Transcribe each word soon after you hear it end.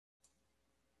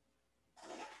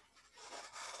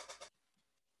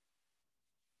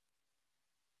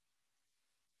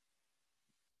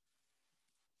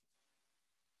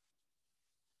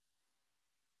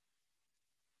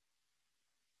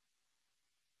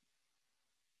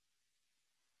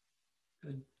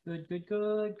Good, good,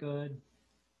 good, good.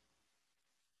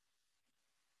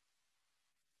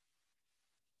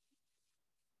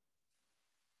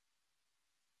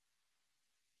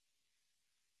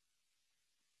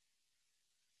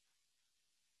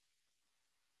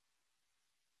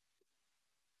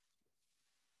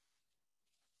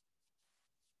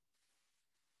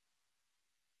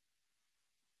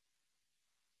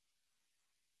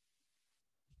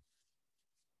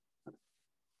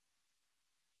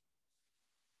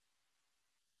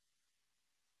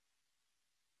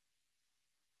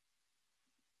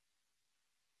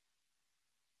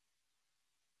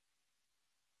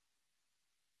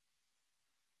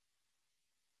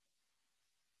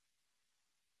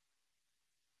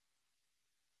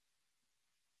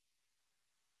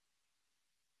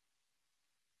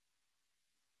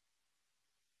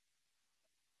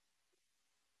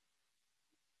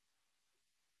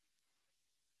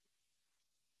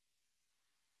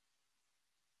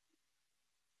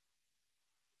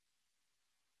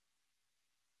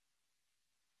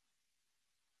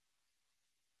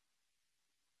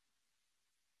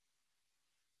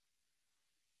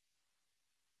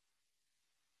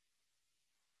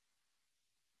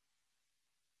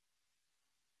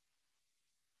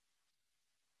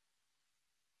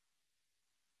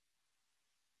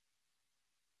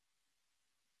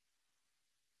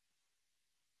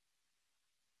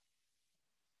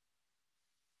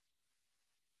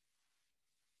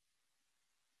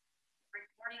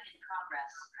 Recording in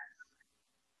progress.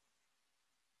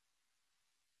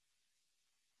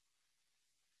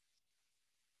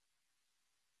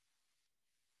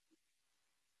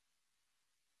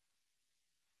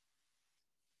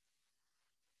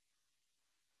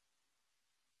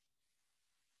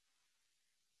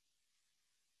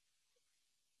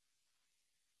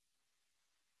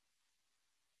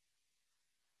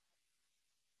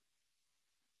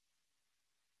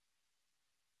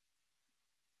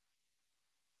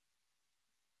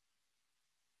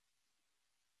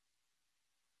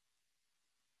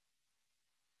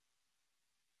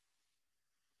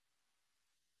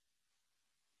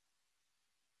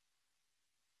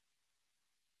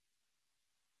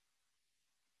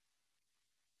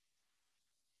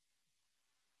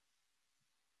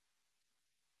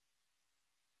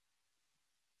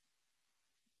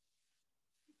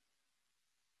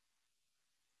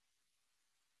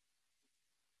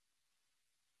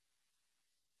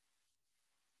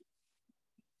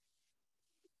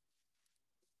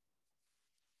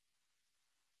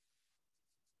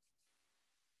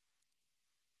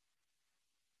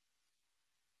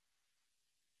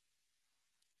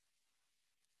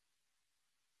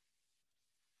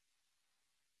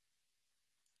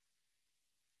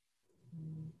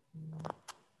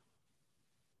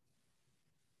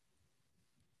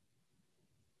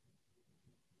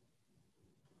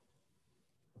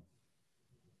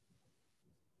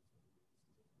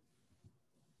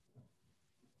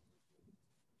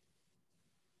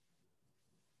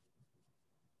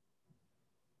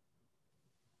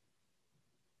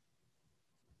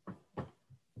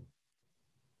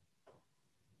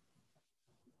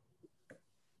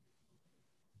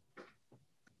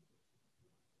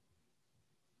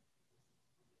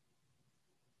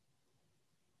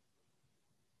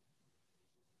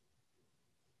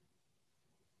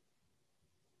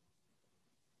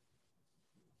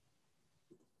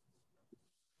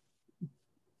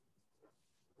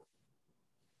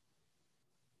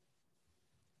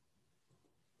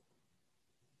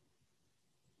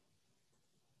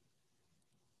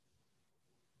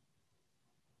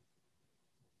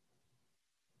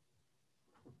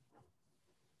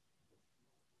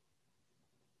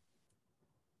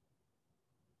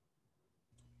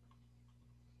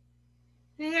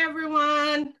 Hey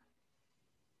everyone.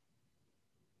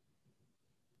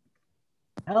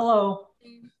 Hello.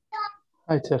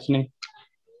 Hi, Tiffany.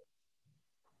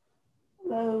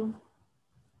 Hello.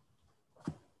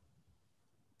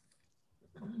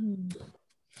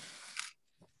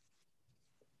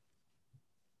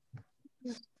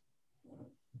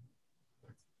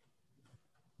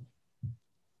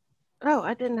 Oh,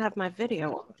 I didn't have my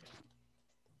video on.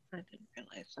 I didn't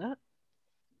realize that.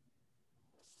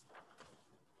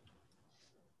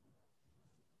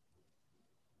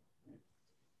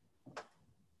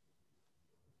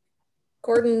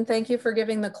 Gordon, thank you for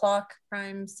giving the clock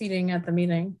prime seating at the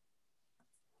meeting.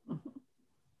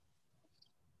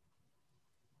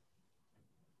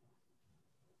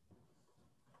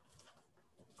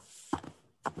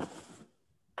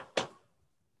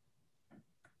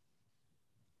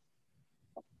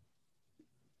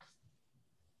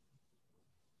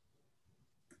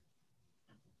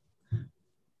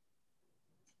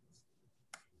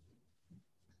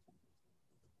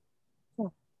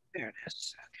 There it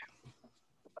is.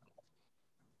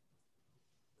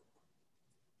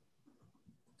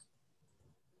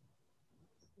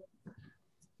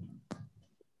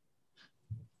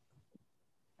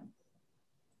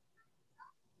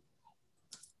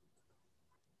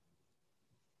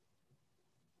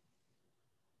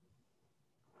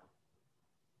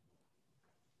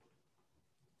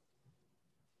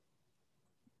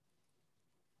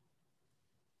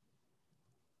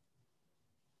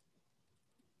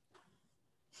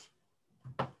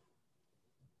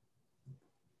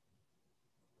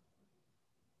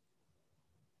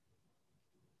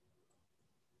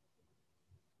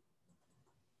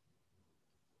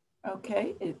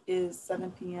 Okay, it is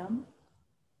 7 p.m.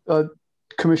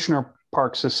 Commissioner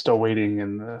Parks is still waiting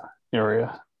in the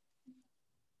area.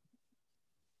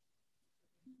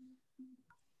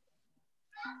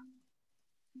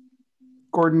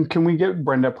 Gordon, can we get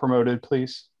Brenda promoted,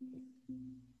 please?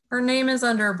 Her name is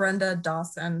under Brenda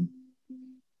Dawson.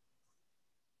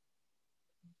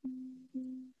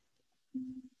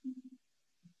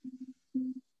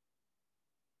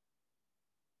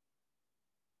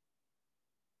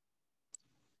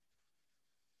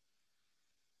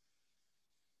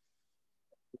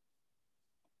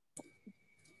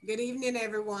 Good evening,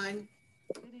 everyone.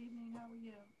 Good evening, how are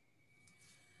you?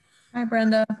 Hi,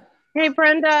 Brenda. Hey,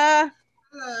 Brenda.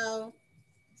 Hello.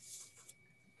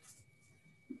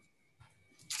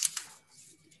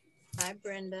 Hi,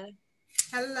 Brenda.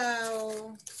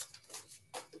 Hello.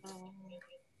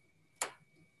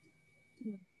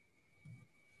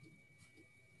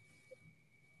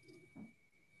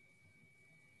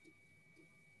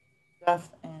 Jeff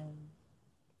and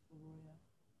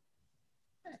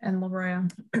And LaRoya.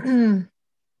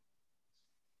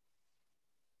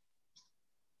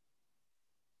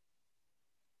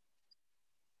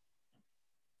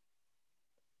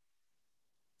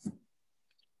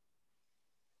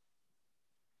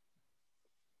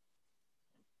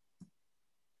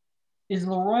 Is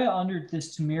Leroy under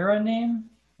this Tamira name?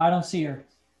 I don't see her.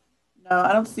 No,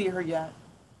 I don't see her yet.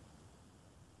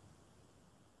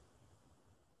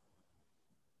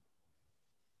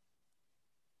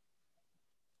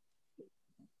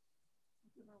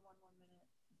 Give her one more minute.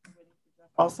 I'm waiting for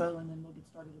Jeff also, and then we'll get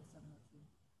started at 7:02.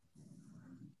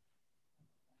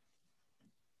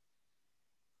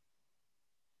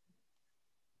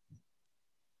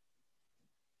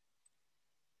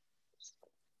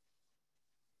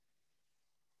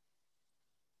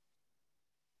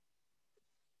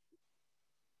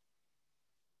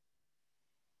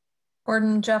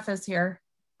 Gordon, Jeff is here.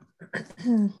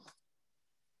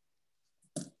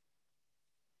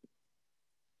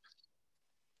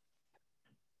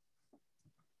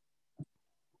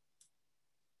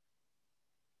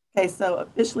 Okay, so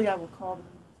officially I will call the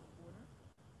meeting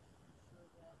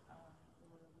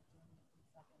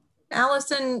to order.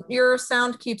 Allison, your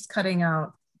sound keeps cutting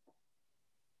out.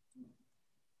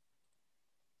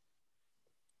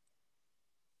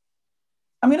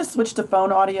 I'm going to switch to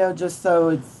phone audio just so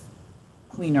it's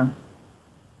cleaner.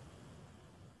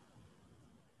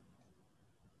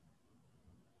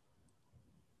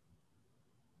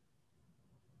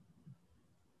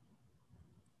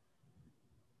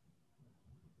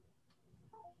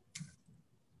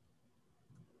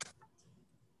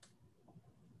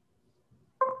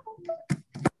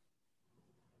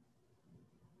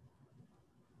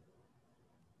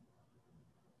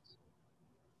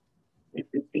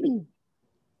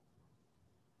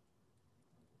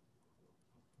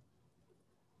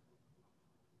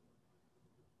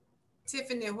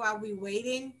 Tiffany, while we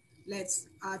waiting, let's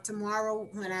tomorrow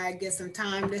when I get some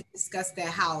time, let's discuss that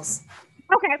house.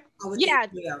 Okay. Yeah.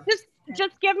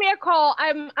 Just give me a call.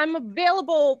 I'm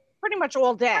available pretty much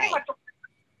all day.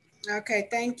 Okay,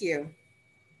 thank you.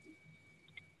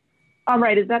 All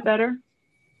right, is that better?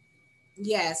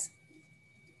 Yes.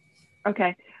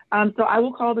 Okay, so I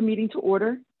will call the meeting to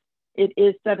order. It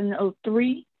is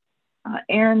 7:03.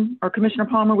 Aaron or Commissioner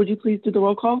Palmer, would you please do the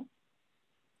roll call?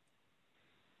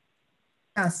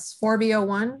 Yes,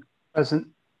 4B01. Present.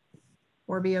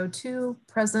 4B02,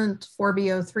 present.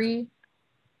 4B03.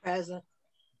 Present.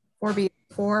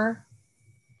 4B04.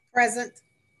 Present.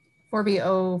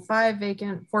 4B05,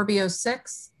 vacant.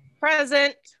 4B06.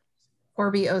 Present.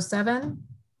 4B07.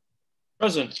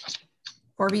 Present.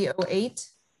 4B08.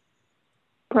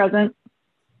 Present.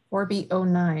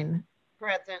 4B09.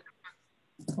 Present.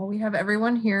 Well, we have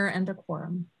everyone here and a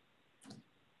quorum.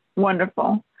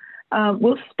 Wonderful.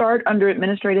 We'll start under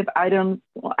administrative items.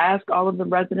 We'll ask all of the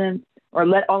residents or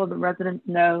let all of the residents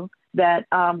know that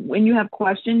when you have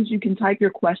questions, you can type your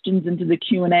questions into the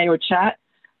Q&A or chat,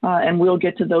 and we'll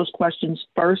get to those questions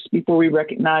first before we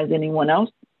recognize anyone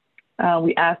else.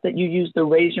 We ask that you use the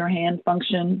raise your hand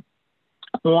function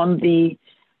on the,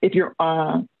 if you're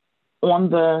on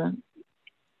the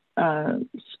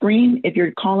screen. If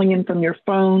you're calling in from your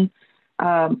phone,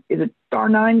 is it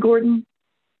 *9, Gordon,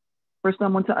 for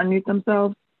someone to unmute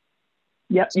themselves?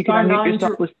 Yep, you can unmute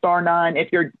yourself with *9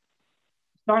 if you're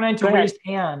 *9 to raise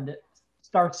hand,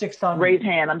 *6 to unmute. Raise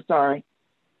hand, I'm sorry.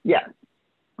 Yes,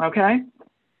 okay.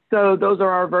 So those are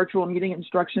our virtual meeting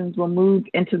instructions. We'll move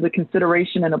into the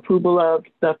consideration and approval of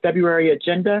the February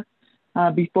agenda.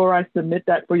 Before I submit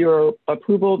that for your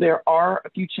approval, there are a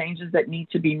few changes that need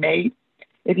to be made.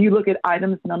 If you look at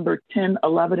items number 10,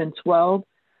 11, and 12,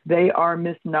 they are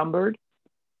misnumbered.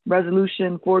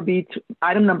 Resolution 4B,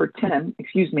 item number 10,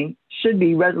 excuse me, should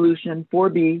be resolution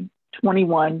 4B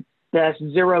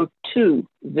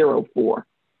 21-0204.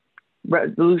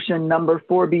 Resolution number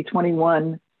 4B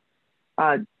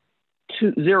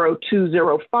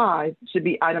 21-0205 should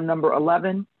be item number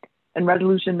 11, and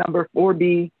resolution number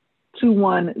 4B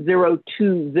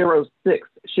 21-0206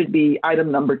 should be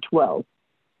item number 12.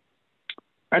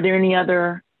 Are there any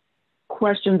other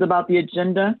questions about the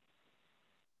agenda?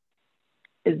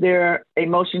 Is there a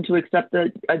motion to accept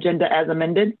the agenda as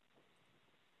amended?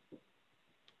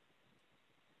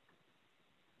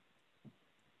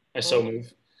 I so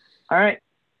move. All right.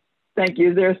 Thank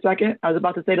you. Is there a second? I was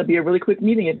about to say it'll be a really quick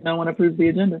meeting if no one approves the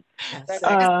agenda.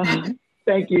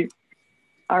 Thank you.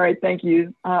 All right. Thank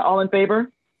you. All in favor?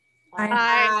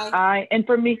 Aye. Aye. And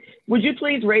for me, would you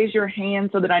please raise your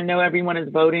hand so that I know everyone is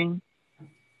voting?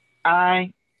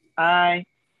 Aye. Aye.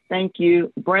 Thank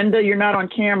you. Brenda, you're not on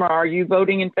camera. Are you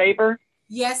voting in favor?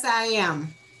 Yes, I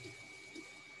am.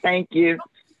 Thank you.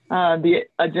 The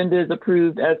agenda is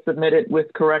approved as submitted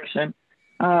with correction.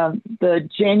 The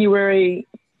January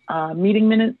meeting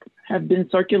minutes have been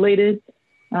circulated.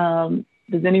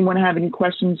 Does anyone have any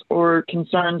questions or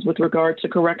concerns with regard to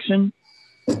correction?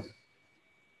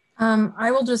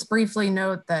 I will just briefly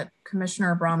note that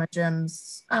Commissioner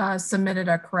Brahmajims submitted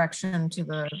a correction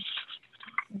to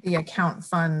the account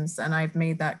funds, and I've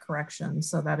made that correction.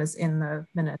 So that is in the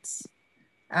minutes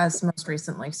as most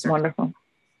recently circulated. Wonderful.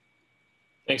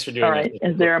 Thanks for doing All right. that.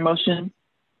 Is there a motion?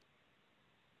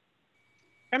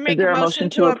 I make there a a motion motion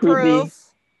to to approve approve.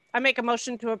 I make a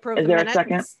motion to approve Is the there a minutes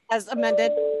second? as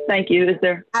amended. Thank you. Is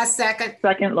there I second.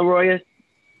 second, Leroy?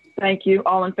 Thank you.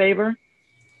 All in favor?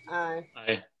 Aye.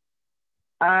 Aye.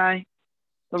 Aye.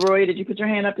 Leroy, did you put your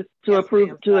hand up to Yes, approve,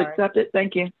 ma'am. to Sorry. accept it?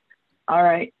 Thank you. All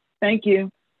right. Thank you.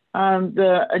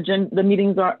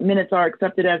 The minutes are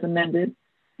accepted as amended.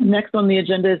 Next on the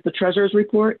agenda is the treasurer's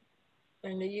report.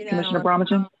 Brenda, you know, Commissioner Bromwich.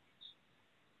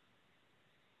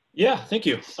 Yeah, thank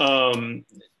you.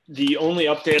 The only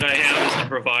update I have is to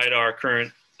provide our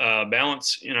current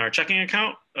balance in our checking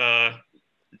account.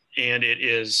 And it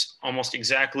is almost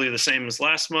exactly the same as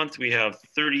last month. We have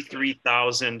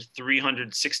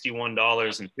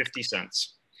 $33,361.50.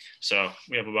 So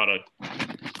we have about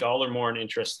 $1 more in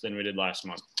interest than we did last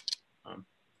month.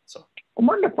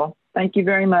 Wonderful. Thank you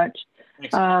very much.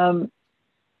 Thanks.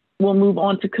 We'll move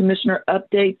on to commissioner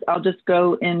updates. I'll just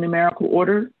go in numerical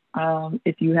order.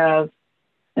 If you have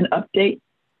an update,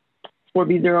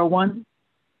 4B01.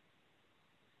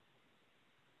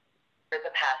 For the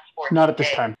past 14 Not at this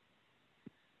days. time.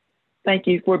 Thank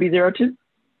you. 4B02.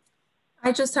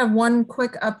 I just have one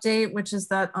quick update, which is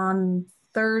that on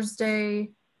Thursday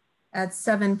at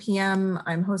 7 p.m.,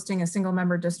 I'm hosting a single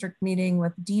member district meeting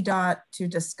with DDOT to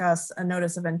discuss a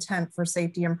notice of intent for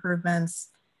safety improvements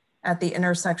at the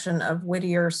intersection of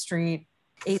Whittier Street,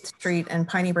 8th Street, and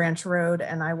Piney Branch Road.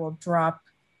 And I will drop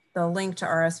the link to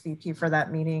RSVP for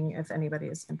that meeting if anybody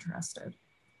is interested.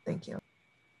 Thank you.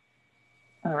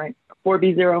 All right.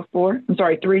 4B04. I'm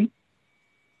sorry, 3.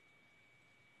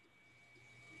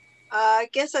 I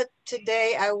guess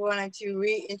today I wanted to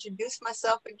reintroduce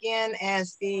myself again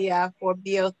as the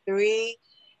 4B03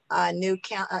 new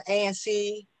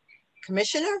ANC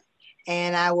commissioner,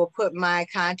 and I will put my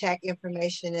contact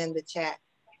information in the chat.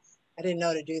 I didn't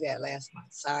know to do that last month,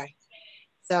 sorry.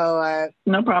 So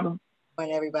No problem. I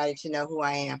want everybody to know who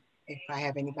I am if I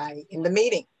have anybody in the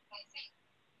meeting.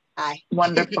 Hi.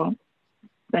 Wonderful.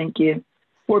 Thank you.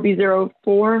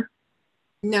 4B04.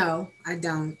 No, I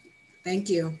don't. Thank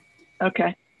you.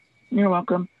 Okay, you're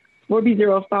welcome.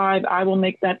 4B05, I will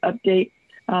make that update.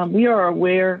 We are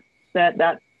aware that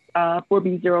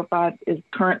 4B05 is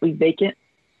currently vacant.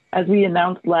 As we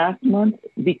announced last month,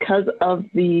 because of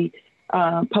the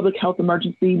public health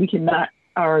emergency, we cannot,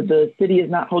 or the city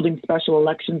is not holding special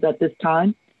elections at this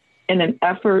time. In an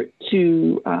effort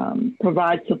to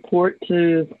provide support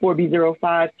to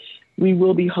 4B05, we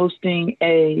will be hosting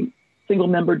a single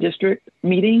member district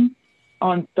meeting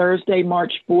on Thursday,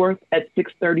 March 4th at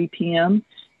 6:30 p.m.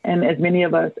 And as many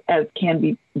of us as can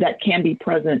be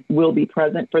present will be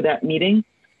present for that meeting.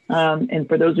 And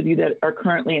for those of you that are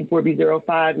currently in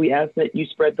 4B05, we ask that you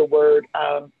spread the word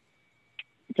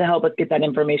to help us get that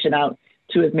information out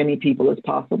to as many people as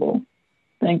possible.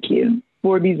 Thank you.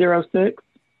 4B06.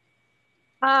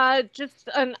 Just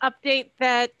an update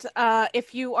that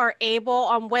if you are able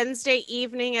on Wednesday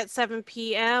evening at 7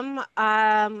 p.m.,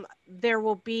 there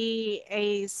will be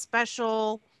a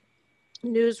special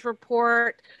news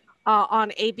report on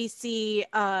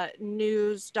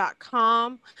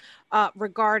abcnews.com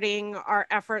regarding our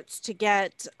efforts to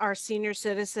get our senior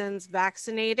citizens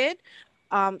vaccinated.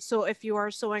 So if you are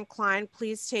so inclined,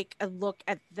 please take a look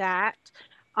at that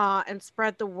and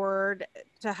spread the word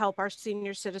to help our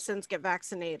senior citizens get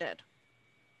vaccinated.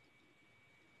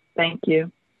 Thank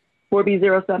you.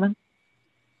 4B07.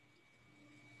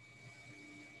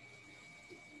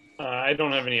 I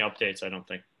don't have any updates, I don't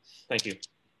think. Thank you.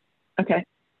 Okay.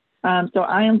 So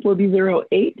I am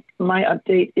 4B08. My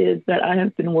update is that I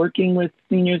have been working with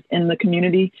seniors in the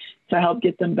community to help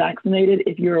get them vaccinated.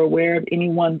 If you're aware of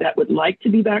anyone that would like to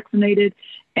be vaccinated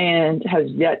and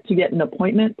has yet to get an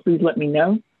appointment, please let me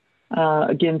know.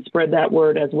 Again, spread that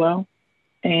word as well.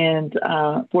 And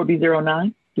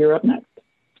 4B09, you're up next.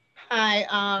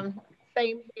 Hi,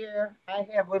 same here. I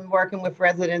have been working with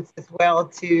residents as well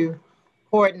to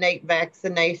coordinate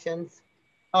vaccinations.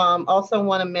 Also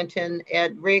want to mention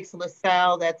at Riggs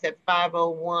LaSalle, that's at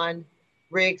 501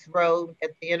 Riggs Road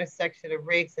at the intersection of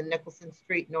Riggs and Nicholson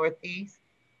Street Northeast.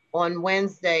 On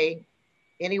Wednesday,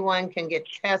 anyone can get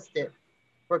tested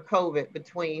for COVID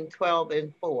between 12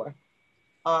 and 4.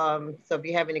 So if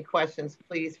you have any questions,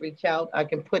 please reach out. I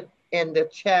can put in the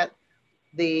chat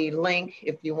the link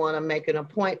if you want to make an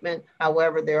appointment.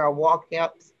 However, there are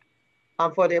walk-ups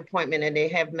for the appointment, and they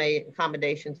have made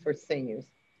accommodations for seniors.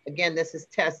 Again, this is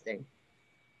testing.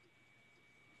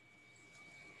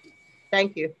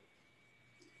 Thank you.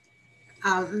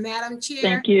 Madam Chair.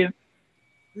 Thank you.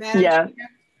 Madam Chair,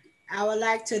 I would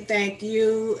like to thank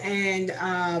you and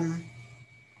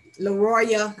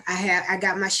LaRoya. I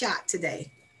got my shot today.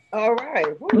 All right.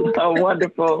 Oh,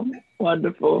 wonderful,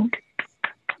 wonderful.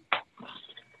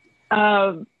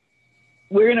 We're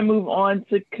going to move on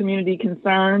to community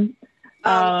concerns.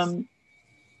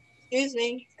 Excuse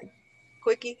me,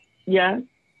 quickie. Yeah.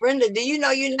 Brenda, do you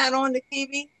know you're not on the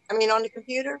TV? I mean, on the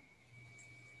computer?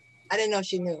 I didn't know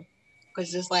she knew.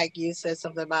 Because just like you said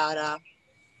something about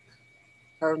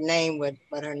her name, but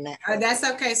her name. That's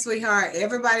okay, sweetheart.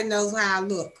 Everybody knows how I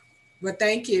look. But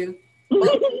thank you.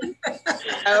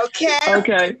 Okay.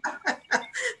 Okay.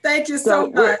 Thank you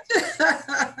so much.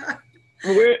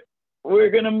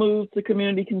 We're going to move to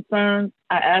community concerns.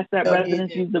 I ask that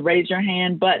residents use the raise your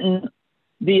hand button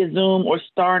via Zoom or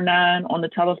 *9 on the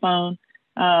telephone.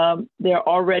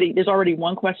 There's already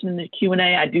one question in the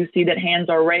Q&A. I do see that hands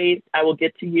are raised. I will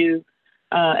get to you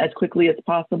as quickly as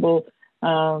possible.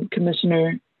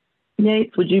 Commissioner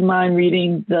Yates, would you mind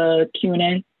reading the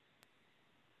Q&A?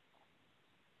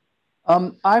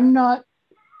 I'm not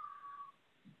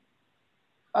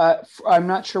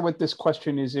sure what this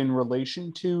question is in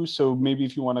relation to. So maybe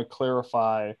if you want to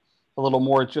clarify a little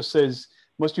more, it just says,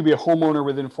 must you be a homeowner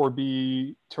within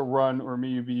 4B to run, or may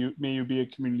you be a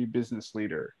community business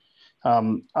leader?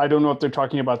 I don't know if they're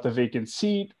talking about the vacant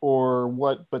seat or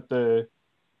what, but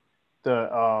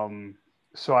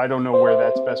so I don't know where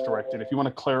that's best directed. If you want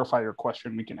to clarify your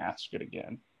question, we can ask it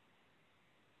again.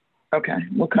 Okay,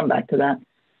 we'll come back to that.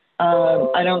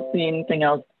 I don't see anything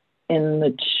else in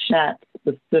the chat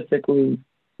specifically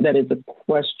that is a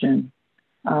question.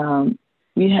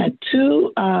 We had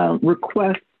two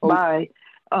requests by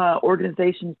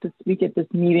organizations to speak at this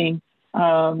meeting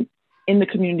in the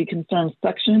community concerns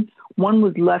section. One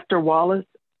was Lester Wallace,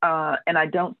 and I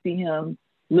don't see him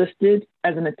listed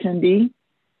as an attendee.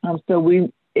 So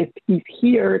if he's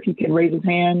here, if he could raise his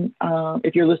hand,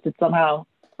 if you're listed somehow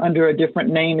under a different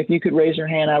name, if you could raise your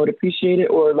hand, I would appreciate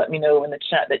it, or let me know in the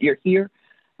chat that you're here,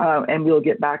 and we'll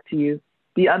get back to you.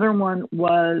 The other one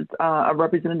was a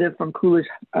representative from Coolidge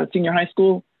Senior High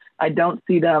School. I don't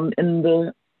see them in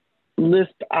the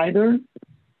list either.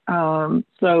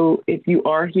 So if you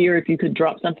are here, if you could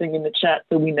drop something in the chat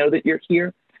so we know that you're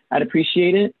here, I'd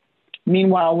appreciate it.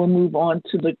 Meanwhile, we'll move on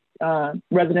to the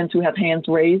residents who have hands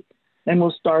raised, and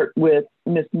we'll start with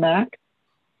Ms. Mack.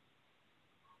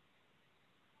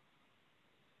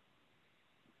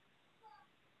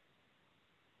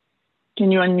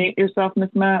 Can you unmute yourself, Ms.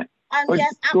 Mack? Or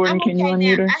Yes, Gordon, I'm okay can you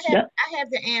unmute her? now. I have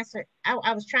the answer.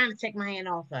 I was trying to take my hand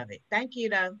off of it. Thank you,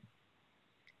 though.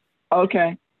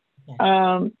 Okay.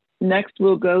 Next,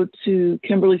 we'll go to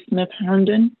Kimberly Smith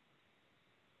Herndon.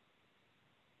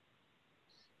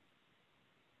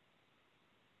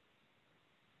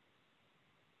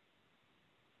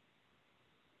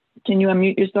 Can you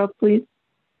unmute yourself, please?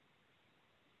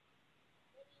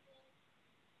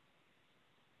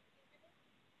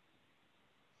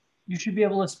 You should be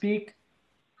able to speak.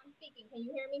 I'm speaking. Can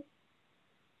you hear me?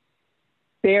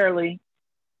 Barely.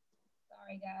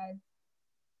 Sorry, guys.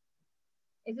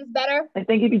 Is this better? I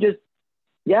think if you just,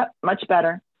 yep, much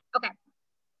better. Okay.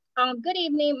 Good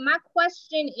evening. My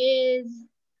question is,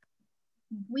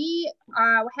 we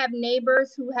have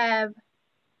neighbors who have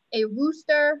a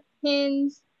rooster,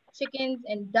 hens, chickens,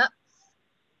 and ducks.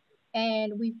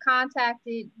 And we've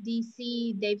contacted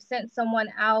DC. They've sent someone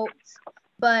out.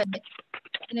 But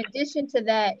in addition to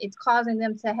that, it's causing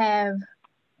them to have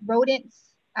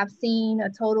rodents. I've seen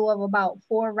a total of about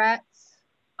 4 rats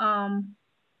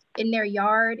in their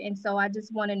yard. And so I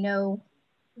just want to know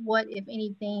what, if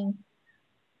anything,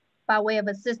 by way of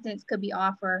assistance could be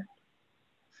offered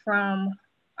from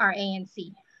our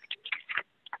ANC.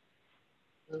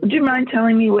 Would you mind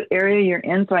telling me what area you're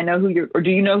in so I know who your, or do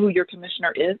you know who your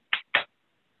commissioner is?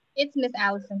 It's Miss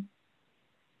Allison.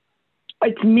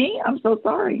 It's me? I'm so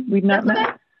sorry. We've not met.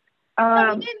 Okay.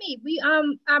 No, we did meet. We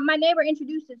my neighbor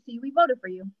introduced us to you. We voted for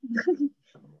you.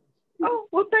 Oh,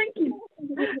 well, thank you.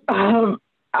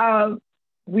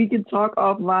 We can talk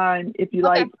offline if you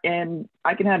like, and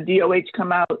I can have DOH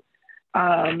come out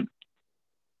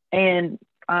and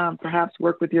perhaps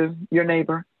work with your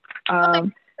neighbor.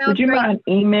 Would you mind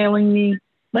emailing me?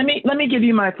 Let me give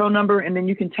you my phone number, and then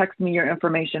you can text me your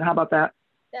information. How about that?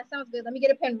 That sounds good. Let me get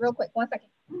a pen real quick. 1 second.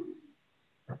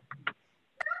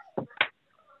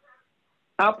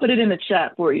 I'll put it in the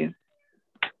chat for you.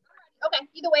 Okay,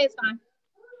 either way is fine.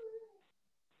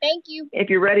 Thank you.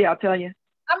 If you're ready, I'll tell you.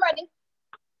 I'm ready.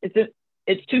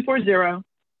 It's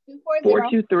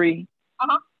 240-423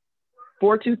 Uh-huh.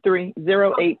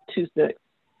 423-0826.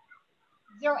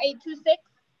 0826?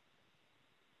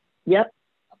 Yep.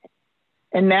 Okay.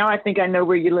 And now I think I know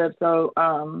where you live, so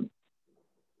I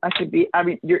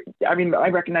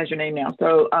recognize your name now,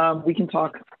 so we can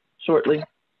talk shortly.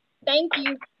 Thank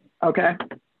you. Okay.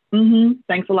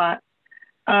 Thanks a lot.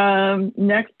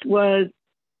 Next was,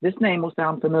 this name will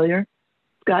sound familiar,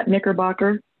 Scott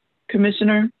Knickerbocker,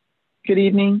 Commissioner. Good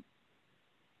evening.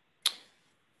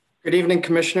 Good evening,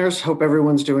 Commissioners. Hope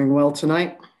everyone's doing well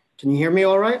tonight. Can you hear me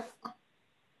all right?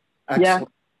 Excellent.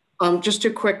 Yeah. Just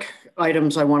 2 quick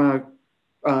items I want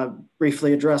to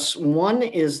briefly address. One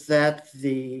is that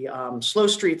the slow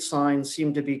street signs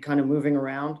seem to be kind of moving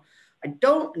around. I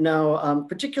don't know,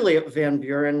 particularly at Van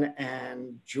Buren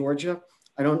and Georgia,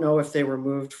 I don't know if they were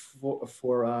moved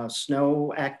for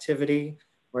snow activity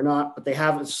or not, but they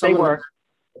have some of them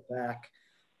back.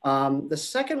 The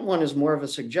second one is more of a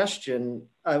suggestion.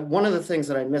 One of the things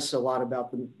that I miss a lot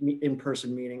about the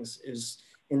in-person meetings is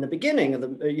in the beginning of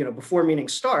the, before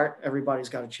meetings start, everybody's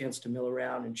got a chance to mill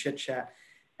around and chit chat.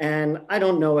 And I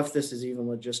don't know if this is even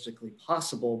logistically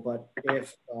possible, but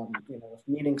if, if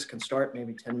meetings can start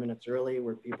maybe 10 minutes early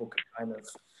where people could kind of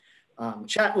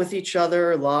chat with each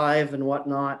other live and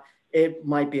whatnot, it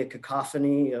might be a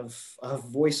cacophony of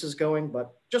voices going,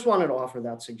 but just wanted to offer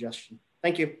that suggestion.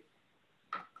 Thank you.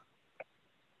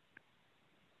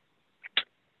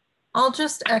 I'll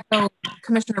just echo,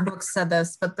 Commissioner Brooks said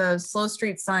this, but the slow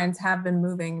street signs have been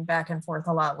moving back and forth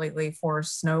a lot lately for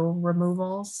snow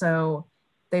removal. So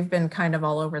they've been kind of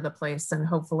all over the place, and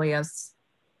hopefully as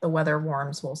the weather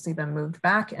warms, we'll see them moved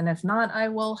back. And if not, I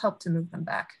will help to move them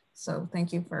back. So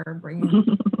thank you for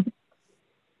bringing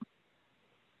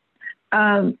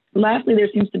Lastly, there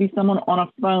seems to be someone on a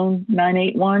phone,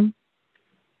 981.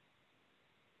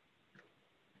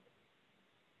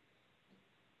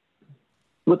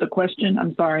 With a question,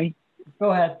 I'm sorry.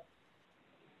 Go ahead.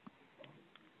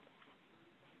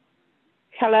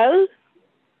 Hello?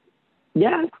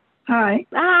 Yes, hi.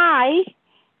 Hi.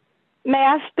 May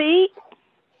I speak?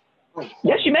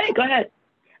 Yes, you may, go ahead.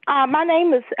 My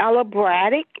name is Ella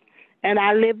Braddock, and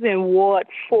I live in Ward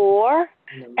 4.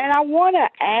 And I want to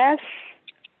ask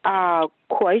a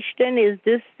question. Is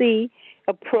this the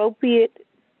appropriate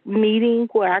meeting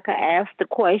where I can ask the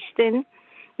question?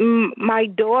 My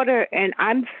daughter, and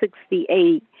I'm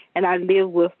 68, and I live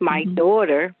with my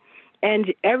daughter,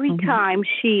 and every time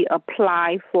she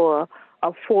applies for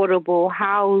affordable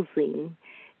housing,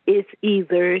 it's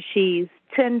either she's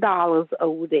 $10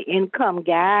 over the income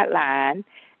guideline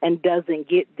and doesn't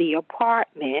get the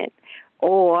apartment,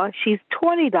 or she's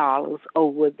 $20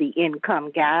 over the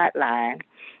income guideline,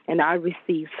 and I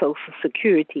receive Social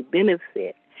Security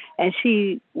benefit. And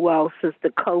since the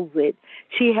COVID,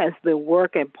 she has been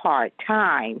working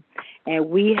part-time, and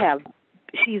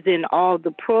she's in all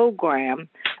the program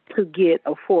to get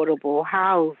affordable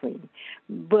housing.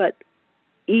 But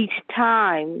each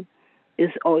time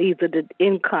or either the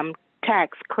income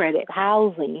tax credit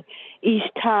housing, each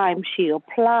time she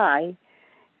applies,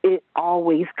 it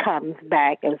always comes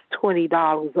back as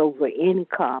 $20 over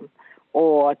income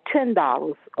or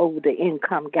 $10 over the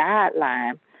income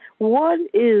guideline. What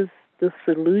is the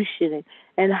solution,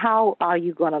 and how are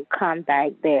you going to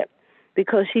combat that?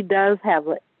 Because she does have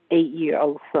an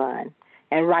 8-year-old son,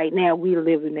 and right now we're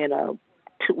living in a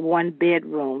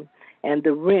 1-bedroom, and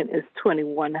the rent is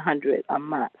 $2,100 a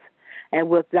month. And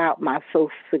without my Social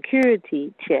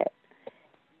Security check,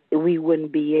 we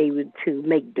wouldn't be able to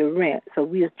make the rent. So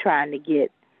we are trying to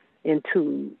get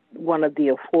into one of the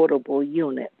affordable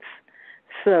units.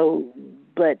 So,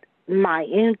 but my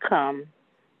income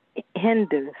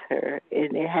hinders her,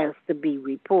 and it has to be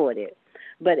reported.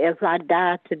 But as I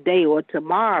die today or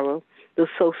tomorrow, the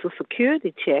Social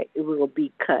Security check will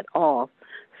be cut off.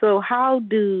 So how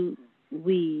do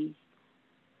we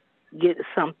get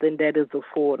something that is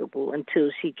affordable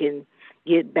until she can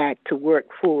get back to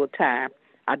work full time?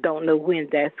 I don't know when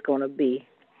that's going to be.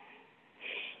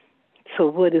 So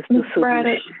what is the solution?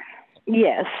 Braddock,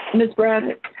 yes. Ms.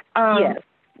 Braddock, yes.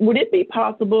 Would it be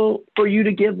possible for you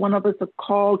to give one of us a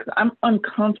call? Because I'm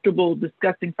uncomfortable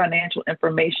discussing financial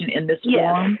information in this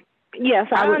forum. Yes,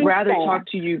 I would rather talk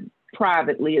to you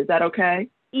privately. Is that okay?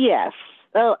 Yes.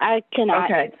 Oh, I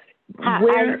cannot. Okay.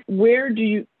 Where do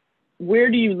you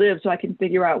live so I can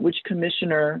figure out which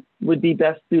commissioner would be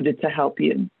best suited to help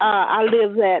you? I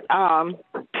live at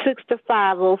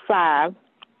 6505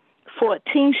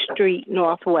 14th Street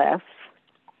Northwest,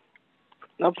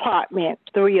 apartment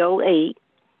 308.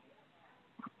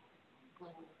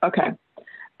 Okay.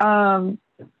 I'm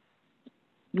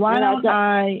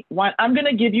going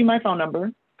to give you my phone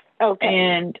number. Okay.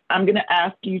 And I'm going to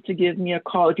ask you to give me a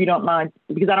call if you don't mind,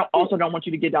 because I don't want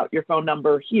you to give out your phone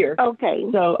number here. Okay.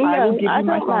 So I will give you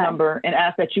my phone number and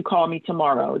ask that you call me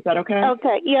tomorrow. Is that okay?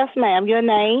 Okay. Yes, ma'am. Your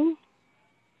name?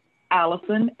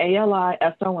 Allison,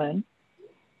 Alison.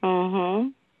 Mm-hmm.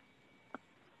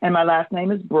 And my last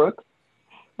name is Brooks.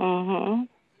 Mm-hmm.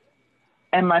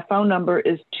 And my phone number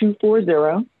is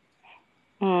 240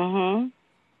 mm-hmm.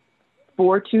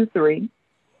 423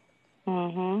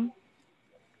 mm-hmm.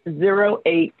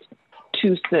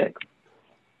 0826.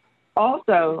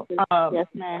 Also, yes,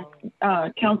 ma'am.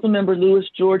 Councilmember Lewis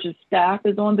George's staff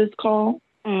is on this call.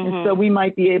 Mm-hmm. And so we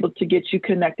might be able to get you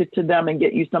connected to them and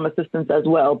get you some assistance as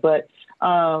well. But,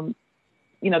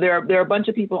 there are a bunch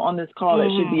of people on this call that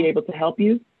should be able to help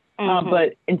you.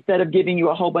 But instead of giving you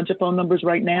a whole bunch of phone numbers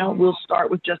right now, we'll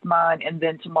start with just mine. And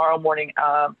then tomorrow morning,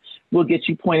 we'll get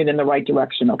you pointed in the right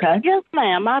direction. Okay? Yes,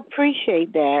 ma'am. I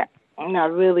appreciate that. And I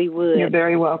really would. You're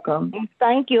very welcome.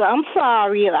 Thank you. I'm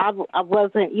sorry. I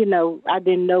wasn't, I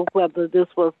didn't know whether this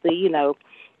was the,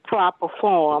 proper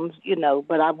form,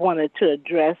 but I wanted to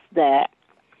address that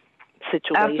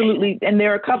situation. Absolutely. And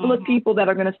there are a couple of people that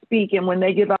are going to speak. And when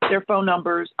they give out their phone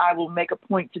numbers, I will make a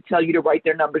point to tell you to write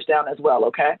their numbers down as well.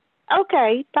 Okay?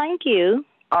 Okay. Thank you.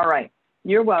 All right.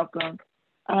 You're welcome.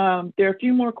 There are a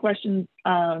few more questions,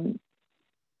 a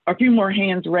few more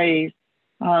hands raised.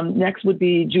 Next would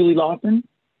be Julie Lawson.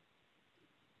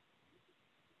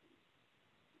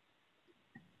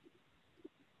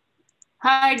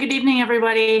 Hi, good evening,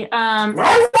 everybody.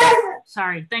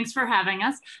 Sorry, thanks for having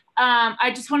us.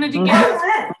 I just wanted to give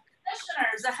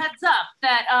commissioners a heads up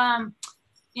that,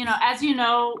 as you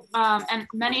know, and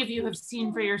many of you have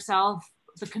seen for yourself,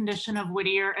 the condition of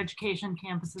Whittier Education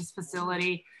Campus's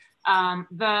facility.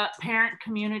 The parent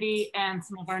community and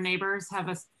some of our neighbors have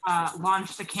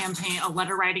launched a campaign, a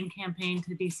letter writing campaign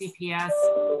to DCPS,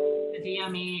 the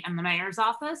DME, and the mayor's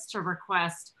office to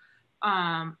request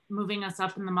moving us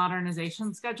up in the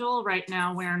modernization schedule. Right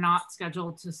now, we're not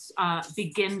scheduled to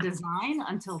begin design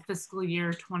until fiscal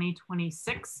year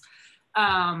 2026,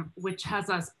 which has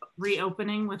us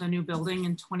reopening with a new building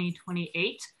in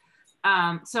 2028.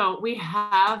 So we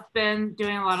have been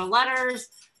doing a lot of letters.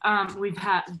 We've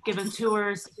given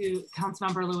tours to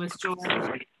Councilmember Lewis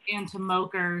George and to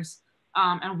Mokers,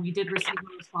 and we did receive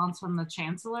a response from the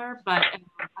Chancellor, but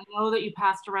I know that you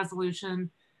passed a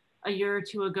resolution a year or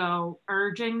two ago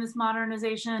urging this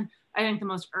modernization. I think the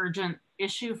most urgent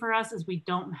issue for us is we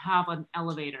don't have an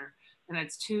elevator, and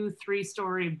it's 2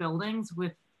 3-story buildings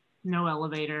with no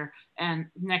elevator.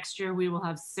 And next year we will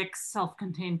have 6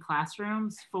 self-contained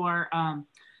classrooms for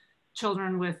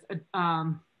children with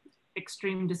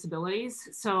extreme disabilities.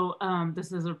 So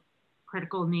this is a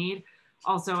critical need.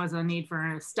 also as a need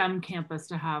for a STEM campus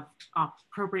to have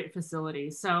appropriate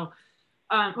facilities. So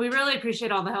we really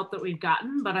appreciate all the help that we've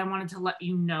gotten, but I wanted to let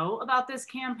you know about this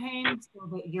campaign so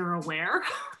that you're aware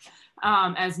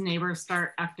as neighbors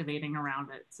start activating around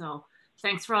it. So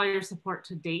thanks for all your support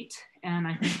to date. And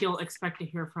I think you'll expect to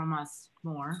hear from us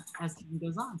more as time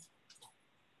goes on.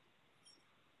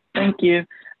 Thank you.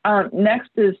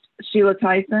 Next is Sheila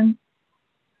Tyson.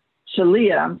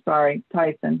 Shalia, I'm sorry,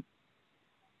 Tyson.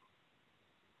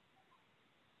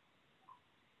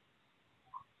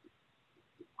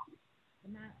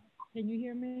 Can you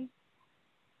hear me?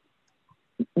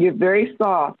 You're very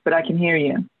soft, but I can hear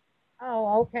you.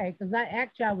 Oh, okay. Because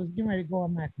I was getting ready to go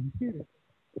on my computer.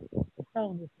 The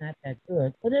phone is not that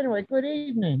good. But anyway, good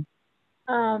evening.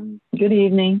 Good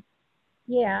evening.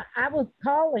 Yeah, I was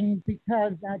calling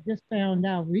because I just found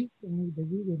out recently that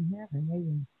we didn't have an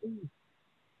ANC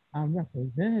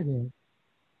representative.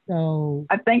 So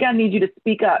I think I need you to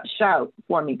speak up, shout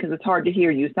for me, because it's hard to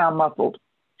hear you. You sound muffled.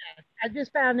 I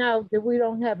just found out that we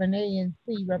don't have an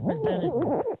ANC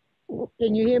representative.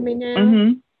 Can you hear me now?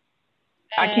 Mm-hmm.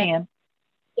 I can.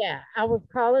 Yeah, I was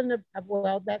calling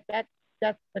well, that's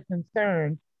the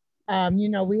concern. You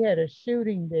know, we had a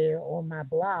shooting there on my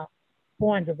block,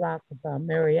 400 blocks of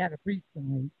Marietta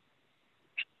recently.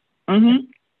 Mm-hmm. I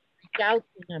reached out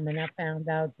to him and I found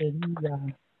out that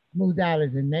he moved out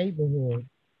of the neighborhood.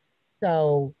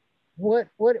 So what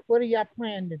are y'all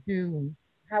planning to do?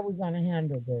 How are we gonna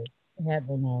handle this?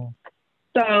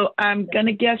 So I'm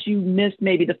gonna guess you missed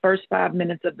maybe the first 5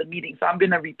 minutes of the meeting. So I'm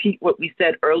gonna repeat what we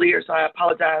said earlier. So I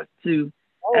apologize to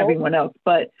everyone else,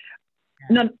 but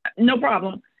no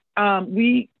problem.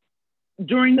 We,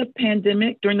 during the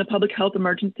pandemic, during the public health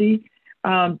emergency,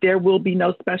 there will be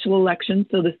no special election.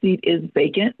 So the seat is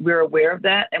vacant. We're aware of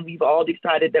that. And we've all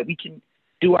decided that we can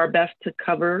do our best to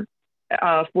cover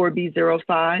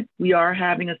 4B05. We are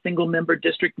having a single member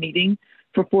district meeting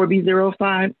for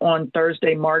 4B05 on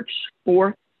Thursday, March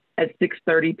 4th at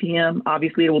 6:30 p.m.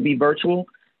 Obviously, it will be virtual.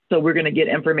 So we're going to get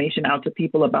information out to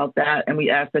people about that. And we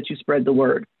ask that you spread the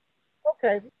word.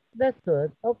 Okay, that's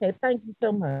good. Okay, thank you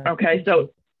so much. Okay,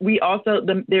 so we also,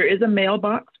 there is a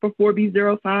mailbox for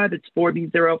 4B05. It's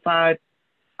 4B05.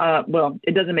 Well,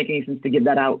 it doesn't make any sense to give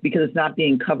that out because it's not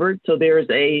being covered. So there is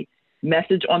a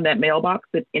message on that mailbox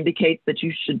that indicates that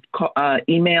you should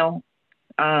email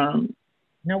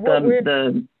now,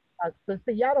 so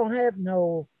y'all don't have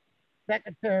no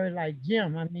secretary like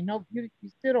Jim. I mean, no, you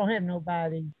still don't have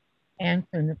nobody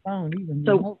answering the phone even.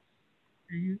 So,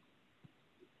 do you?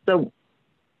 So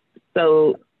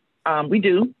we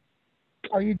do.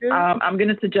 Oh, you do? I'm going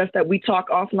to suggest that we talk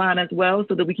offline as well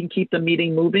so that we can keep the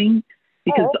meeting moving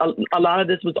because a lot of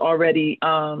this was already,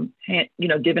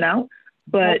 given out.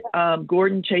 But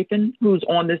Gordon Chapin, who's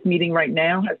on this meeting right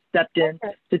now, has stepped in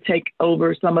to take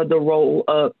over some of the role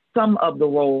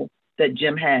that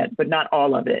Jim had, but not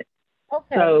all of it.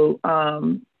 Okay. So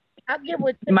I'll give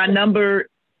my number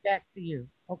back to you.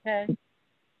 Okay.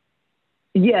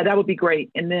 Yeah, that would be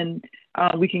great. And then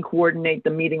we can coordinate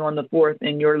the meeting on the 4th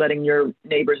and you're letting your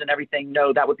neighbors and everything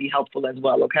know. That would be helpful as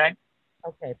well. Okay.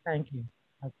 Okay. Thank you.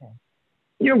 Okay.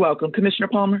 You're welcome. Commissioner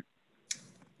Palmer.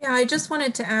 Yeah, I just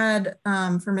wanted to add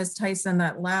for Ms. Tyson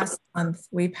that last month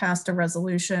we passed a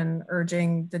resolution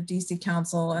urging the DC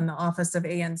Council and the Office of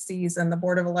ANCs and the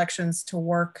Board of Elections to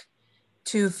work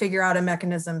to figure out a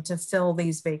mechanism to fill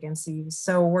these vacancies.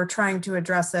 So we're trying to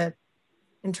address it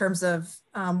in terms of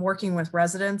working with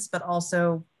residents, but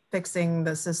also fixing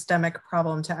the systemic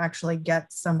problem to actually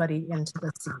get somebody into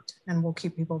the seat. And we'll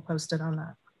keep people posted on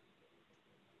that.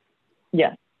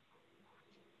 Yeah.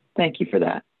 Thank you for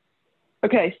that.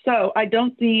 Okay, so I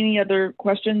don't see any other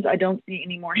questions. I don't see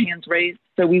any more hands raised.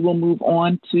 So we will move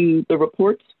on to the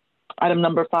reports, item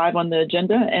number 5 on the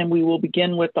agenda, and we will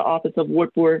begin with the Office of Ward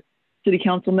 4 City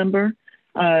Council Member,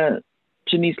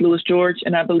 Janice Lewis-George,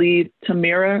 and I believe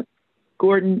Tamara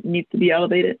Gordon needs to be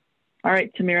elevated. All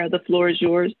right, Tamara, the floor is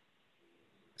yours.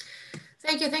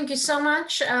 Thank you so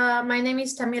much. My name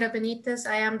is Tamira Benitez.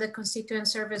 I am the Constituent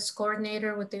Service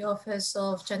Coordinator with the Office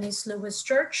of Janice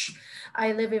Lewis-George.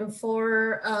 I live in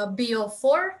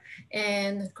BO4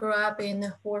 and grew up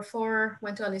in Ward 4,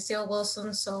 went to Alicia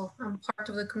Wilson, so I'm part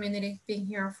of the community, being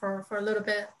here for a little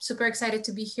bit. Super excited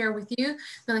to be here with you. I'm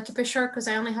gonna keep it short because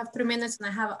I only have 3 minutes and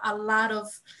I have a lot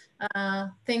of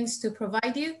things to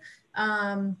provide you.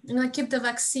 I'm gonna keep the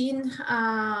vaccine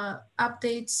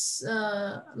updates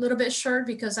a little bit short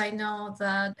because I know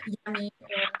that Yami,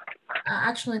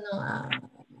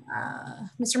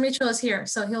 Mr. Mitchell is here,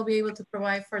 so he'll be able to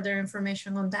provide further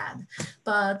information on that.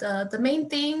 But the main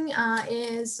thing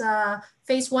is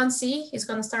phase 1C is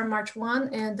going to start March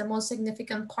 1. And the most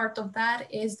significant part of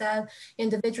that is that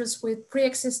individuals with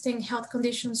pre-existing health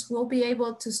conditions will be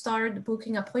able to start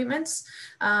booking appointments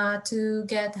to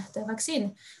get the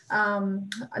vaccine.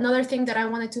 Another thing that I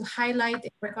wanted to highlight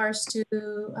in regards to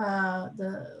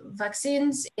the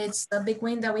vaccines, it's a big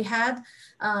win that we had.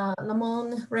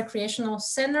 Lamont Recreational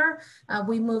Center,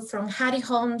 we moved from Hattie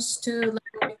Homes to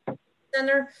Lamont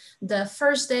Center. The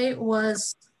first day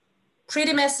was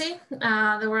pretty messy.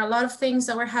 There were a lot of things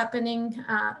that were happening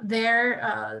there.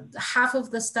 Half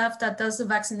of the staff that does the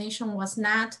vaccination was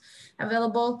not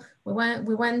available.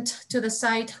 We went to the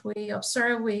site, we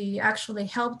observed, we actually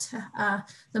helped.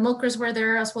 The milkers were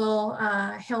there as well,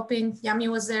 helping. Yami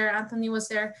was there, Anthony was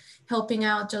there, helping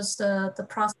out just the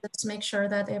process, make sure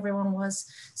that everyone was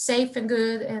safe and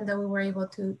good and that we were able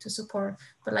to support.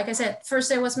 But like I said, first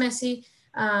day was messy.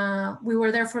 We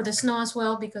were there for the snow as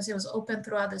well because it was open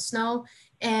throughout the snow,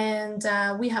 and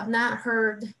we have not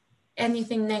heard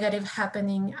anything negative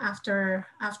happening after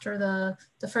the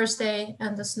first day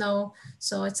and the snow.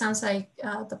 So it sounds like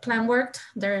the plan worked.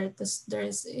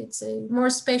 It's a more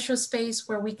spacious space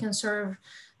where we can serve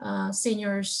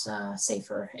seniors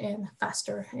safer and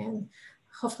faster, and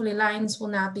hopefully lines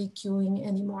will not be queuing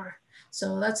anymore.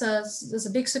 So that's a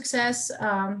big success.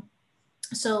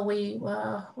 So we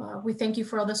thank you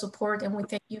for all the support, and we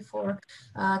thank you for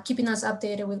keeping us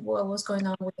updated with what was going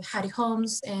on with Hattie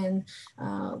Homes and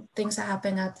things that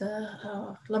happen at the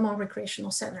Lamont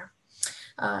Recreational Center.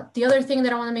 The other thing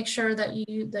that I want to make sure that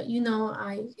you know,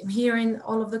 I am hearing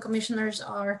all of the commissioners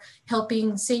are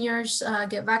helping seniors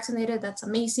get vaccinated. That's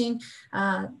amazing.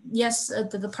 Yes,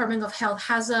 the Department of Health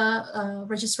has a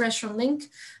registration link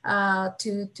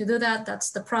to do that. That's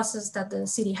the process that the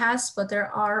city has, but there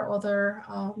are other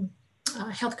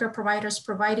healthcare providers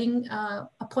providing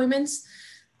appointments.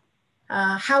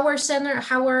 Howard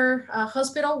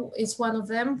Hospital is one of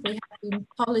them. We have been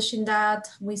publishing that.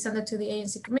 We send it to the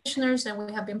ANC commissioners, and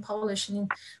we have been publishing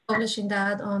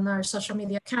that on our social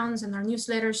media accounts and our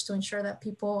newsletters to ensure that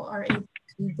people are able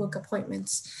to book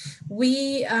appointments.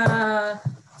 We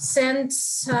sent,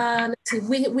 let's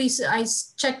see, I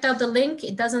checked out the link.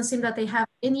 It doesn't seem that they have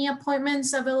any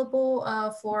appointments available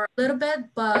for a little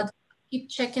bit, but keep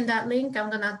checking that link. I'm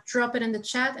gonna drop it in the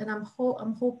chat, and I'm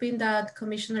hoping that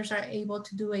commissioners are able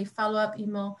to do a follow-up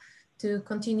email to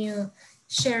continue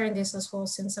sharing this as well,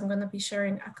 since I'm gonna be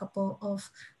sharing a couple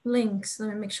of links.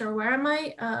 Let me make sure, where am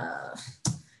I?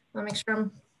 Let me make sure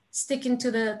I'm sticking to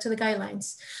the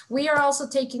guidelines. We are also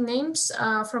taking names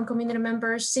from community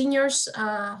members, seniors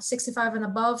 65 and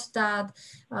above that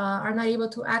are not able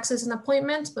to access an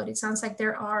appointment, but it sounds like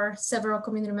there are several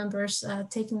community members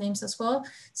taking names as well.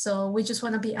 So we just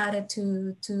want to be added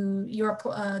to your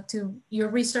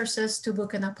resources to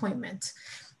book an appointment.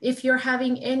 If you're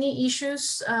having any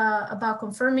issues about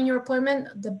confirming your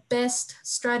appointment, the best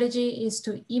strategy is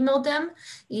to email them.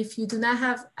 If you do not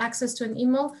have access to an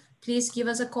email, please give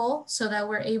us a call so that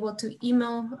we're able to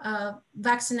email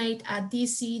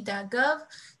vaccinate@dc.gov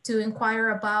to inquire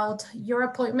about your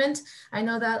appointment. I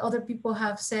know that other people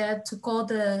have said to call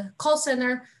the call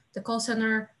center. The call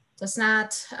center is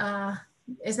not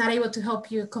able to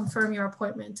help you confirm your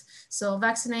appointment. So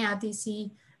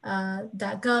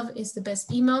vaccinate@dc.gov is the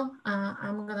best email.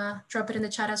 I'm gonna drop it in the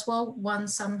chat as well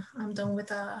once I'm done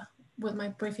with my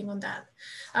briefing on that.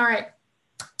 All right.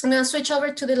 I'm going to switch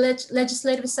over to the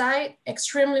legislative side.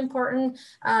 Extremely important.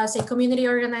 As a community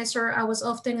organizer, I was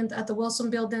often at the Wilson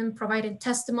Building providing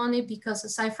testimony because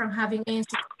aside from having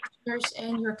ANC commissioners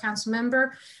and your council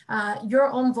member, your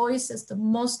own voice is the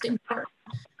most important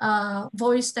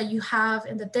voice that you have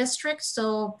in the district.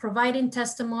 So providing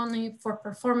testimony for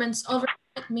performance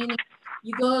oversight, meaning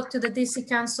you go to the DC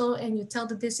Council and you tell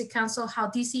the DC Council how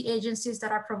DC agencies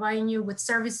that are providing you with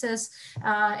services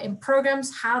and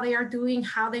programs, how they are doing,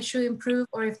 how they should improve,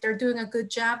 or if they're doing a good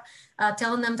job,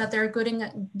 telling them that they're doing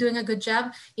a good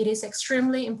job. It is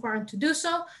extremely important to do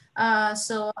so.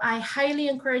 So I highly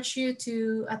encourage you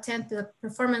to attend the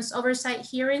performance oversight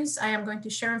hearings. I am going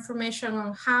to share information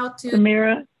on how to—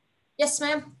 Samira? Yes,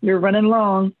 ma'am? You're running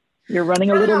long. You're running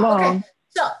a little long. Okay.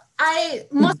 So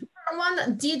most important one,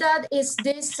 DDOT is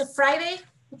this Friday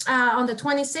on the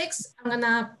 26th. I'm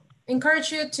gonna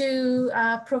encourage you to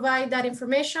provide that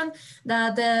information.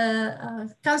 The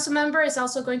council member is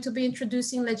also going to be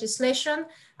introducing legislation.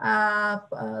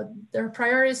 Their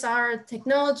priorities are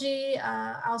technology,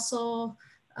 also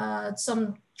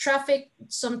some traffic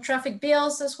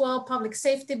bills as well, public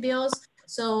safety bills.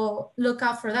 So look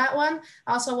out for that one.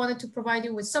 I also wanted to provide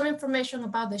you with some information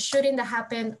about the shooting that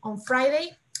happened on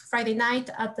Friday night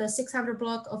at the 600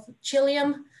 block of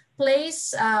Chilliam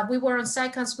place. We were on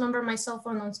site, Councilmember, myself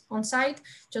on site,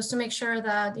 just to make sure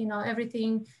that, you know,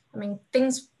 everything, I mean,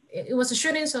 it was a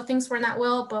shooting, so things were not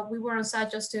well, but we were on site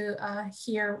just to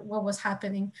hear what was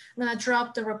happening. I'm gonna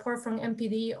drop the report from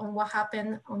MPD on what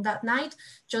happened on that night.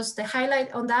 Just the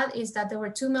highlight on that is that there were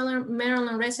two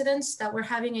Maryland residents that were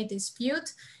having a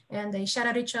dispute, and they shot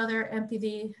at each other.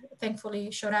 MPD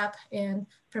thankfully showed up and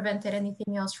prevented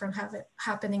anything else from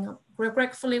happening.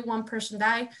 Regretfully, one person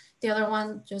died. The other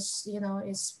one just, you know,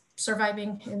 is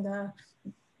surviving in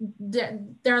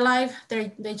they're alive.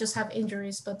 They just have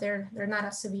injuries, but they're not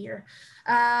as severe.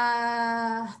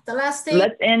 The last thing.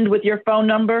 Let's end with your phone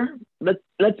number.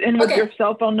 Let's end with your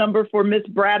cell phone number for Miss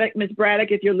Braddock. Miss Braddock,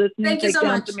 if you're listening, Thank you so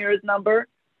down much. Samira's number.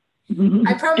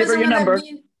 I promise. Give her your number.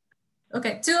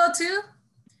 Okay,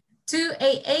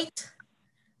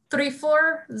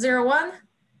 202-288-3401.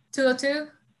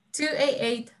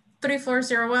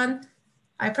 202-288-3401.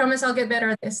 I promise I'll get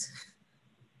better at this.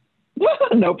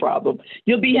 No problem.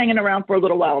 You'll be hanging around for a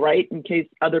little while, right? In case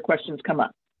other questions come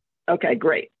up. Okay,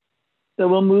 great. So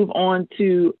we'll move on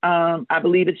to, I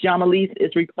believe it's Yamalise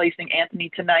is replacing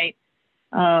Anthony tonight.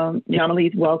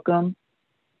 Yamalise, welcome.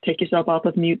 Take yourself off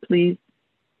of mute, please.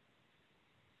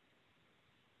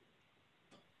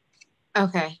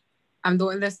 Okay, I'm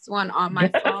doing this one on my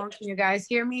phone. Can you guys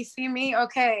hear me, see me?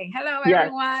 Okay, hello Yes.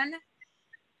 everyone.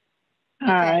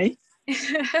 Hi.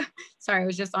 Sorry, I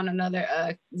was just on another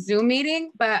Zoom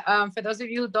meeting. But for those of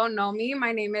you who don't know me,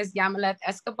 my name is Yamilet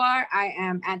Escobar. I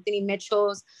am Anthony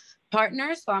Mitchell's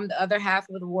partner. So I'm the other half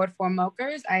of the Ward 4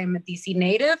 Milkers. I am a DC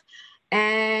native,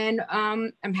 and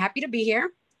I'm happy to be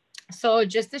here. So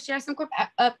just to share some quick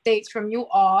updates from you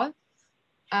all.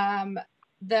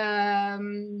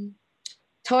 The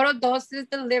total doses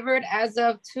delivered as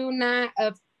of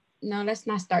no, let's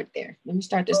not start there. Let me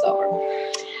start this over.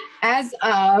 As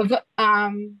of,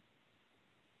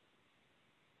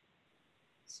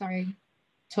 sorry,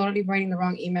 totally writing the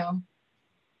wrong email.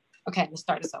 Okay, let's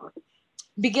start this over.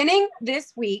 Beginning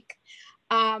last week,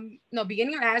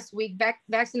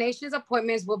 vaccinations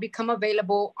appointments will become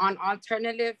available on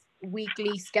alternative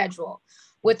weekly schedule,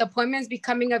 with appointments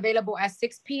becoming available at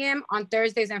 6 p.m. on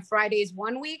Thursdays and Fridays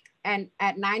one week, and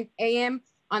at 9 a.m.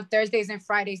 on Thursdays and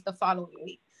Fridays the following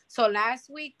week. So last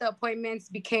week, the appointments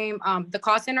became, the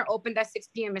call center opened at 6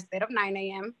 p.m. instead of 9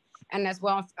 a.m. and as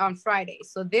well on Fridays.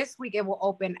 So this week it will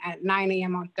open at 9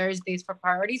 a.m. on Thursdays for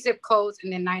priority zip codes,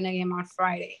 and then 9 a.m. on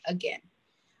Friday again.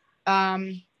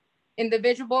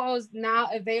 Individuals now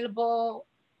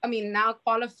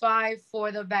qualify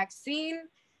for the vaccine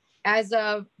as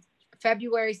of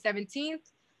February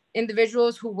 17th.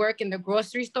 Individuals who work in the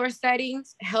grocery store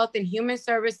settings, health and human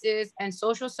services and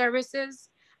social services,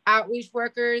 outreach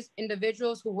workers,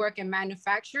 individuals who work in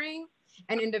manufacturing,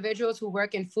 and individuals who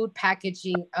work in food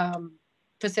packaging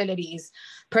facilities,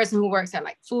 person who works at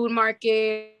like food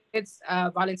markets,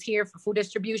 volunteer for food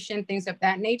distribution, things of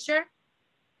that nature.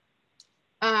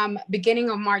 Beginning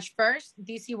of March 1st,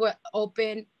 DC will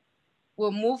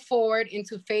move forward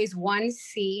into phase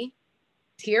 1C,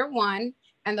 tier 1,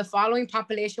 and the following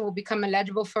population will become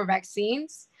eligible for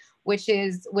vaccines, which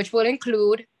will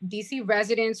include DC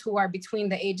residents who are between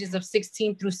the ages of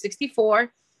 16 through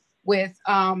 64 with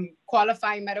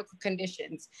qualifying medical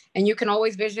conditions. And you can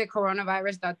always visit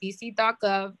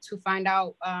coronavirus.dc.gov to find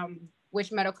out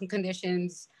which medical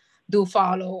conditions do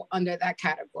follow under that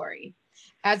category.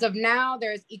 As of now,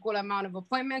 there's equal amount of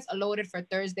appointments allotted for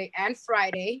Thursday and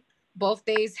Friday. Both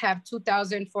days have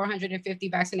 2,450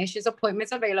 vaccinations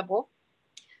appointments available.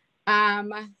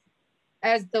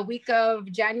 As the week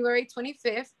of January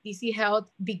 25th, DC Health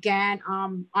began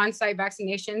on-site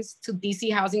vaccinations to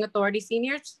DC Housing Authority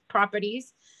seniors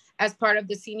properties as part of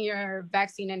the Senior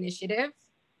Vaccine Initiative.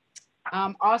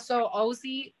 Also, OZ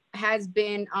has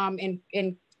been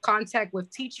in contact with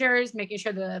teachers, making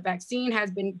sure the vaccine has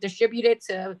been distributed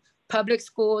to public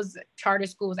schools, charter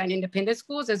schools, and independent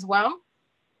schools as well.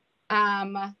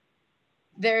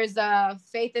 There's a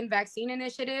Faith in Vaccine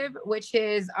Initiative, which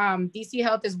is DC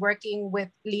Health is working with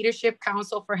Leadership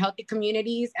Council for Healthy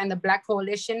Communities and the Black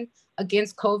Coalition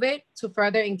Against COVID to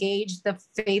further engage the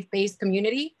faith-based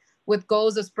community with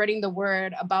goals of spreading the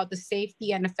word about the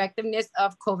safety and effectiveness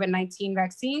of COVID-19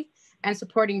 vaccine and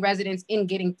supporting residents in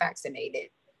getting vaccinated.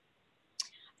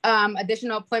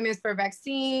 Additional appointments for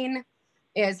vaccine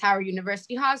is Howard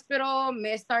University Hospital,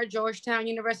 MedStar Georgetown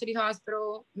University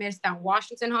Hospital, MedStar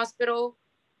Washington Hospital,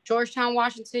 Georgetown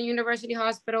Washington University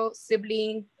Hospital,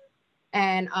 Sibling,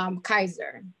 and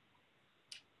Kaiser.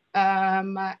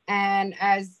 And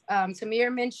as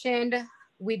Tamir mentioned,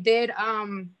 we did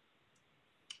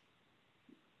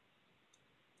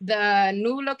The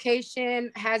new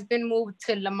location has been moved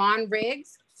to Lamont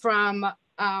Riggs from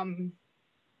I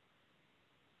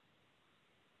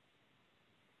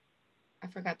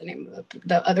forgot the name of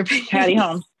the other place. Hattie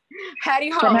Homes.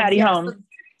 Hattie Homes. From Hattie yes. Homes.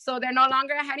 So they're no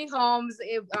longer at Hattie Homes.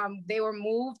 They were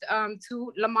moved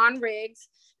to Lamont Riggs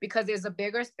because there's a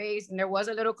bigger space, and there was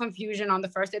a little confusion on the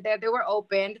first day that they were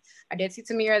opened. I did see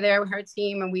Tamira there with her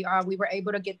team, and we were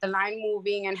able to get the line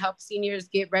moving and help seniors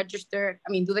get registered.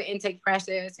 I mean, do the intake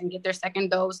process and get their second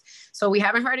dose. So we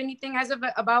haven't heard anything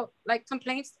about like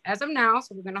complaints as of now.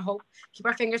 So we're gonna keep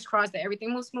our fingers crossed that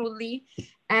everything moves smoothly.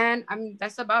 And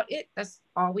that's about it. That's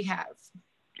all we have.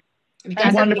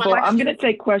 Wonderful. I'm going to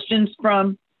take questions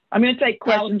from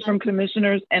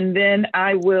commissioners, and then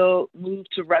I will move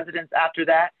to residents after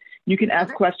that. You can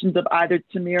ask questions of either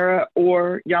Tamira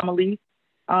or Yamali.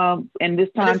 And this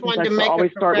time, since I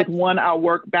always start with one, I'll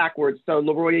work backwards. So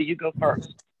LaRoya, you go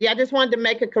first. Yeah, I just wanted to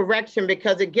make a correction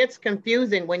because it gets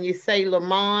confusing when you say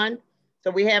Lamont.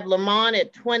 So we have Lamont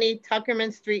at 20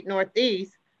 Tuckerman Street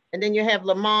Northeast, and then you have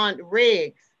Lamont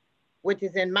Riggs, which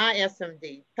is in my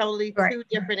SMD, totally two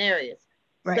different areas.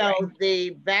 So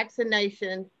the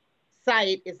vaccination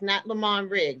site is not Lamont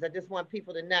Riggs. I just want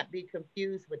people to not be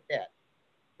confused with that.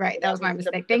 Right, that was my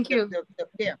mistake. Thank you.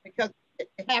 Yeah, because it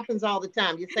happens all the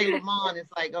time. You say Lamont, it's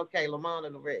like, okay, Lamont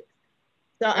or the Riggs.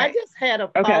 So I just had a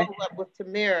follow-up with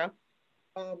Tamira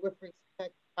with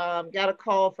respect, got a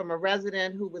call from a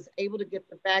resident who was able to get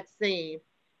the vaccine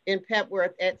in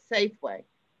Petworth at Safeway.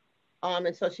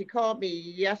 And so she called me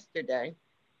yesterday.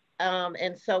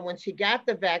 And so when she got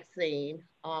the vaccine,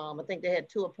 I think they had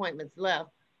 2 appointments left.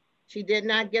 She did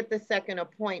not get the second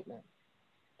appointment.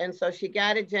 And so she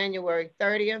got it January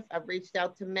 30th. I've reached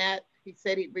out to Matt. He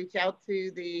said he'd reach out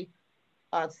to the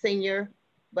senior,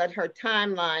 but her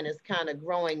timeline is kind of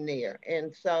growing near.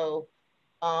 And so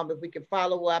if we could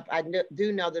follow up, I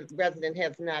do know that the resident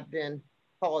has not been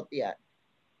called yet.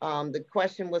 The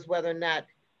question was whether or not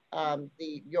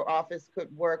your office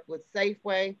could work with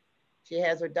Safeway. She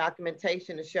has her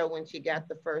documentation to show when she got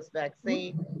the first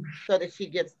vaccine so that she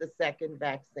gets the second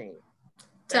vaccine.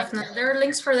 Definitely. There are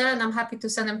links for that, and I'm happy to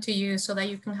send them to you so that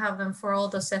you can have them for all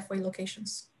the Safeway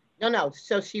locations. No.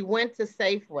 So she went to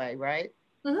Safeway, right?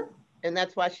 Mm-hmm. And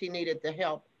that's why she needed the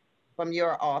help from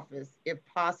your office, if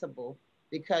possible,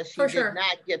 because she did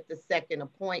not get the second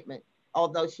appointment,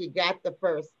 although she got the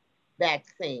first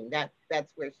vaccine.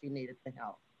 That's where she needed the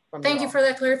help. Thank you for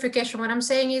that clarification. What I'm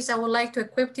saying is I would like to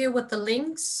equip you with the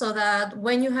links so that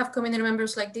when you have community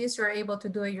members like this, you're able to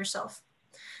do it yourself.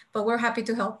 But we're happy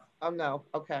to help. Oh, no.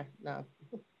 Okay. No.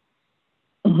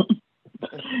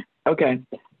 Okay.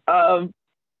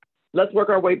 Let's work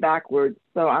our way backwards.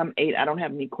 So I'm 8. I don't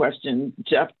have any questions.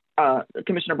 Jeff,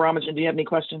 Commissioner Bromagen, do you have any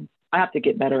questions? I have to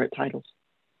get better at titles.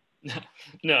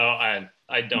 No, I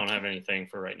don't have anything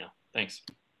for right now. Thanks.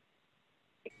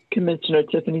 Commissioner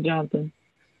Tiffany Johnson.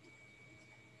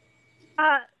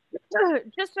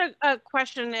 Just a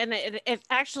question, and it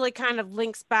actually kind of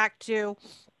links back to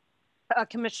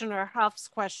Commissioner Huff's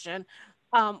question.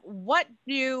 What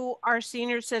do our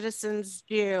senior citizens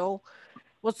do?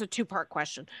 Well, it's a 2-part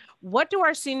question. What do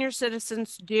our senior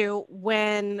citizens do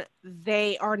when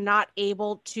they are not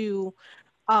able to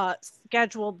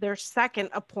schedule their second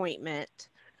appointment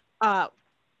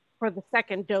for the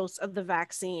second dose of the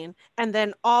vaccine? And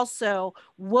then also,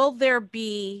 will there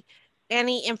be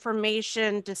any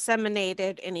information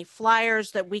disseminated, any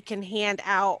flyers that we can hand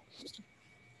out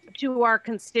to our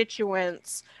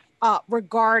constituents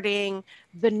regarding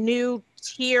the new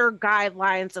tier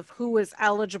guidelines of who is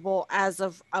eligible as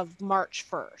of March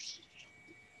 1st?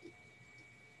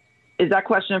 Is that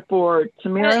question for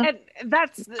Tamira?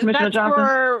 That's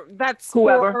Johnson? That's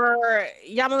whoever. For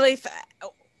Yamali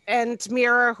and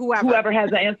Tamira, whoever. Whoever has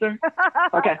the answer?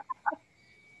 Okay.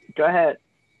 Go ahead.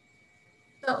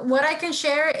 So what I can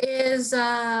share is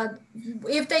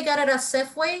if they got it at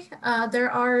Safeway,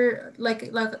 there are,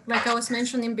 like I was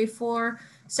mentioning before,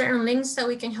 certain links that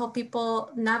we can help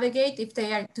people navigate. If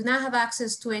they do not have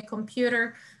access to a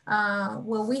computer,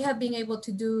 what we have been able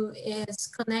to do is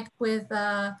connect with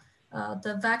the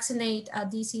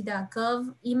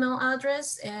vaccinate@dc.gov email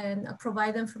address and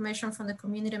provide information from the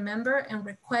community member and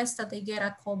request that they get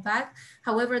a call back.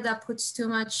 However, that puts too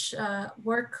much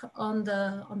work on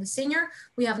the senior.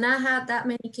 We have not had that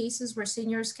many cases where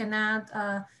seniors cannot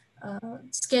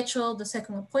schedule the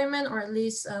second appointment, or at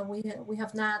least we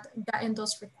have not gotten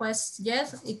those requests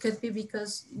yet. It could be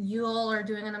because you all are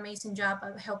doing an amazing job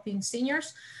of helping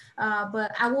seniors.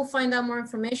 But I will find out more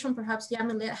information. Perhaps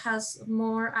Yamilet has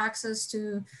more access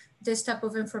to this type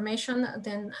of information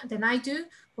than I do.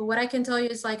 But what I can tell you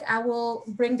is, like, I will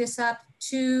bring this up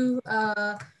to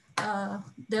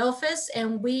the office,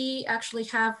 and we actually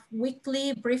have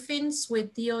weekly briefings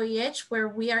with DOEH where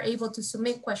we are able to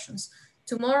submit questions.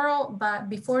 Tomorrow, but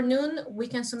before noon, we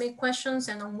can submit questions,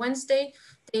 and on Wednesday,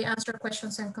 they answer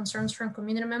questions and concerns from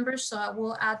community members. So I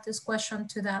will add this question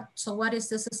to that. So what is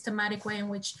the systematic way in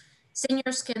which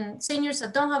seniors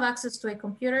that don't have access to a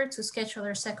computer to schedule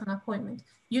their second appointment?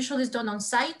 Usually it's done on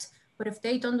site, but if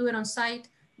they don't do it on site,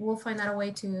 we'll find out a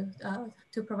way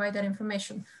to provide that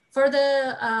information. For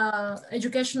the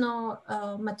educational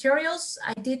materials,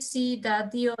 I did see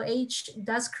that DOH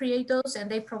does create those and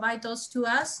they provide those to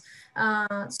us.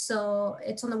 So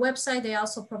it's on the website. They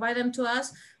also provide them to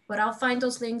us, but I'll find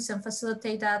those links and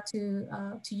facilitate that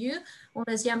to you,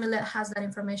 unless Yamilet has that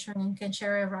information and can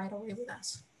share it right away with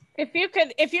us. If you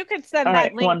could send All that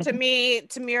right, link wonderful. to me,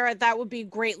 Tamira, that would be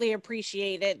greatly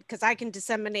appreciated because I can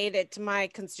disseminate it to my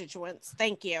constituents.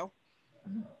 Thank you.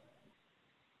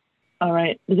 All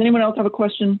right. Does anyone else have a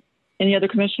question? Any other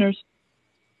commissioners?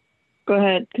 Go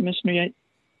ahead, Commissioner Yates.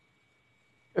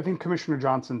 I think Commissioner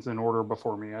Johnson's in order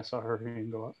before me. I saw her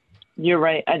hand go up. You're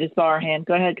right. I just saw her hand.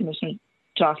 Go ahead, Commissioner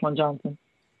Jocelyn Johnson.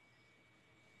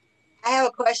 I have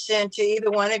a question to either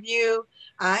one of you.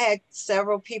 I had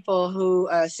several people who,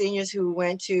 seniors who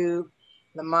went to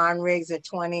Lamont Riggs at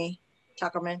 20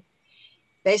 Tuckerman.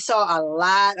 They saw a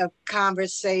lot of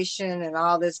conversation and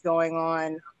all this going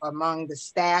on among the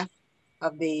staff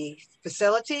of the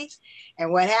facilities.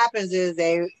 And what happens is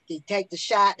they take the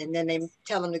shot and then they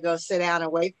tell them to go sit down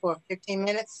and wait for 15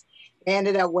 minutes. They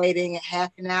ended up waiting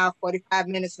half an hour, 45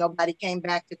 minutes. Nobody came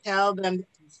back to tell them.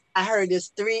 I heard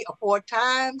this 3 or 4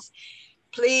 times.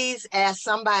 Please ask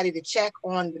somebody to check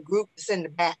on the group that's in the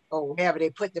back or wherever they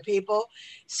put the people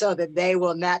so that they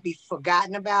will not be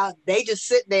forgotten about. They just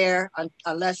sit there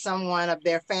unless someone of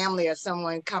their family or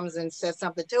someone comes and says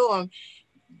something to them.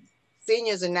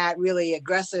 Seniors are not really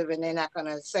aggressive and they're not going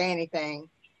to say anything.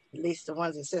 At least the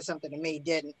ones that said something to me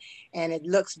didn't. And it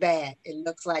looks bad. It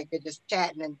looks like they're just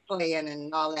chatting and playing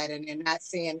and all that, and they're not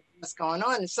seeing what's going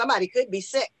on. And somebody could be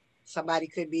sick. Somebody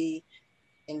could be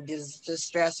in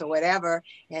distress or whatever,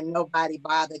 and nobody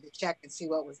bothered to check and see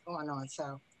what was going on.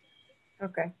 So,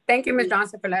 okay. Thank you, Ms.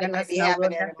 Johnson, for letting us know.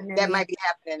 That might be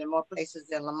happening in more places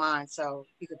than Lamont. So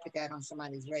you could put that on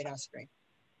somebody's radar screen.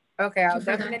 Okay, I'll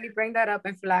definitely bring that up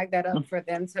and flag that up for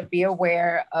them to be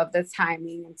aware of the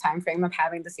timing and time frame of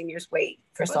having the seniors wait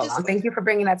for so long. Thank you for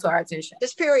bringing that to our attention.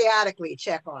 Just periodically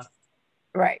check on them.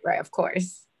 Right, of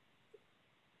course.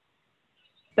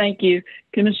 Thank you.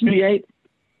 Commissioner Yates.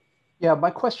 Yeah, my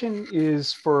question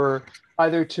is for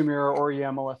either Tamira or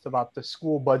Yamilet about the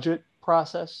school budget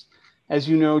process. As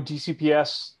you know,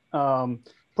 DCPS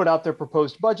put out their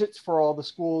proposed budgets for all the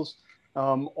schools.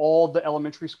 All the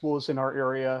elementary schools in our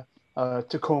area,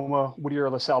 Tacoma, Whittier,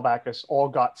 LaSalle, Bacchus, all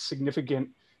got significant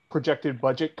projected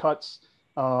budget cuts.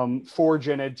 4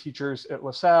 gen ed teachers at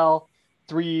LaSalle,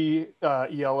 3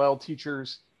 ELL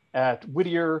teachers at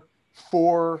Whittier,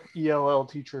 4 ELL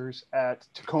teachers at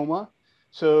Tacoma.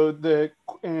 So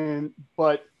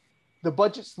but the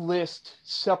budgets list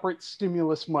separate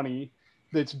stimulus money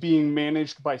that's being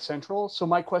managed by Central. So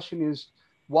my question is,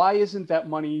 why isn't that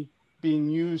money being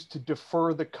used to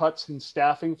defer the cuts in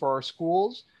staffing for our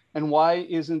schools? And why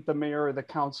isn't the mayor or the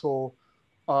council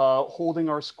holding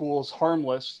our schools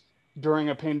harmless during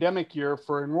a pandemic year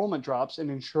for enrollment drops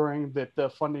and ensuring that the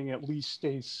funding at least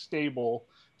stays stable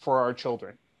for our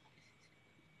children?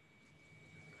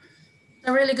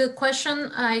 A really good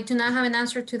question. I do not have an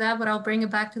answer to that, but I'll bring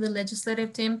it back to the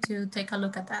legislative team to take a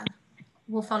look at that.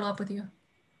 We'll follow up with you.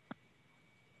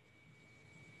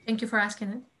 Thank you for asking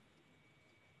it.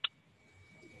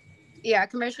 Yeah,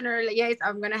 Commissioner Yates,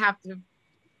 I'm going to have to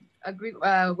agree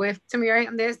with Tamira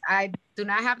on this. I do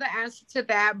not have the answer to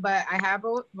that, but I have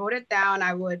wrote it down.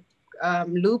 I would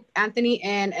loop Anthony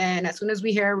in, and as soon as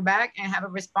we hear back and have a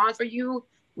response for you,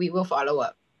 we will follow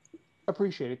up.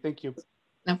 Appreciate it. Thank you.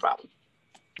 No problem.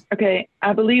 Okay,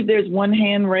 I believe there's one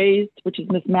hand raised, which is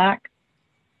Ms. Mack.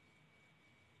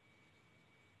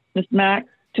 Ms. Mack,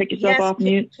 take yourself off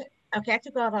mute. Okay, I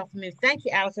took off mute. Thank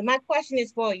you, Allison. My question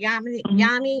is for Yami.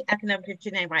 Yami, I can never get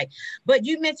your name right. But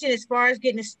you mentioned as far as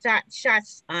getting the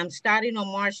shots starting on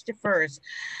March the 1st.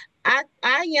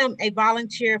 I am a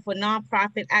volunteer for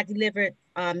nonprofit. I delivered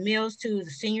meals to the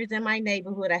seniors in my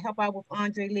neighborhood. I help out with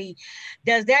Andre Lee.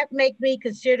 Does that make me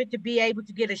considered to be able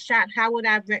to get a shot? How would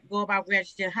I go about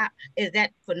registering? How is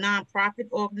that for nonprofit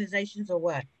organizations or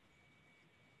what?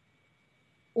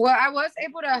 Well, I was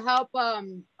able to help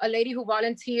a lady who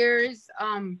volunteers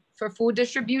for food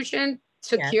distribution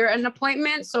secure an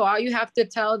appointment. So all you have to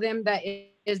tell them that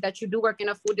is that you do work in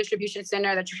a food distribution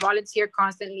center, that you volunteer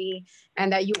constantly,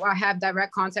 and that you have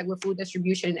direct contact with food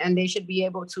distribution, and they should be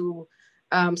able to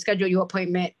schedule your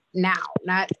appointment now,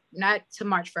 not to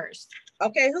March 1st.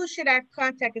 Okay, who should I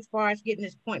contact as far as getting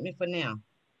this appointment for now?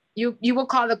 You will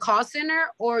call the call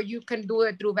center, or you can do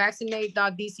it through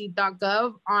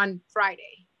vaccinate.dc.gov on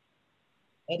Friday.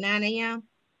 At 9 a.m.?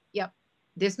 Yep.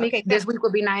 This week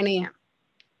will be 9 a.m.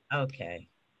 Okay.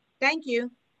 Thank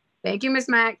you. Thank you, Ms.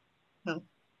 Mack.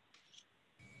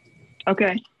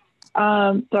 Okay.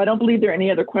 So I don't believe there are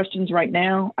any other questions right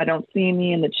now. I don't see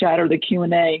any in the chat or the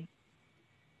Q&A.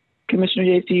 Commissioner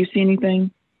Yates, do you see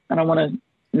anything? I don't want to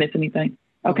miss anything.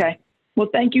 Okay. Well,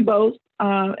 thank you both.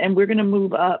 And we're going to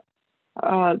move up.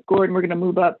 Gordon, we're going to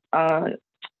move up.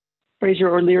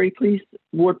 Fraser O'Leary, please.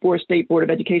 Ward 4 State Board of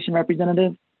Education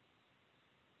Representative.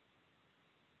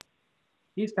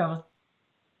 He's coming.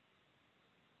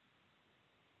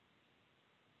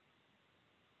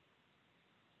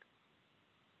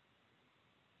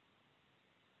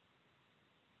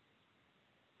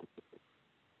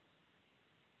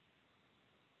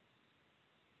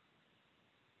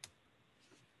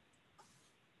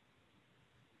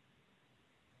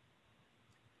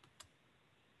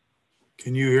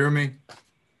 Can you hear me?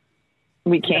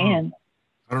 We can.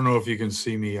 I don't know if you can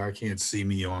see me. I can't see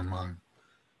me online.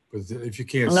 But if you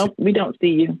can't Nope, we don't see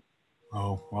you.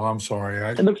 Oh, well, I'm sorry.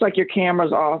 It looks like your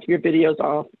camera's off, your video's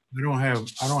off. I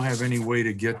don't have any way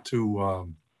to get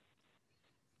to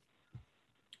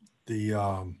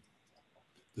the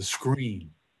screen.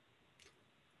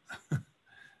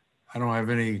 I don't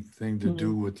have anything to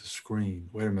do with the screen.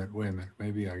 Wait a minute.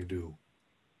 Maybe I do.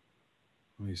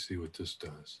 Let me see what this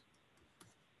does.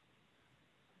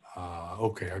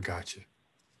 Okay, I got you.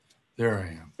 There I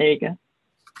am. There you go.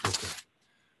 Okay.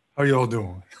 How y'all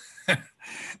doing?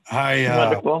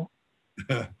 Wonderful.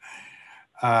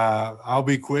 I'll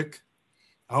be quick.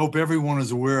 I hope everyone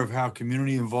is aware of how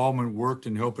community involvement worked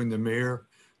in helping the mayor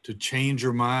to change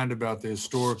her mind about the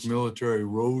historic military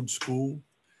road school,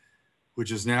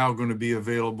 which is now going to be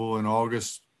available in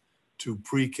August to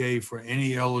pre-K for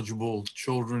any eligible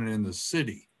children in the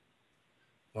city.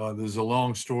 There's a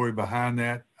long story behind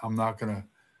that. I'm not going to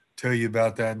tell you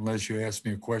about that unless you ask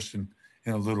me a question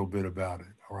in a little bit about it.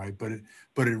 All right, but it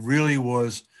really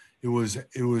was. It was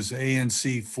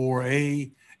ANC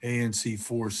 4A, ANC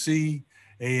 4C,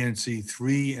 ANC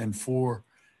 3 and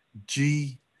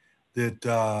 4G that,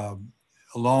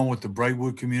 along with the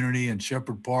Brightwood community and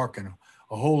Shepherd Park and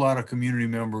a whole lot of community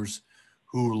members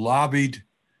who lobbied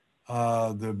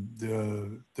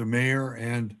the mayor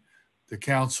and the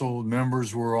council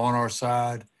members were on our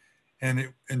side,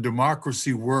 and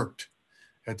democracy worked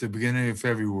at the beginning of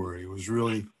February. It was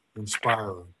really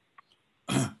inspiring.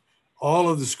 All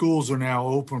of the schools are now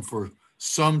open for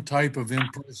some type of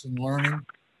in-person learning,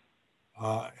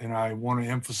 and I want to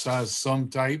emphasize some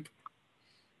type.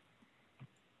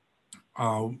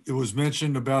 It was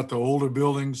mentioned about the older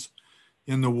buildings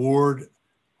in the ward.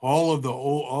 All of the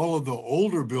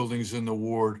older buildings in the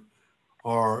ward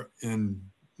are in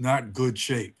not good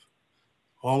shape.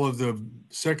 All of the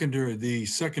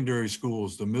secondary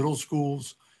schools, the middle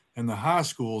schools, and the high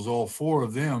schools, all four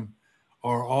of them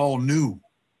are all new,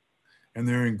 and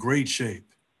they're in great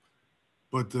shape.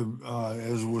 But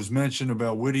as was mentioned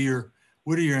about Whittier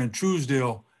and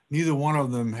Truesdale, neither one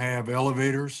of them have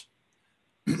elevators,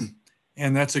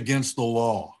 and that's against the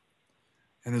law.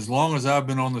 And as long as I've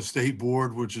been on the state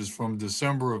board, which is from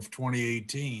December of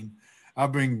 2018,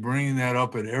 I've been bringing that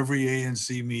up at every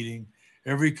ANC meeting,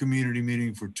 every community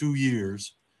meeting for 2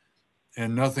 years,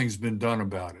 and nothing's been done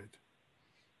about it.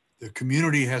 The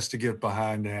community has to get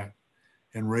behind that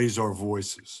and raise our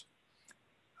voices.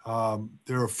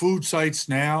 There are food sites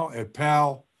now at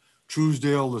Powell,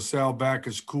 Truesdale, LaSalle,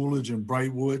 Bacchus, Coolidge, and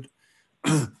Brightwood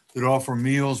that offer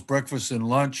meals, breakfast, and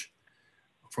lunch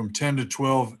from 10 to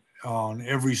 12 on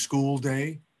every school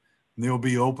day. And they'll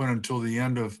be open until the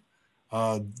end of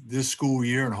this school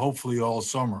year and hopefully all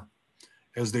summer,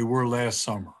 as they were last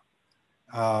summer.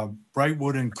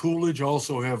 Brightwood and Coolidge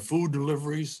also have food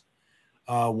deliveries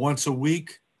once a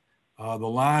week. The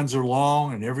lines are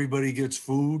long and everybody gets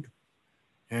food,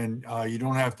 and you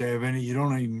don't have to have any. You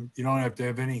don't have to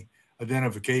have any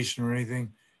identification or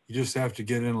anything. You just have to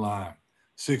get in line,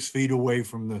 6 feet away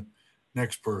from the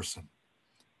next person.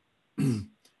 We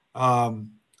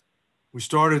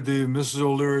started the Mrs.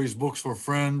 O'Leary's Books for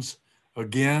Friends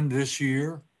again this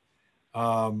year.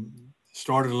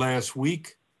 Started last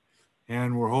week,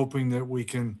 and we're hoping that we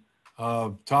can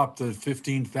top the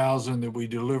 15,000 that we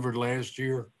delivered last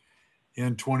year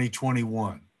in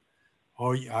 2021.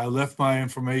 I left my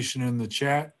information in the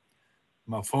chat.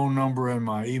 my phone number and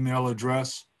my email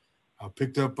address. I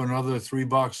picked up another 3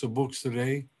 boxes of books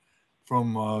today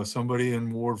from somebody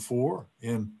in Ward 4,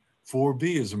 in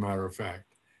 4B, as a matter of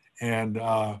fact. And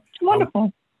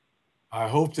wonderful. I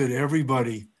hope that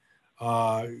everybody,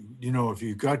 you know, if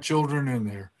you've got children and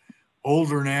they're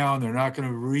older now and they're not going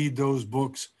to read those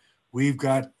books, we've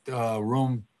got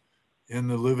room in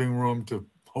the living room to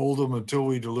hold them until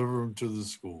we deliver them to the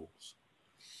schools.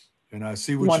 And I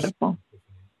see what wonderful.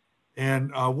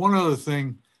 And one other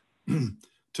thing,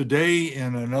 today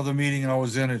in another meeting I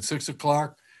was in at 6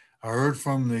 o'clock, I heard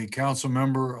from the council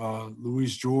member,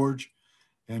 Louise George,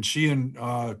 and she and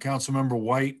council member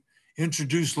White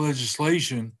introduced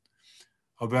legislation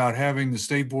about having the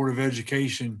State Board of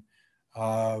Education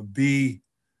have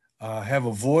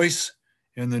a voice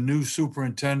in the new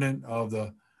superintendent of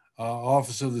the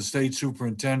Office of the State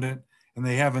Superintendent. And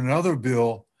they have another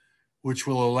bill which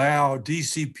will allow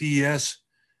DCPS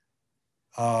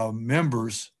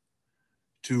members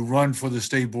to run for the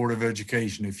State Board of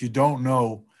Education. If you don't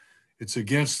know, it's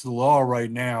against the law right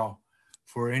now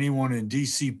for anyone in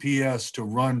DCPS to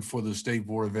run for the State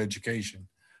Board of Education.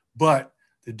 But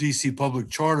the DC Public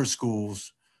Charter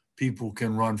Schools people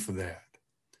can run for that,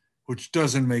 which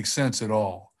doesn't make sense at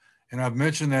all. And I've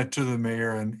mentioned that to the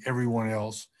mayor and everyone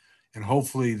else, and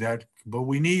hopefully that, but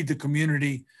we need the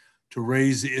community to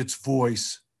raise its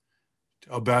voice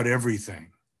about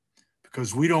everything,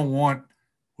 because we don't want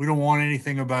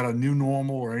anything about a new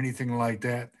normal or anything like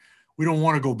that. We don't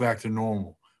want to go back to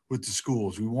normal with the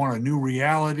schools. We want a new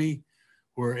reality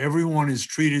where everyone is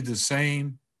treated the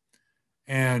same,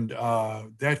 and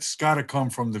that's got to come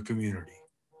from the community.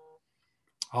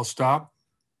 I'll stop.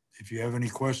 If you have any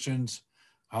questions,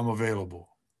 I'm available.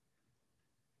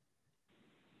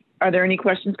 Are there any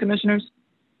questions, commissioners?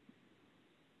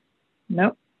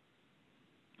 No.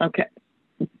 Okay.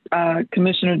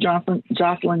 Commissioner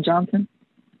Jocelyn Johnson.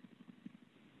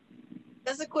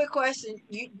 Just a quick question.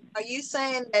 Are you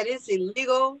saying that it's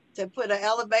illegal to put an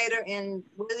elevator in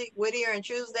Whittier and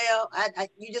Truesdale?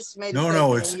 You just made a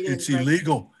No, statement. it's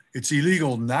illegal. It's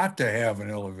illegal not to have an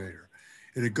elevator.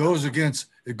 And it goes against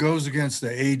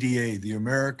the ADA, the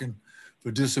American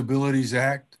for Disabilities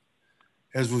Act.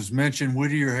 As was mentioned,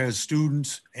 Whittier has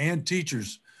students and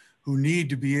teachers who need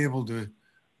to be able to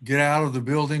get out of the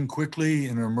building quickly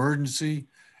in an emergency,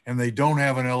 and they don't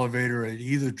have an elevator at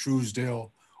either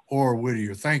Truesdale or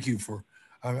Whittier. Thank you for,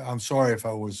 I'm sorry if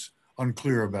I was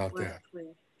unclear about that.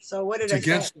 So what did they say? It's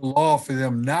against the law for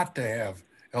them not to have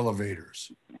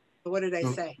elevators. So what did they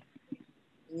say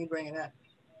when you bring it up?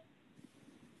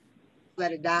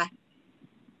 Let it die?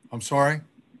 I'm sorry?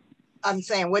 I'm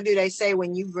saying, what do they say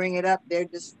when you bring it up? They're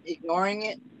just ignoring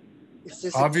it? It's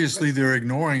just Obviously, they're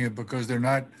ignoring it because they're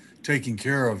not taking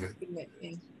care of it.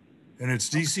 And it's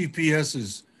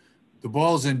DCPS's, the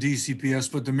ball's in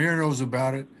DCPS, but the mayor knows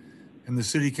about it and the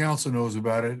city council knows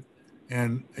about it.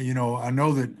 And, you know, I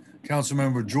know that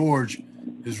Councilmember George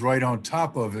is right on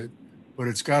top of it, but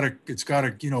it's gotta,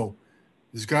 you know,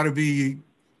 there's gotta be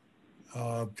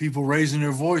people raising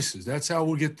their voices. That's how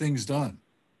we'll get things done.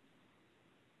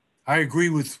 I agree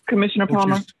with Commissioner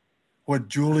Palmer. What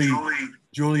Julia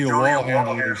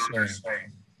Wallhandler is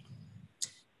saying.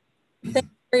 Thank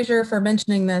you, Frazier, for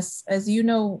mentioning this. As you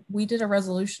know, we did a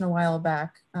resolution a while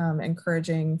back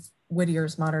encouraging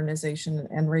Whittier's modernization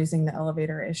and raising the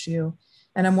elevator issue.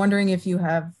 And I'm wondering if you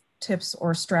have tips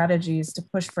or strategies to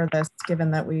push for this,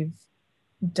 given that we've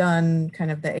done kind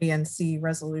of the ANC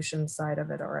resolution side of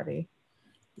it already.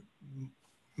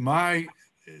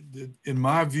 In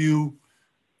my view,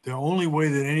 the only way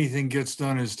that anything gets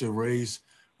done is to raise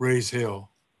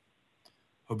hell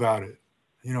about it.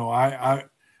 You know,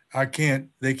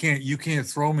 you can't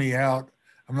throw me out.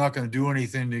 I'm not going to do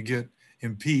anything to get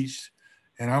impeached,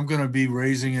 and I'm going to be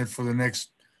raising it for the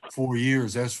next 4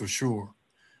 years. That's for sure.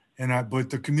 But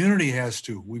the community has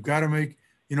to. We've got to make,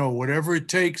 you know, whatever it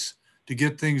takes to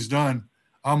get things done.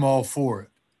 I'm all for it.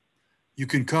 You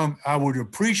can come. I would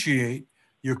appreciate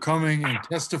your coming and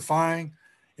testifying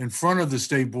in front of the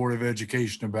State Board of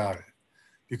Education about it.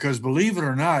 Because believe it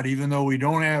or not, even though we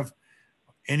don't have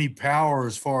any power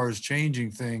as far as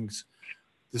changing things,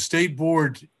 the State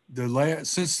Board,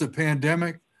 since the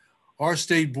pandemic, our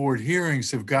State Board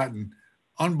hearings have gotten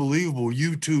unbelievable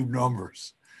YouTube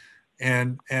numbers.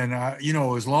 And you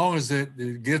know, as long as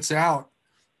it gets out,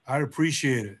 I'd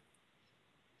appreciate it.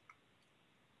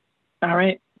 All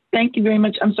right. Thank you very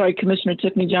much. I'm sorry, Commissioner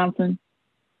Tiffany Johnson.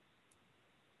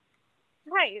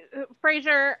 Hi,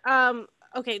 Frazier.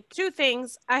 Okay, 2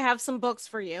 things. I have some books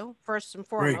for you, first and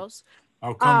foremost. Great.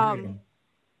 I'll come get them.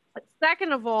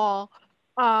 Second of all,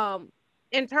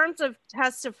 in terms of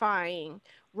testifying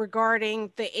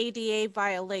regarding the ADA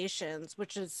violations,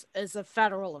 which is a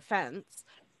federal offense,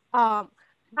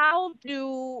 how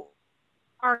do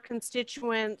our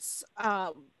constituents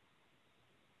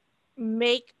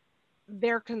make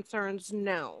their concerns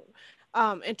known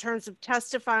in terms of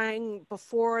testifying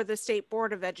before the State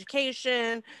Board of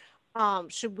Education?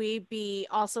 Should we be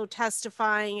also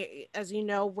testifying? As you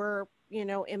know, we're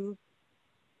in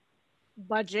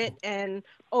budget and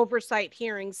oversight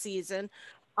hearing season.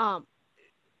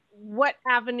 What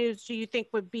avenues do you think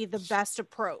would be the best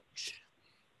approach?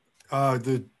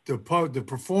 The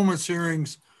performance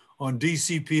hearings on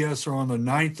DCPS are on the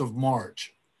 9th of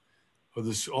March.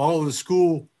 All the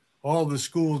school,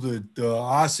 the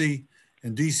OSSI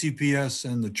and DCPS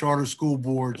and the charter school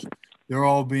boards, they're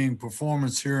all being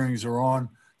performance hearings are on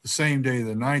the same day,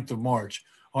 the 9th of March.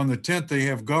 On the 10th, they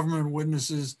have government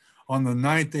witnesses. On the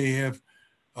 9th, they have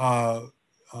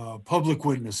public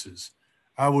witnesses.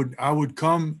 I would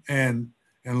come and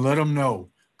let them know.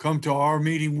 Come to our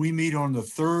meeting. We meet on the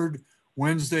 3rd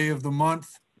Wednesday of the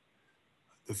month.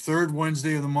 The 3rd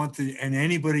Wednesday of the month, and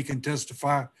anybody can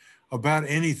testify about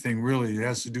anything really that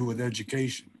has to do with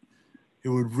education. It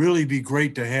would really be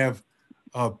great to have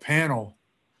a panel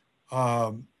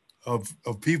of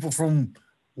people from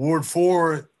Ward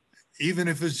 4, even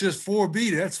if it's just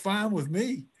 4B, that's fine with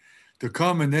me, to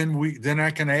come, and then I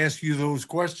can ask you those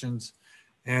questions,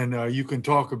 and you can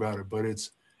talk about it. But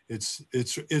it's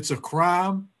a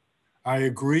crime. I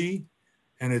agree,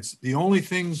 and it's the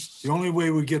only way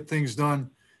we get things done.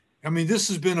 I mean, this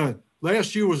has been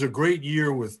last year was a great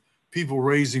year with people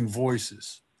raising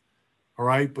voices. All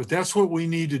right, but that's what we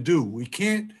need to do. We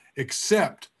can't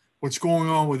accept what's going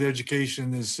on with education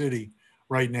in this city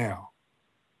right now.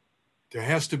 There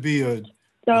has to be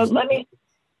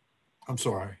I'm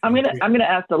sorry. I'm gonna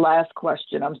ask the last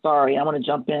question. I'm sorry. I want to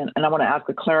jump in and I want to ask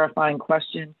a clarifying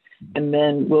question, and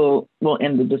then we'll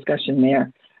end the discussion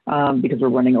there because we're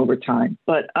running over time.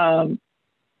 But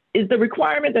is the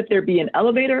requirement that there be an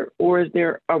elevator, or is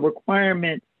there a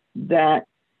requirement that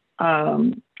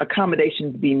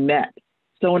accommodations be met?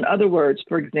 So in other words,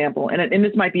 for example, and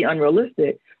this might be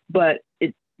unrealistic, but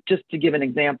it's just to give an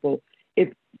example,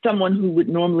 if someone who would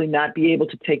normally not be able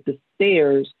to take the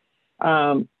stairs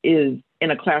is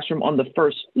in a classroom on the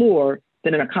first floor,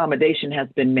 then an accommodation has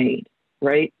been made,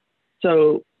 right?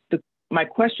 So my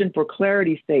question for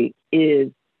clarity's sake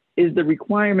is the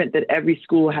requirement that every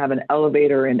school have an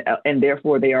elevator and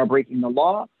therefore they are breaking the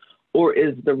law? Or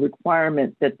is the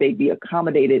requirement that they be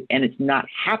accommodated and it's not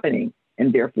happening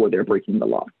and therefore they're breaking the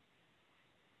law?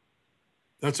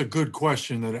 That's a good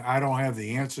question that I don't have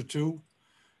the answer to,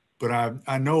 but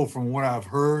I know from what I've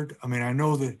heard, I mean, I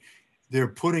know that they're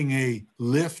putting a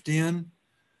lift in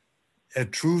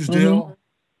at Truesdale,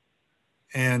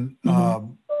 and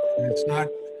it's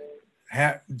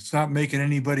not making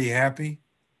anybody happy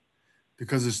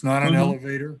because it's not an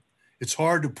elevator. It's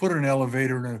hard to put an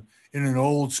elevator in an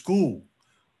old school.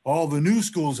 All the new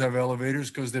schools have elevators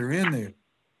because they're in there.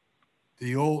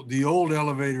 The old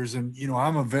elevators, and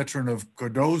I'm a veteran of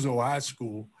Cardozo High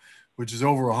School, which is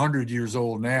over 100 years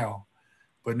old now,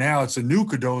 but now it's a new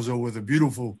Cardozo with a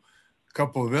beautiful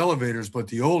couple of elevators, but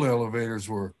the old elevators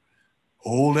were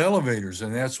old elevators,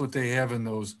 and that's what they have in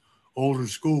those older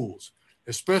schools,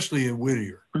 especially at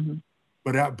Whittier.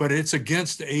 But it's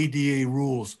against the ADA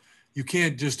rules. You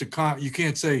can't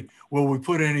say, well, we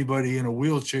put anybody in a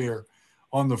wheelchair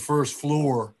on the first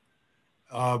floor,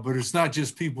 but it's not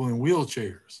just people in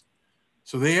wheelchairs.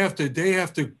 So they have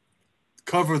to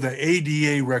cover the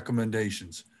ADA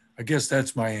recommendations. I guess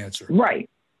that's my answer. Right.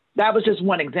 That was just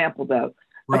one example, though.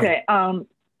 Right. Okay.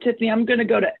 Tiffany, I'm going to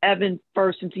go to Evan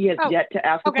first since he has yet to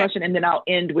ask a question, and then I'll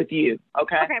end with you.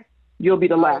 Okay. You'll be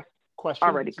the last question.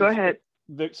 Alrighty, go ahead.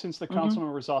 Since the council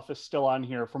member's office is still on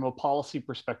here, from a policy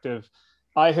perspective,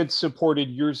 I had supported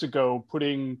years ago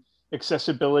putting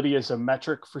accessibility as a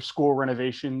metric for school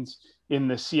renovations in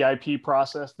the CIP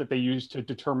process that they use to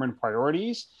determine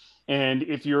priorities. And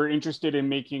if you're interested in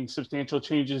making substantial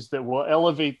changes that will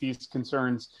elevate these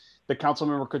concerns, the council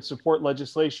member could support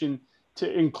legislation to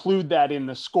include that in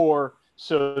the score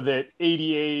so that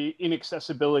ADA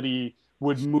inaccessibility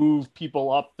would move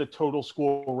people up the total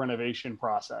school renovation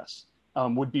process,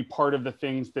 would be part of the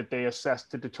things that they assess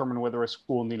to determine whether a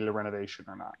school needed a renovation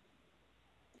or not.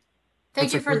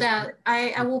 Thank you for that.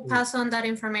 I will pass on that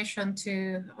information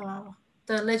to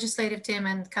the legislative team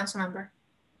and council member.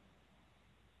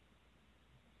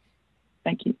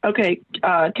 Thank you. Okay,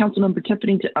 Councilmember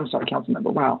Tiffany, I'm sorry,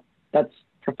 Councilmember, wow, that's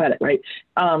prophetic, right?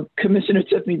 Commissioner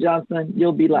Tiffany Johnson,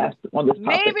 you'll be last on this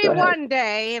topic. Maybe one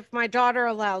day if my daughter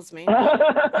allows me.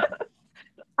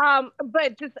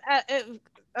 But just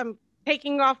I'm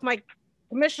taking off my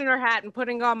commissioner hat and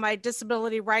putting on my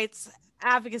disability rights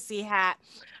advocacy hat.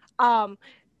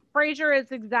 Frazier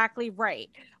is exactly right.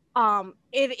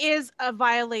 It is a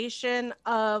violation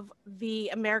of the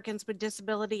Americans with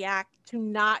Disability Act to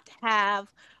not have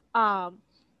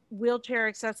wheelchair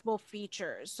accessible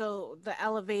features. So the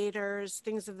elevators,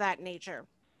 things of that nature.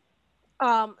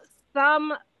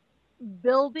 Some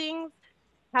buildings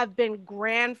have been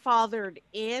grandfathered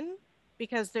in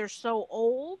because they're so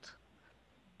old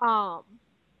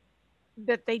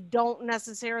that they don't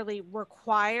necessarily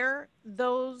require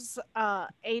those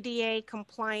ADA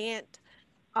compliant,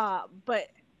 but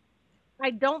I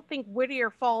don't think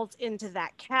Whittier falls into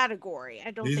that category.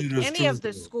 I don't Neither think does any of the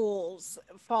Truesdale. schools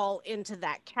fall into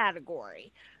that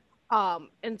category.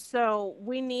 And so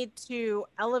we need to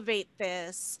elevate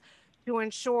this to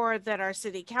ensure that our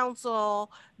city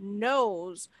council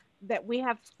knows that we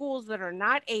have schools that are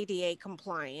not ADA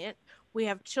compliant. We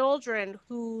have children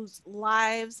whose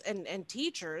lives and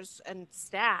teachers and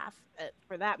staff,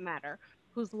 for that matter,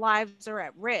 whose lives are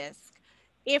at risk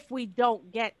if we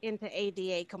don't get into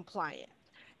ADA compliant.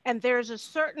 And there's a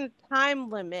certain time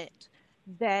limit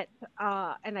that,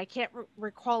 and I can't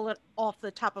recall it off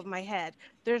the top of my head,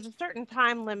 there's a certain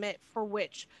time limit for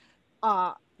which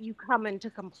you come into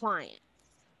compliance.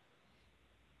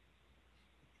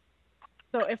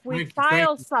 So if we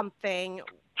file something,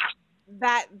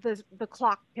 that the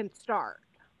clock can start.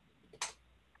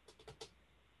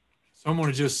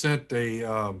 Someone just sent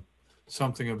a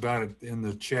something about it in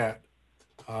the chat.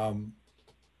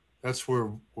 That's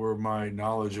where my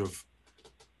knowledge of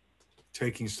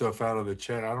taking stuff out of the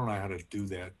chat. I don't know how to do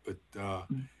that, but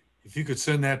if you could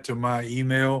send that to my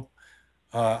email,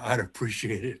 I'd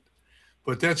appreciate it.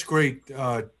 But that's great.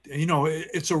 You know,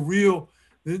 it's a real,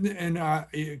 and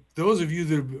those of you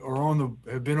that are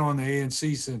have been on the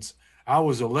ANC since I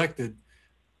was elected,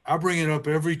 I bring it up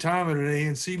every time at an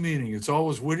ANC meeting. It's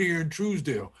always Whittier and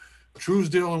Truesdale,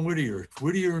 Truesdale and Whittier,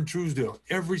 Whittier and Truesdale,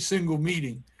 every single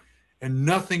meeting, and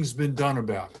nothing's been done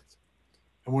about it.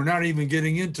 And we're not even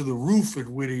getting into the roof at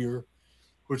Whittier,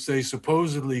 which they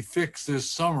supposedly fixed this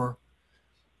summer.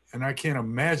 And I can't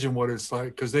imagine what it's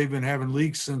like because they've been having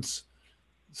leaks since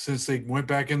they went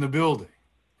back in the building.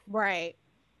 Right.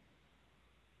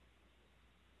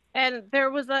 And there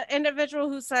was an individual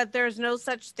who said there's no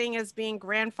such thing as being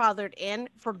grandfathered in.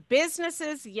 For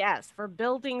businesses, yes. For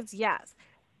buildings, yes.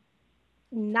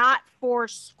 Not for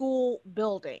school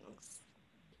buildings.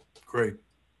 Great.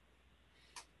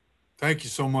 Thank you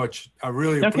so much. I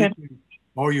really appreciate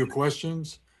all your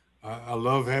questions. I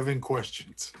love having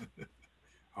questions.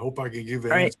 I hope I can give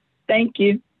an answer. Right. Thank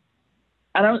you.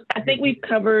 I think we've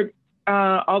covered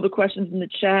all the questions in the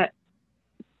chat.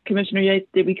 Commissioner Yates,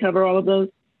 did we cover all of those?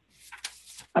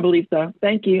 I believe so.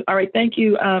 Thank you. All right. Thank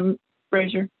you,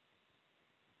 Frazier.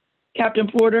 Captain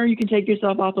Porter, you can take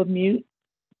yourself off of mute.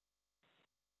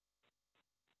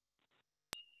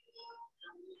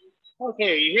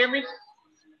 Okay, you hear me?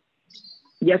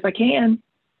 Yes, I can.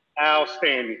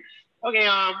 Outstanding. Okay,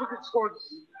 we can score.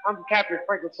 I'm Captain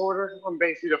Franklin Porter. I'm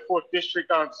basically the 4th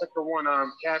District Sector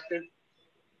 1 captain.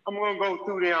 I'm going to go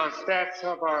through the stats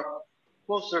of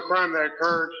most of the crime that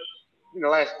occurred in the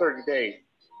last 30 days,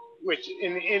 which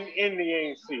in the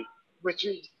ANC, which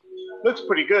looks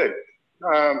pretty good.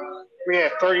 We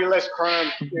had 30 less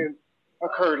crimes than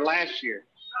occurred last year.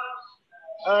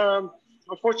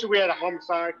 Unfortunately, we had a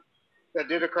homicide that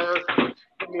did occur in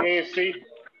the ANC.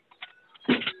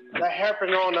 That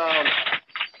happened on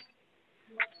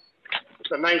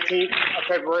the 19th of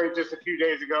February, just a few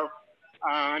days ago.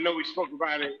 I know we spoke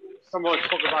about it. Someone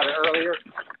spoke about it earlier.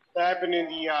 That happened in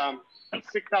the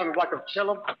 6,000 block of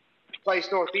Killam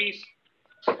Place Northeast.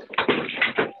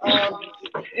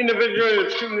 Individual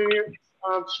shooting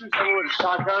someone with a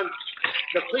shotgun.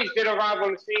 The police did arrive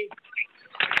on the scene.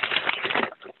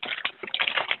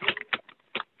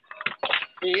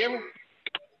 Can you hear me?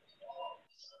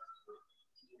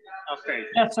 Okay.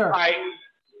 Yes, sir. All right.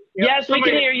 Yes, we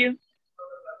can hear you.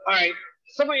 All right.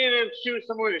 Somebody ended up shooting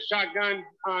someone with a shotgun.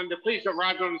 The police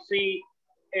arrived on the scene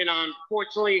and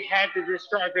unfortunately had to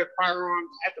discharge their firearms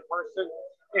at the person,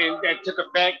 and that took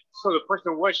effect. So the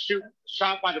person was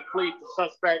shot by the police, the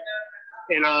suspect,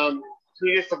 and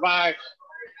he did survive.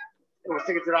 And was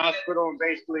taken to the hospital and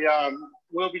basically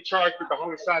will be charged with the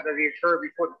homicide that he occurred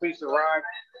before the police arrived.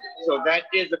 So that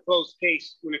is a closed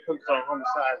case when it comes to a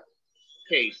homicide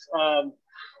case.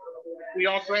 We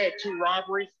also had 2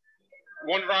 robberies.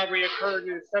 One robbery occurred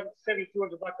in the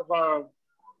 7200 block of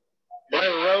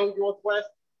Blair Road, Northwest.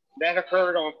 That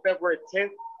occurred on February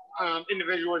 10th.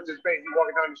 Individuals just basically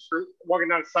walking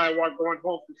down the sidewalk, going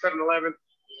home from 7-Eleven,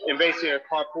 and basically a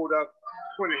car pulled up,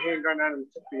 pointed a handgun at him,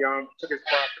 took his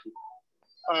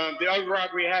property. The other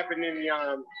robbery happened in the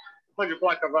 100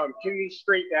 block of Kennedy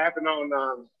Street. That happened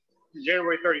on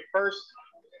January 31st,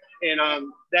 and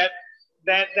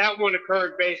that one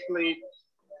occurred basically.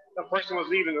 A person was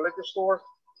leaving the liquor store,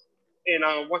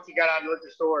 and once he got out of the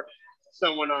liquor store,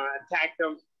 someone attacked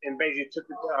him and basically took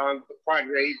the property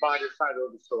that he bought inside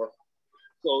of the store.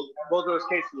 So both of those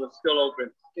cases are still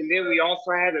open. And then we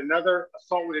also had another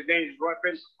assault with a dangerous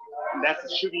weapon. And that's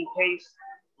a shooting case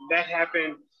that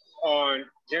happened on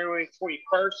January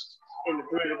 21st in the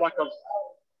 300 block of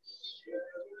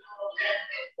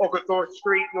Oglethorpe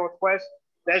Street Northwest.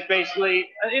 That's basically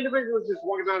an individual was just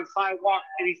walking down the sidewalk,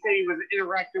 and he said he was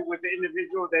interacting with the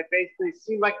individual that basically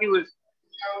seemed like he was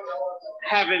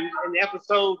having an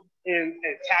episode and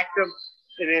attacked him.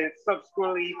 And then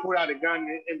subsequently he pulled out a gun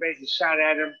and basically shot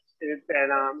at him and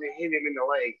hit him in the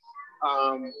leg.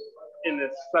 And the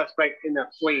suspect ended up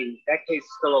fleeing. That case is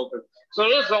still open. So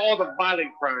those are all the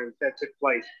violent crimes that took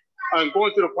place.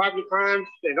 Going through the property crimes,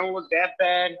 they don't look that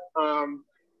bad.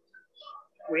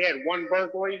 We had one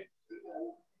burglary.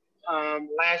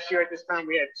 Last year at this time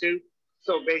we had 2.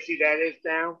 So basically that is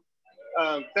down.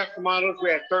 Theft models, we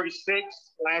had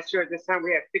 36. Last year at this time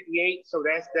we had 58. So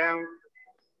that's down.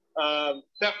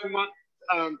 Theft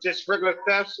from just regular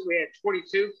thefts, we had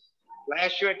 22.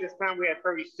 Last year at this time we had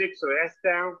 36, so that's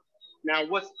down. Now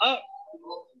what's up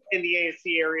in the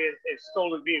ANC area is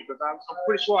stolen vehicles. I'm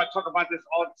pretty sure I talk about this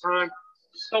all the time.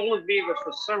 Stolen vehicles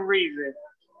for some reason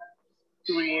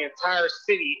through the entire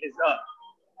city is up.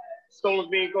 Stolen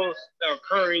vehicles are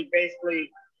occurring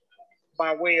basically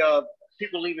by way of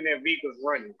people leaving their vehicles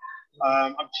running.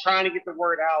 I'm trying to get the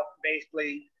word out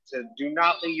basically to do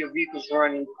not leave your vehicles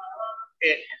running.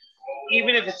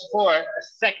 Even if it's for a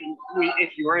second,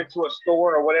 if you run into a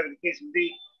store or whatever the case may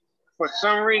be, for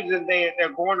some reason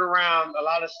they're going around, a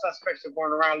lot of suspects are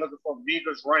going around looking for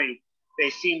vehicles running. They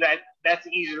seem that that's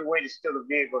the easier way to steal the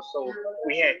vehicle. So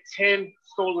we had 10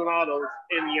 stolen autos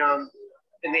in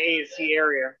the ANC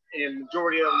area, and the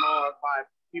majority of them are by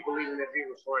people leaving their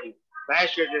vehicles running.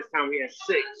 Last year at this time we had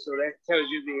 6, so that tells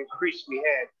you the increase we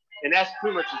had. And that's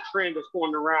pretty much a trend that's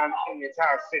going around in the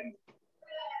entire city.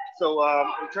 So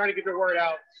I'm trying to get the word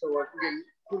out so you can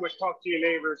pretty much talk to your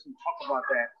neighbors and talk about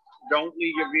that. Don't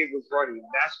leave your vehicles running.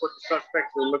 That's what the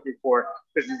suspects are looking for.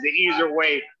 This is the easier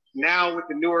way. Now with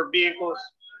the newer vehicles,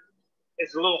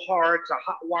 it's a little hard to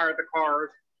hot wire the cars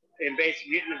and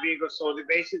basically get in the vehicle. So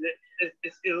basically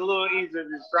it's a little easier to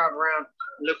just drive around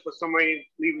and look for somebody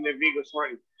leaving their vehicles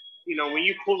running. You know, when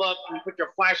you pull up and you put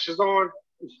your flashers on,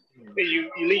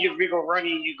 you leave your vehicle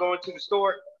running, you go into the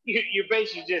store, you're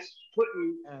basically just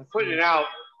putting out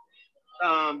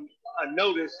a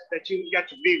notice that you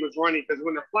got your vehicles running, because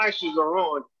when the flashes are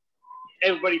on,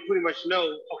 everybody pretty much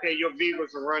knows, okay, your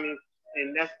vehicles are running,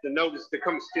 and that's the notice to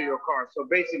come steal your car. So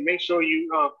basically, make sure you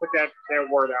put that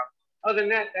word out. Other than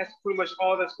that, that's pretty much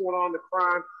all that's going on in the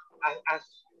crime.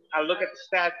 I look at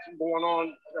the stats going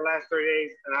on the last 30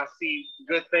 days, and I see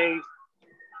good things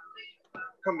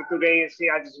coming through the ANC.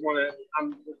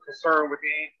 I'm concerned with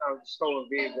the stolen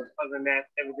vehicles. Other than that,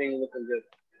 everything is looking good.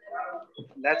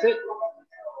 That's it.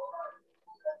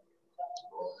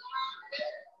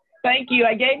 Thank you.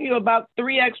 I gave you about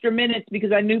 3 extra minutes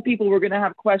because I knew people were going to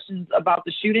have questions about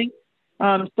the shooting.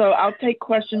 So I'll take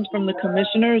questions from the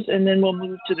commissioners, and then we'll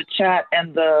move to the chat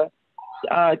and the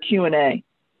Q&A.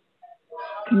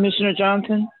 Commissioner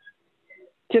Johnson,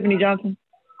 Tiffany Johnson.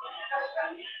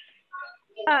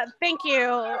 Thank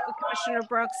you, Commissioner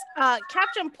Brooks.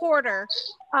 Captain Porter,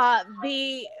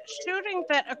 the shooting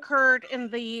that occurred in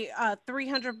the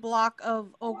 300 block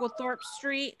of Oglethorpe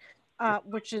Street,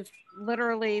 which is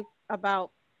literally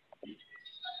about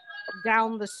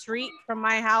down the street from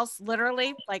my house,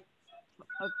 literally like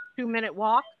a 2-minute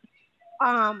walk.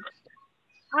 I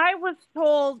was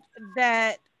told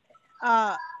that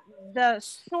the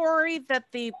story that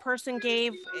the person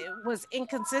gave was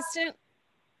inconsistent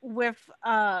with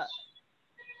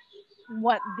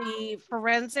what the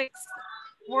forensics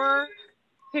were.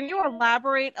 Can you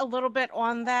elaborate a little bit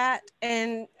on that?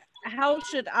 And how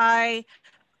should I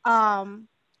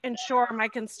ensure my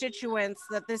constituents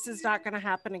that this is not going to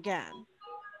happen again?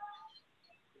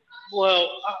 Well,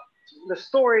 the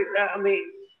story, I mean,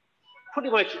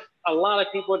 pretty much a lot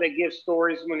of people that give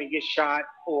stories when they get shot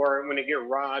or when they get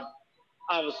robbed,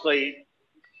 obviously,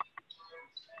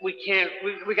 we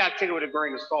got to take it with a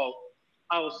grain of salt.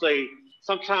 Obviously,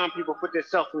 sometimes people put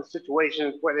themselves in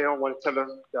situations where they don't want to tell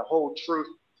the whole truth.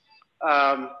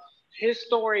 His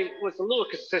story was a little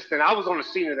consistent. I was on the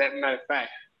scene of that, matter of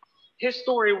fact. His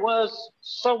story was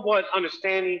somewhat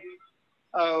understanding,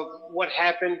 of what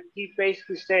happened. He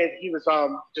basically said he was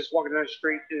just walking down the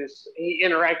street. He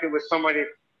interacted with somebody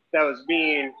that was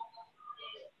doing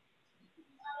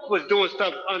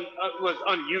stuff was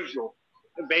unusual.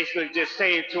 And basically just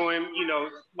saying to him, you know,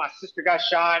 my sister got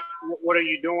shot. What are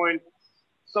you doing?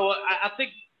 So I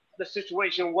think the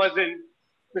situation wasn't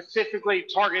specifically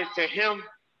targeted to him.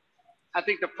 I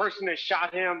think the person that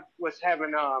shot him was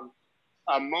having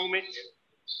a moment,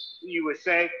 you would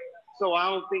say. So I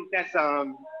don't think that's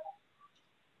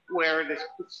where this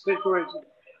situation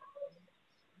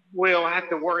will have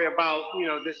to worry about, you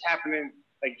know, this happening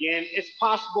again. It's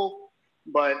possible,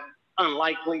 but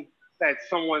unlikely that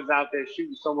someone's out there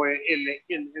shooting someone in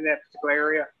that particular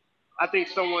area. I think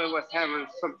someone was having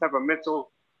some type of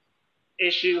mental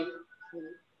issue,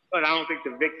 but I don't think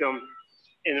the victim,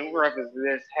 in reference to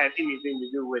this, had anything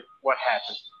to do with what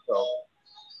happened. So.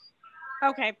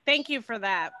 Okay, thank you for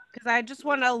that, because I just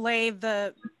want to allay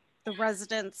the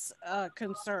residents'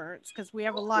 concerns, because we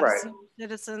have a lot of senior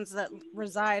citizens that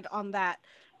reside on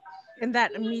in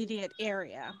that immediate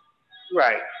area.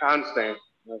 Right, I understand.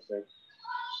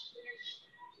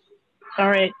 All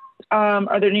right.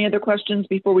 Are there any other questions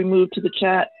before we move to the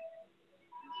chat?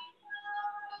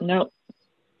 No.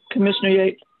 Commissioner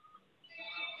Yates?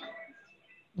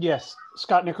 Yes,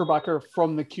 Scott Knickerbocker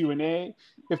from the Q&A.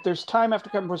 If there's time after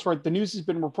Captain Postword, the news has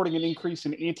been reporting an increase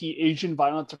in anti-Asian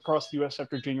violence across the U.S.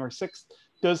 after January 6th.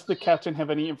 Does the captain have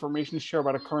any information to share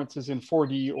about occurrences in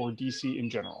 4D or DC in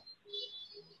general?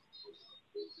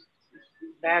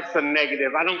 That's a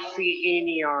negative. I don't see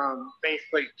any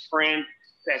basically trend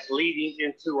that's leading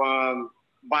into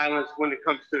violence when it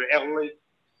comes to the elderly.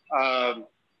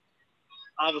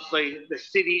 Obviously, the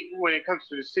city, when it comes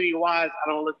to the city-wise, I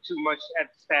don't look too much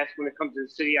at the stats when it comes to the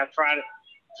city. I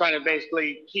try to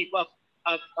basically keep up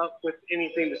with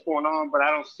anything that's going on, but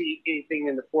I don't see anything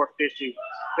in the fourth district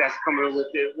that's coming with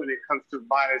it when it comes to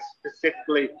violence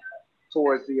specifically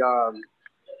towards the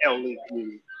elderly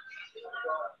community.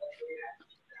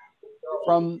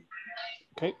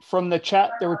 From the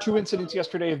chat, there were 2 incidents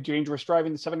yesterday of dangerous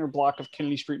driving, the 700 block of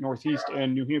Kennedy Street Northeast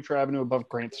and New Hampshire Avenue above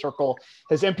Grant Circle.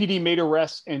 Has MPD made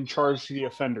arrests and charged the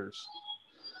offenders?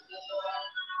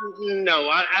 No,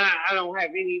 I don't have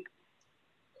any.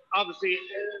 Obviously,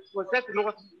 was that the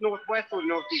northwest or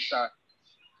northeast side?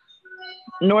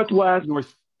 Northwest.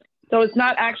 So it's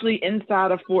not actually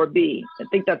inside of 4B. I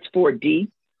think that's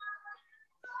 4D.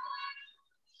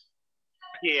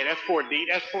 Yeah, that's 4D.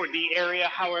 That's 4D area.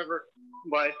 However,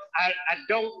 but I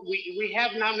don't. We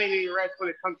have not made any arrests when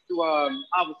it comes to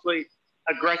obviously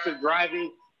aggressive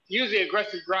driving. Usually,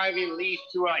 aggressive driving leads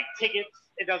to like tickets.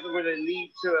 It doesn't really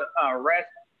lead to arrest.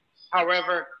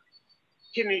 However,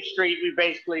 Kennedy Street,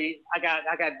 I got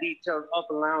details up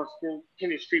and around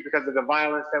Kennedy Street because of the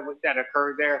violence that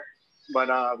occurred there. But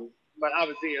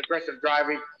obviously, aggressive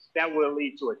driving that will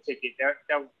lead to a ticket.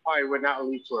 That probably would not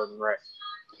lead to an arrest.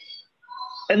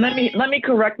 And let me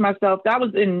correct myself. That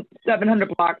was in 700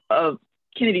 block of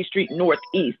Kennedy Street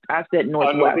Northeast. I said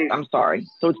Northwest. I'm sorry.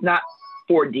 So it's not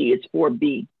 4D, it's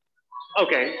 4B.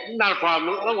 Okay, not a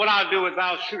problem. What I'll do is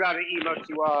I'll shoot out an email to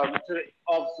the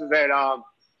officers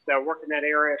that work in that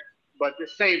area. But the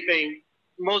same thing,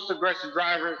 most aggressive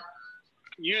drivers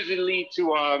usually lead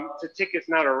to tickets,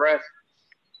 not arrests.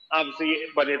 Obviously,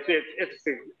 but if it's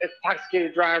an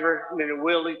intoxicated driver, then it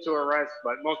will lead to arrest.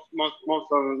 But most of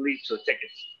them lead to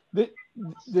tickets.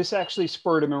 This actually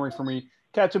spurred a memory for me.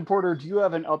 Captain Porter, do you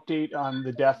have an update on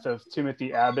the death of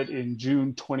Timothy Abbott in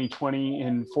June 2020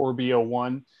 in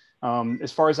 4B01?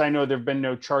 As far as I know, there have been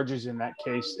no charges in that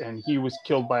case, and he was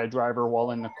killed by a driver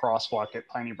while in the crosswalk at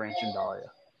Piney Branch in Dahlia.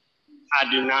 I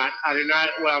do not.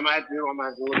 Well, I might have to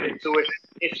look into it.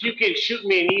 If you can shoot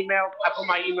me an email, I put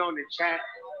my email in the chat.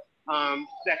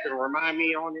 That can remind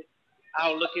me on it.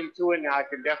 I'll look into it, and I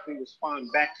can definitely respond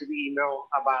back to the email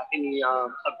about any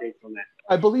updates on that.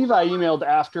 I believe I emailed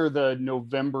after the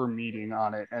November meeting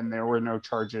on it, and there were no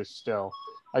charges still.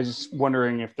 I was just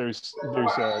wondering if there's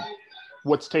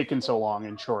what's taken so long,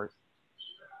 in short.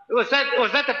 Was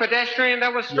that the pedestrian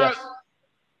that was struck?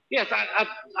 Yes. Yes,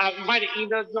 I might have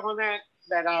emailed you on that.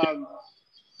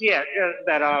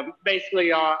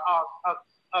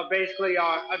 Basically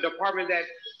a department that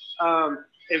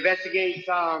investigates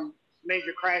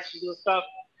major crashes and stuff.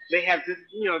 They have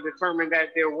determined that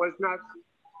there was not.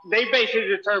 They basically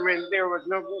determined there was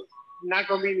not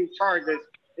going to be any charges,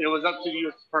 and it was up to the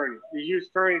U.S. attorney. The U.S.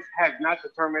 attorneys have not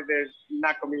determined there's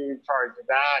not going to be any charges.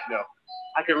 I know.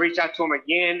 I can reach out to them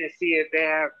again and see if they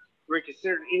have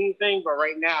reconsidered anything, but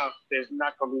right now there's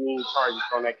not going to be any charges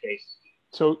on that case.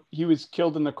 So he was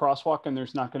killed in the crosswalk, and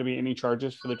there's not going to be any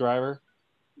charges for the driver?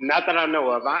 Not that I know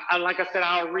of. Like I said,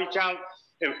 I'll reach out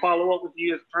and follow up with the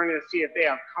U.S. Attorney to see if they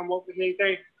have come up with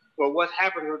anything. But what's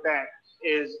happened with that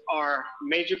is our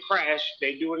major crash,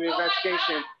 they do an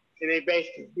investigation and they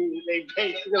basically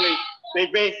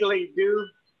do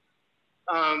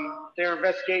their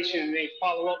investigation and they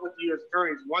follow up with the U.S.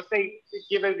 attorneys. Once they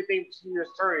give everything to the U.S.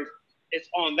 attorneys, it's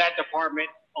on that department,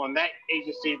 on that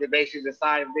agency to basically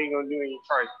decide if they're going to do any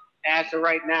charges. As of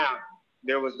right now,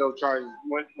 there was no charges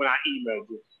when I emailed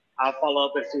you. I'll follow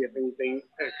up and see if anything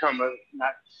has come up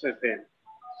not since then.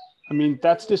 I mean,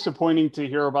 that's disappointing to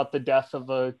hear about the death of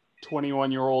a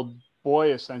 21-year-old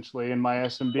boy, essentially, in my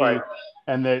SMB, right.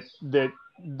 And that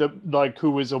like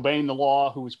who was obeying the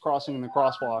law, who was crossing the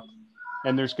crosswalk,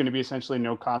 and there's going to be essentially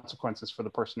no consequences for the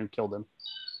person who killed him.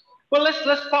 Well,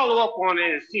 let's follow up on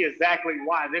it and see exactly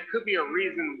why. There could be a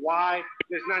reason why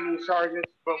there's not any charges,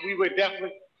 but we would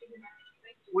definitely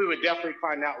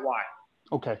find out why.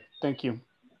 Okay, thank you.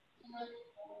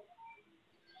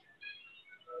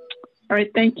 All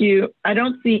right, thank you. I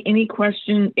don't see any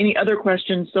other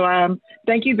questions. So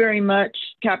thank you very much,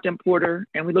 Captain Porter,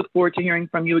 and we look forward to hearing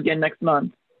from you again next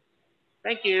month.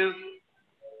 Thank you.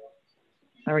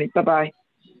 All right, bye-bye.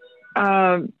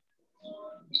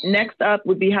 Next up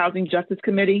would be Housing Justice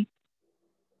Committee.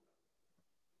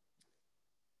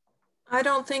 I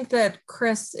don't think that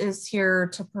Chris is here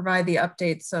to provide the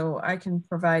update, so I can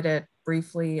provide it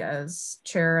briefly as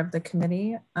chair of the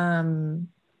committee.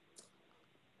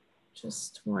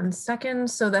 Just one second.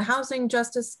 So the Housing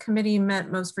Justice Committee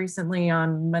met most recently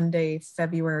on Monday,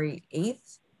 February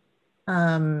 8th.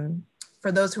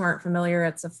 For those who aren't familiar,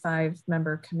 it's a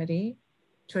 5-member committee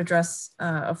to address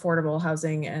affordable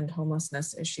housing and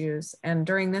homelessness issues. And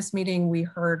during this meeting, we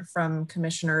heard from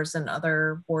commissioners and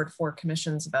other Ward 4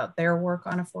 commissions about their work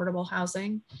on affordable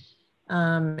housing,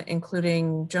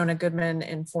 including Jonah Goodman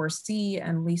in 4C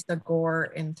and Lisa Gore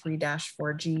in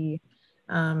 3-4G,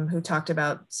 who talked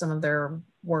about some of their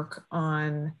work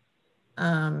on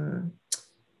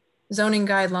zoning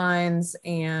guidelines,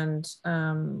 and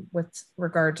with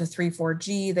regard to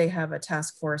 3-4G, they have a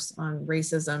task force on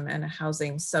racism and a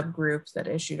housing subgroup that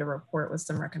issued a report with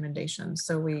some recommendations.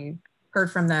 So we heard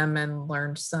from them and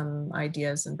learned some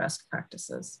ideas and best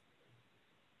practices.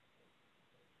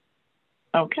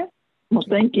 Okay, well,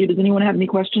 thank you. Does anyone have any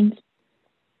questions?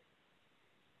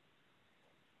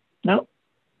 No?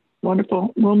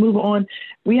 Wonderful. We'll move on.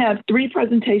 We have 3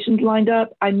 presentations lined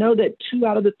up. I know that 2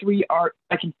 out of the 3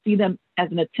 I can see them as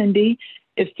an attendee.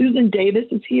 If Susan Davis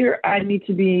is here, I need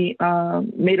to be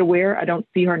made aware. I don't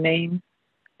see her name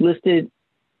listed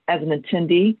as an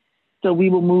attendee. So we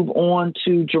will move on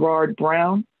to Gerard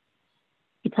Brown,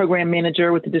 the program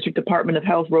manager with the District Department of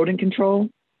Health Rodent Control.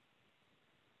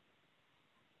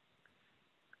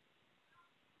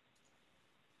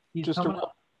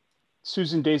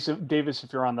 Susan Davis,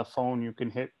 if you're on the phone, you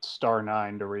can hit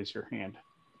 *9 to raise your hand.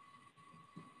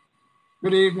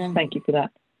 Good evening. Thank you for that.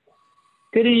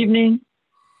 Good evening.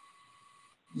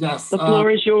 Yes. The floor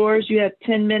is yours. You have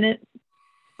 10 minutes.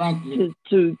 Thank you.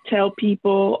 To tell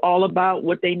people all about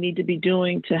what they need to be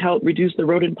doing to help reduce the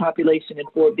rodent population in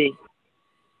 4B.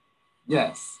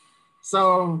 Yes.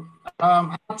 So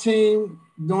our team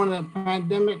during the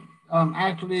pandemic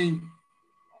actually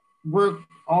worked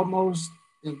almost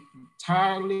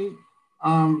entirely.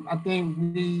 I think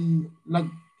we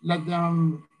let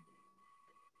them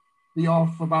be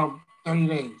off for about 30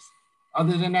 days.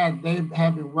 Other than that, they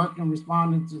have been working,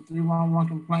 responding to 311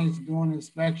 complaints, doing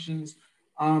inspections,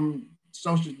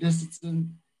 social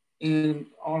distancing, and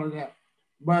all of that.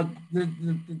 But the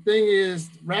thing is,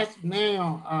 rats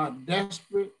now are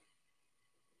desperate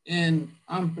and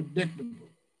unpredictable.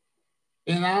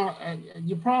 And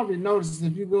you probably notice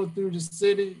if you go through the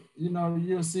city,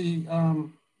 you'll see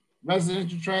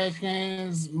residential trash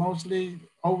cans mostly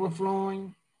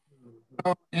overflowing.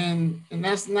 And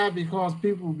that's not because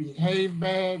people behave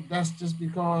bad. That's just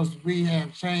because we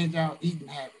have changed our eating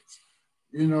habits.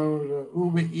 The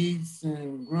Uber Eats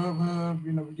and Grubhub,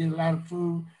 we get a lot of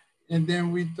food, and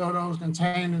then we throw those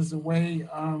containers away.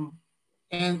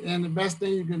 And the best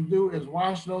thing you can do is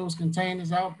wash those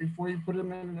containers out before you put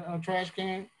them in a trash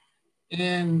can,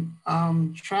 and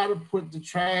try to put the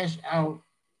trash out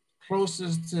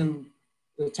closest to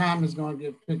the time it's going to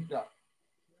get picked up.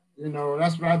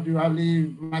 That's what I do. I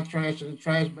leave my trash in the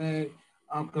trash bag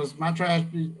because my trash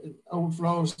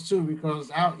overflows too, because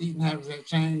our eating habits have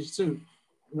changed too.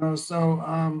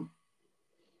 So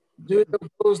do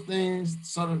those things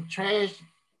so the trash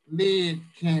lid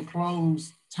can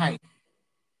close tight.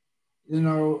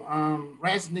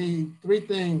 Rats need 3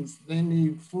 things. They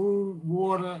need food,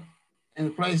 water, and a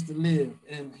place to live,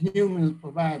 and humans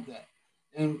provide that.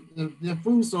 And the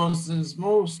food source is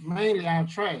mainly our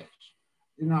trash.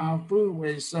 you know, our food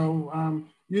waste. So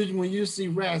usually when you see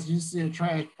rats, you see a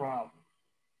trash problem,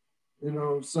 you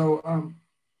know. So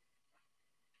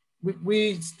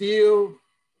we still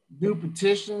do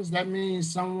petitions. That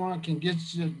means someone can get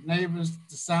your neighbors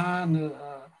to sign the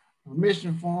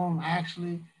permission form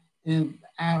actually, and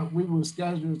we will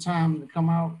schedule time to come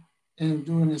out and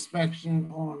do an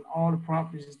inspection on all the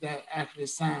properties that actually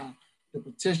sign the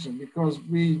petition, because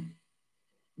we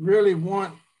really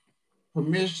want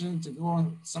permission to go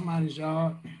on somebody's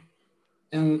yard,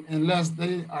 and unless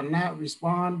they are not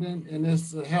responding and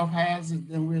it's a health hazard,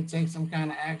 then we'll take some kind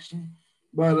of action.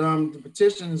 But the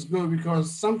petition is good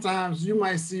because sometimes you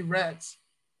might see rats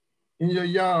in your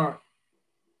yard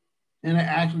and they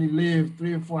actually live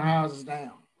 3 or 4 houses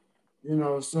down, you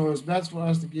know. So it's best for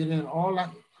us to get in all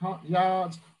our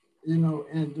yards, you know,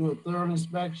 and do a thorough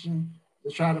inspection to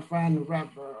try to find the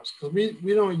rat burrows. Because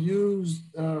we don't use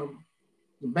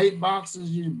the bait boxes,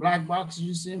 black boxes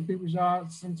you see in people's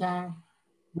yards sometimes.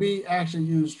 We actually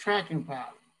use tracking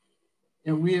powder,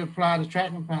 and we apply the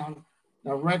tracking powder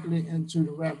directly into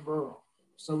the rat burrow.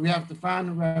 So we have to find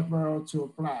the rat burrow to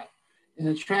apply. And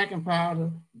the tracking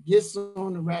powder gets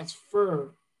on the rat's fur,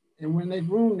 and when they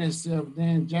groom themselves, they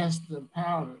ingest the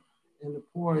powder and the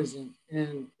poison,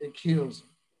 and it kills them,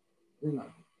 you know,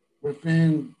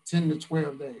 within 10 to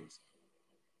 12 days.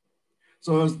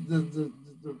 So it's the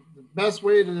best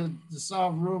way to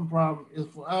solve the rodent problem is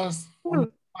for us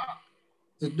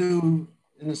to do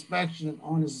an inspection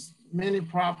on as many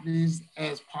properties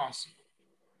as possible.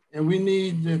 And we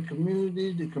need the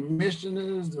community, the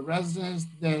commissioners, the residents,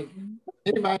 that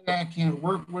anybody that can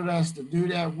work with us to do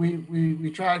that.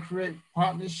 We try to create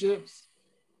partnerships,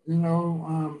 you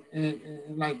know, and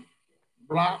like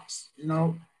blocks, you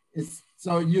know. It's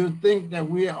so you think that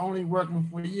we are only working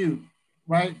for you,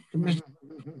 right, Commissioner?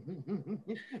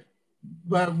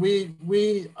 But we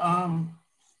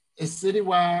it's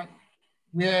citywide.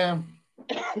 We have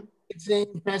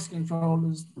 18 pest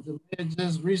controllers. The mayor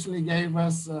just recently gave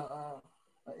us an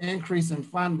increase in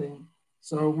funding.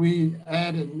 So we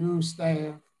added new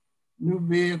staff, new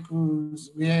vehicles.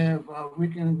 We have, we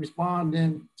can respond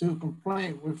to a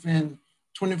complaint within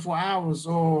 24 hours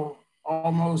or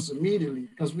almost immediately,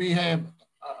 because we have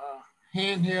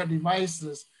handheld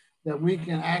devices that we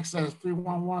can access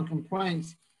 311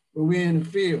 complaints when we're in the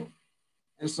field.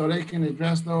 And so they can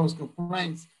address those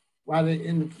complaints while they're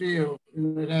in the field.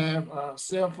 And they have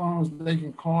cell phones, they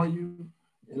can call you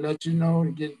and let you know,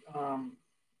 to get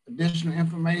additional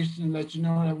information, let you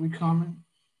know that we're coming,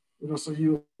 you know, so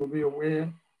you will be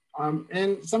aware.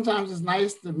 And sometimes it's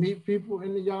nice to meet people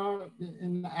in the yard,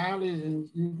 in the alley, and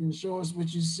you can show us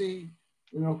what you see,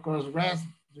 you know, because rats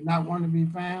do not want to be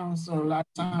found. So a lot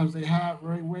of times they hide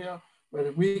very well. But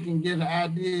if we can get an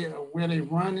idea of where they're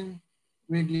running,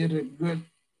 we get a good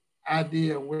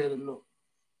idea of where to look.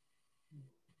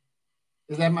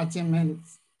 Is that my 10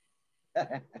 minutes?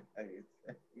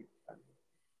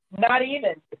 Not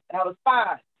even. That was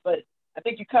 5, but I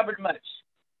think you covered much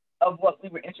of what we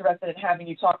were interested in having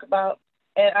you talk about.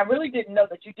 And I really didn't know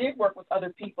that you did work with other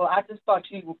people. I just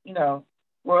thought you know,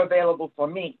 were available for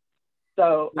me.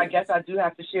 So I guess I do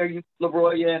have to share you,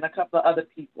 LaRoya, and a couple of other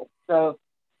people. So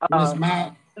Miss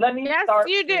Matt. Let me yes, start.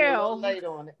 you do. Late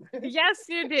on it. Yes,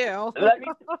 you do.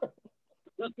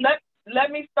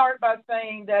 Let me start by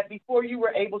saying that before you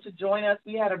were able to join us,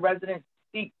 we had a resident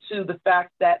speak to the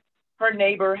fact that her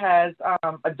neighbor has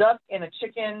a duck and a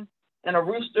chicken and a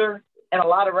rooster and a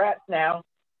lot of rats now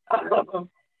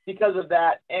because of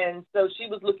that. And so she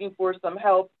was looking for some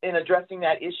help in addressing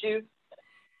that issue.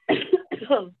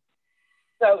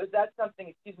 So is that something,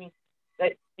 excuse me,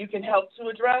 that you can help to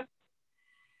address?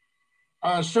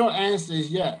 Short answer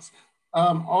is yes.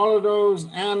 All of those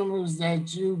animals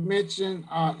that you mentioned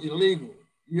are illegal.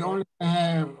 You only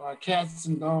have cats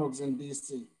and dogs in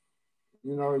DC.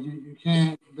 You know, you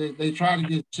can't, they try to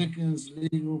get chickens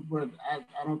legal, but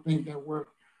I don't think that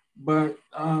works. But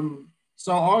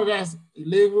so all of that's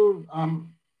illegal.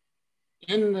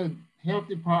 In the health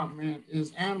department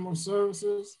is animal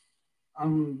services.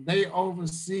 They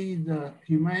oversee the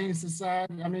Humane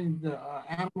Society, the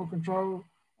animal control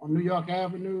on New York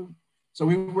Avenue. So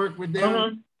we work with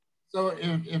them. So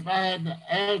if I had the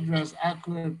address, I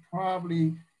could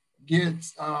probably get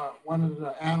one of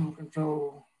the animal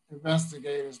control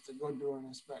investigators to go do an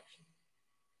inspection.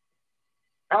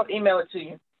 I'll email it to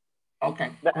you.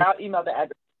 Okay. I'll email the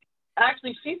address.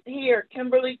 Actually, she's here.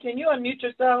 Kimberly, can you unmute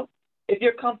yourself? If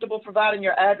you're comfortable providing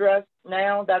your address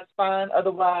now, that's fine.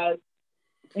 Otherwise,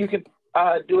 you can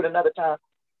do it another time.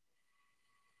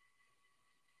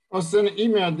 Or send an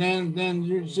email, then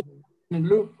you should be in the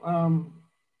loop,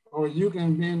 or you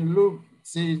can be in the loop.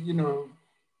 See, you know,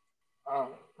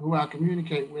 who I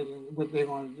communicate with and what they're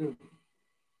going to do.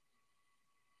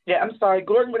 Yeah, I'm sorry.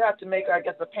 Gordon would have to make, I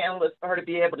guess, a panelist for her to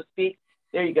be able to speak.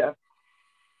 There you go.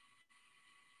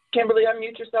 Kimberly,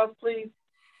 unmute yourself, please.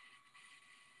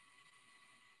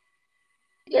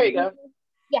 There you go.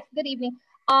 Yes, good evening.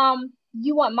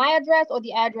 You want my address or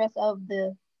the address of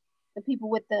the people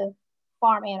with the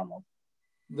farm animals?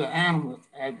 The animals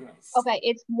address. Okay,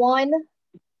 it's 1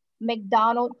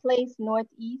 McDonald Place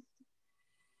Northeast.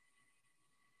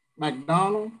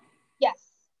 McDonald Yes.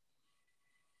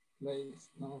 Place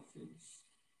Northeast.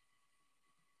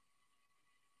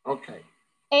 Okay.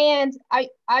 And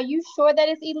are you sure that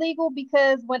it's illegal?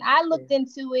 Because when I looked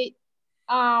into it,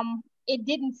 it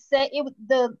didn't say it.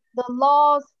 The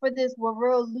laws for this were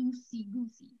real loosey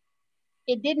goosey.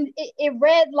 It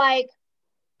read like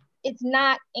it's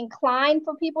not inclined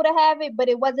for people to have it, but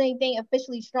it wasn't anything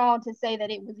officially strong to say that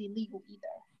it was illegal either.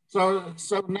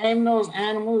 So name those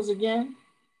animals again.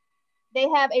 They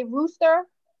have a rooster,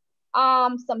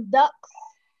 some ducks,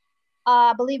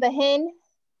 I believe a hen,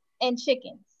 and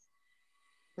chickens.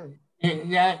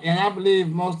 And I believe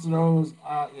most of those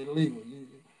are illegal.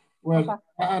 Well, Okay.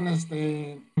 I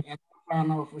understand, and I don't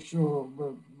know for sure,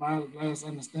 but my last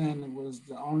understanding was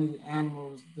the only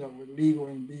animals that were legal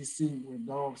in DC were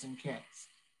dogs and cats.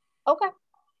 Okay.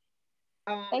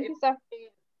 Thank you, sir.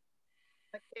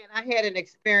 Again, I had an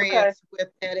experience with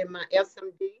that in my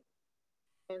SMD.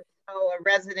 And so a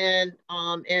resident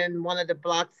in one of the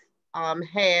blocks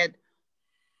had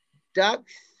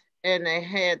ducks and they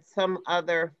had some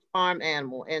other farm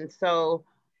animal. And so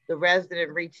the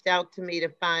resident reached out to me to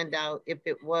find out if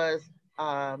it was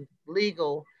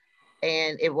legal,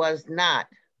 and it was not.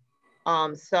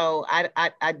 So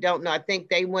I don't know. I think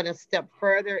they went a step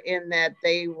further in that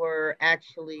they were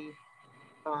actually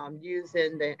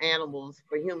using the animals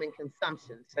for human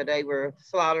consumption. So they were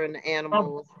slaughtering the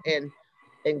animals and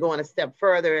going a step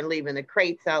further and leaving the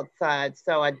crates outside.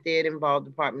 So I did involve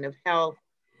Department of Health,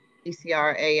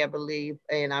 DCRA, I believe,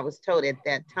 and I was told at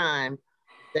that time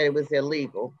that it was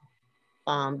illegal.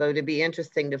 But it'd be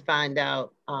interesting to find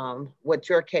out what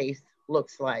your case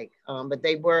looks like. But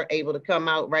they were able to come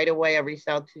out right away. I reached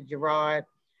out to Gerard.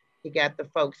 He got the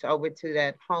folks over to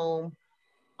that home.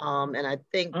 And I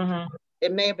think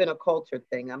it may have been a culture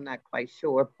thing. I'm not quite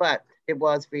sure, but it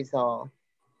was resolved.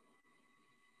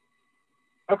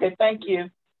 Okay, thank you.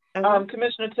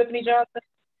 Commissioner Tiffany Johnson.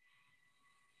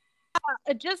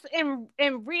 Just in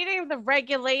reading the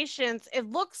regulations, it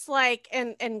looks like,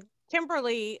 and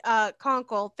Kimberly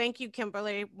Conkle, thank you,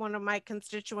 Kimberly, one of my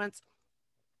constituents,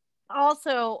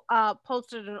 also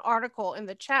posted an article in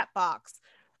the chat box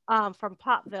from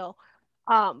Potville.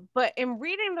 But in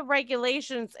reading the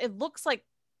regulations, it looks like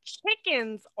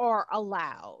chickens are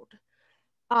allowed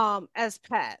as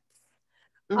pets.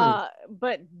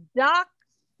 But ducks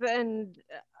and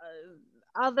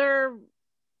other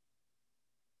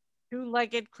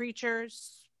two-legged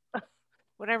creatures,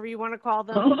 whatever you want to call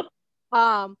them,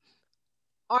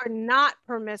 are not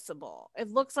permissible. It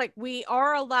looks like we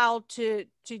are allowed to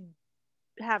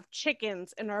have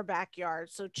chickens in our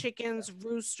backyard. So chickens,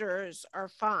 roosters are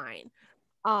fine.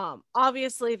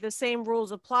 Obviously the same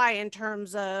rules apply in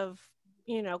terms of,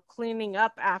 you know, cleaning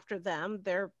up after them,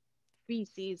 their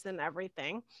feces and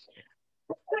everything.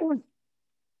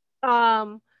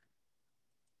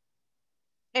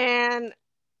 And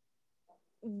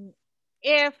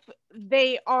if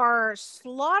they are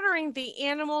slaughtering the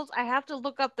animals, I have to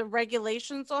look up the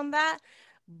regulations on that.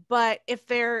 But if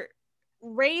they're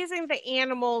raising the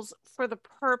animals for the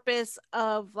purpose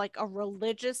of like a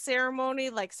religious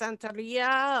ceremony, like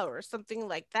Santeria or something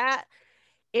like that,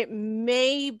 it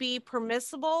may be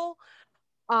permissible.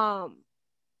 I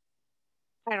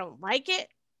don't like it,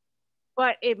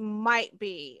 but it might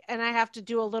be. And I have to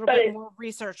do a little bit more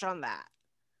research on that.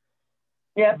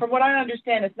 Yeah, from what I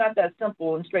understand, it's not that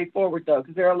simple and straightforward, though,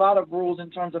 because there are a lot of rules in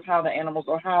terms of how the animals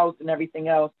are housed and everything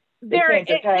else. They can't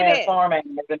just have farm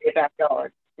animals in their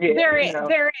backyard. Yeah, there is.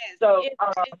 So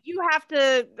you have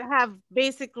to have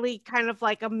basically kind of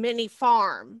like a mini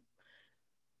farm.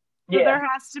 So there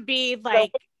has to be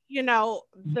like, you know,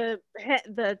 the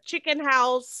chicken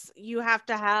house, you have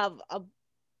to have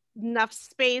enough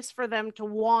space for them to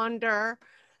wander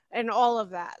and all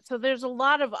of that. So there's a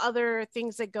lot of other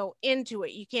things that go into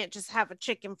it. You can't just have a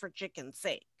chicken for chicken's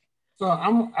sake. So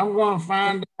I'm going to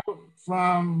find out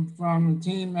from the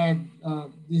team at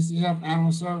DCF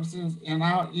Animal Services, and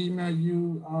I'll email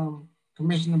you,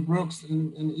 Commissioner Brooks,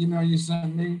 and the email you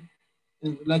sent me,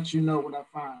 and let you know what I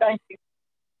find. Thank you.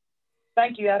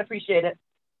 Thank you. I'd appreciate it.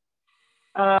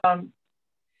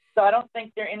 So I don't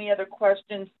think there are any other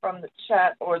questions from the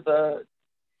chat or the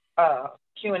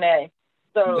Q&A.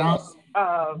 So,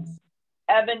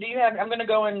 Evan, do you have, I'm going to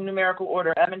go in numerical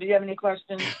order. Evan, do you have any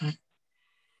questions?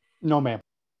 No, ma'am.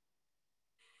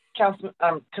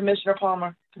 Commissioner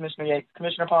Palmer, Commissioner Yates,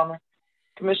 Commissioner Palmer,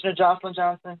 Commissioner Jocelyn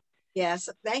Johnson. Yes,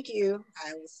 thank you.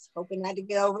 I was hoping not to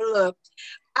get overlooked.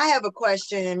 I have a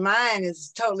question, and mine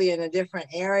is totally in a different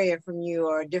area from you,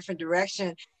 or a different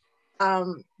direction.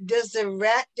 Does the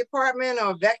rat department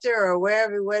or Vector or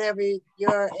whatever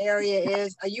your area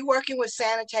is, are you working with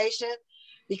sanitation?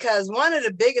 Because one of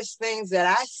the biggest things that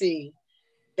I see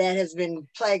that has been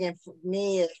plaguing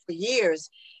me for years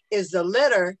is the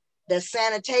litter that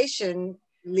sanitation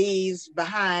leaves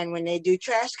behind when they do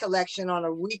trash collection on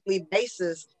a weekly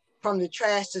basis from the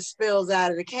trash that spills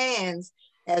out of the cans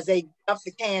as they dump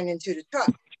the can into the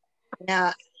truck.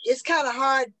 Now, it's kind of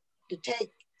hard to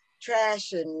take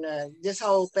trash and this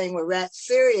whole thing with rats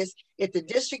serious if the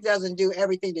district doesn't do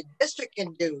everything the district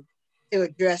can do to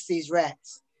address these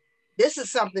rats. This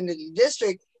is something that the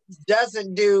district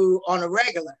doesn't do on a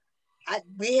regular.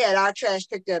 We had our trash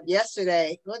picked up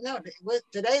yesterday. Well, no,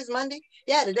 today's Monday?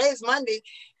 Yeah, today's Monday.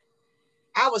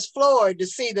 I was floored to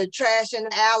see the trash in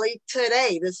the alley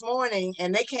this morning,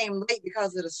 and they came late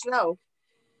because of the snow.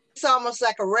 It's almost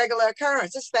like a regular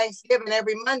occurrence. It's Thanksgiving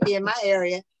every Monday in my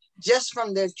area, just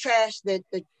from the trash that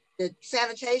the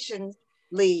sanitation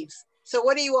leaves. So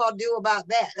what do you all do about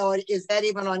that? Or is that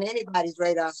even on anybody's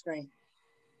radar screen?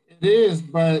 It is,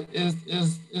 but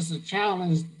it's a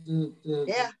challenge to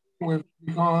with,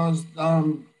 because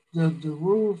the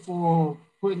rule for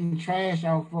putting trash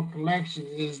out for collection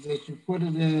is that you put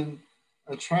it in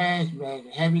a trash bag,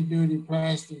 a heavy duty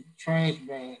plastic trash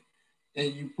bag,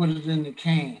 and you put it in the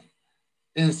can.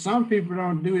 And some people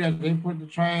don't do that. They put the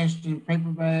trash in paper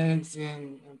bags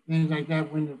and things like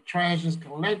that. When the trash is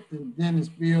collected, then it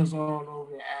spills all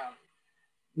over the alley.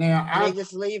 Now they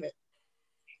just leave it.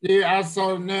 Yeah, I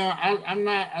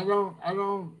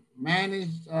don't manage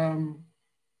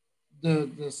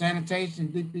the sanitation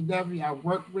DPW. I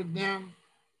work with them,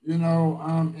 you know,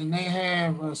 and they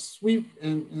have sweep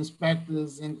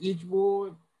inspectors in each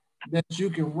ward that you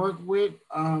can work with.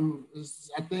 I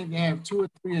think they have 2 or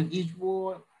 3 in each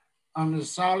ward. The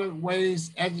solid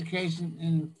waste education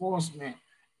and enforcement,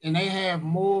 and they have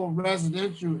more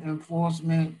residential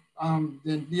enforcement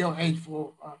than DOH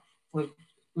for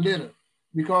litter,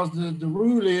 because the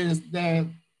rule is that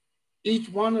each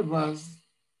one of us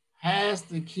has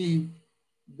to keep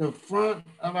the front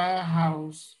of our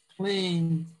house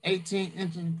clean 18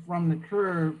 inches from the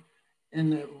curb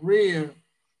and the rear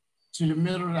to the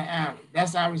middle of the alley.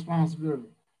 That's our responsibility.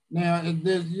 Now, if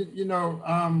there's,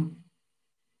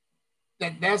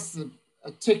 that's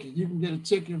a ticket. You can get a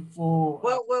ticket for.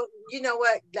 Well, you know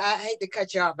what? I hate to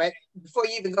cut you off, but before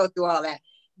you even go through all that,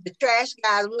 the trash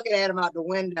guys looking at them out the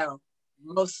window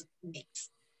most weeks.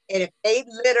 And if they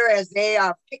litter as they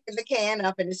are picking the can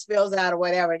up and it spills out or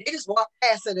whatever, they just walk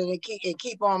past it and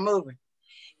keep on moving.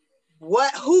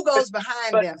 Who goes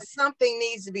behind them? Something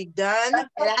needs to be done. And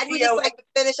I would just like to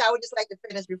finish. I would just like to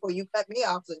finish before you cut me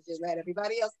off, so just let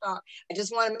everybody else talk. I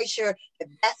just want to make sure that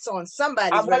that's on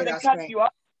somebody's radar screen. I wanted to cut you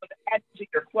off to answer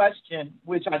your question,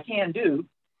 which I can do.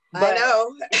 I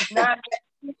know.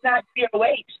 He's not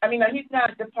DOH. I mean, he's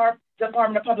not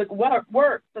Department of Public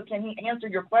Works. So can he answer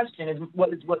your question?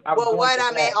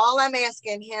 All I'm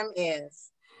asking him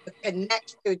is the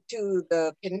connection to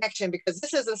the connection, because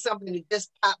this isn't something that just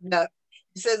popped up.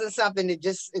 This isn't something that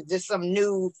is just some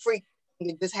new freak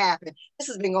that just happened. This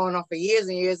has been going on for years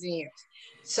and years and years.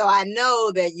 So I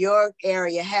know that your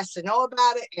area has to know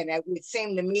about it, and it would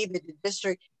seem to me that the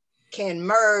district can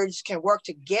work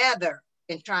together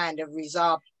in trying to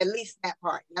resolve at least that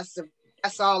part.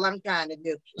 That's all I'm trying to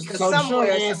do. Because so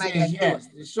somewhere yes.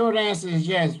 The short answer is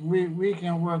yes. We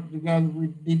can work together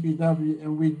with DPW,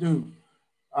 and we do.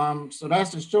 So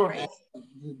that's the short answer.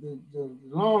 The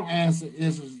long answer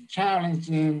is a challenge,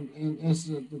 and it's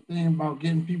the thing about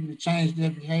getting people to change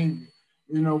their behavior.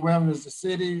 You know, whether it's a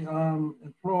city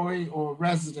employee or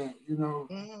resident, you know,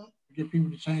 get people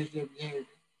to change their behavior.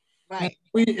 Right.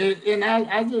 And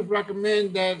I just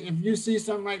recommend that if you see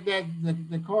something like that,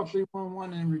 the call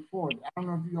 311 and report it. I don't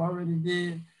know if you already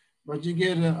did, but you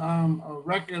get a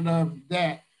record of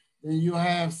that, then you'll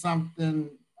have something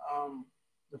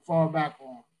to fall back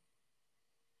on.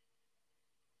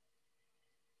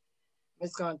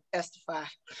 It's going to testify.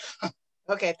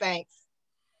 Okay, thanks.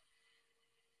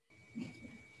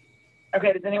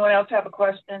 Okay, does anyone else have a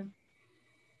question?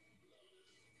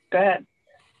 Go ahead.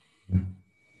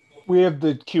 We have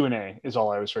the Q&A is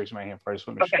all I was raising my hand for. I just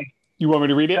want to make sure. Okay. You want me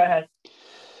to read it? Go ahead.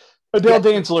 Adele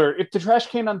Danzler, if the trash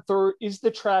can on Third, is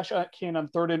the trash can on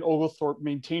Third and Oglethorpe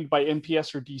maintained by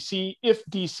NPS or DC? If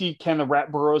DC, can the rat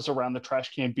burrows around the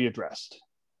trash can be addressed?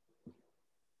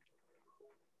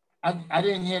 I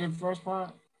didn't hear the first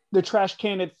part. The trash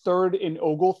can at Third and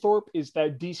Oglethorpe, is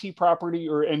that DC property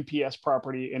or NPS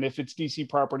property? And if it's DC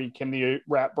property, can the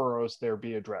rat burrows there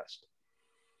be addressed?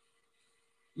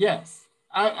 Yes.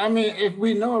 I mean, if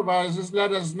we know about it, just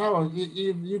let us know.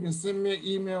 You can send me an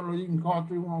email or you can call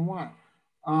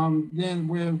 311. Then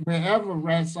wherever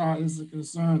rats are is a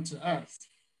concern to us.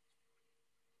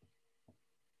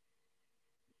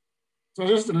 So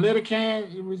this is the litter can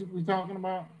we talking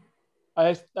about?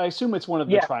 I assume it's one of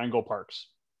the triangle parks.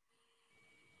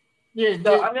 Yeah.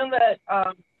 So I'm gonna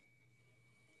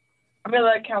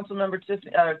let Council Member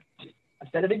Tiffany. I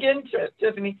said it again,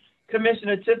 Tiffany.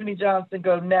 Commissioner Tiffany Johnson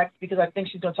go next because I think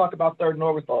she's going to talk about Third and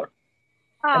Oglethorpe.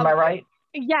 Am I right?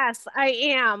 Yes, I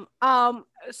am.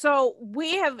 So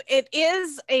it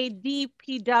is a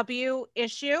DPW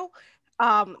issue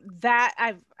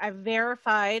that I've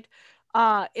verified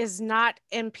is not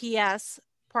NPS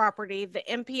property. The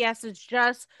NPS is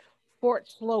just Fort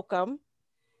Slocum.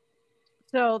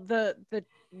 So the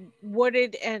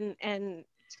wooded and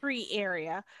tree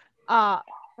area.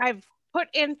 I've put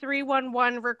in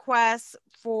 311 requests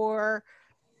for,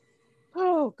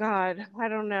 oh God, I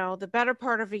don't know, the better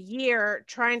part of a year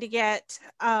trying to get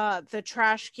the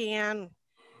trash can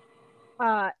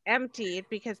emptied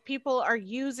because people are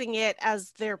using it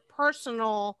as their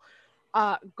personal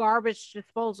garbage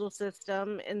disposal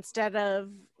system instead of,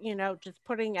 just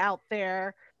putting out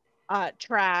their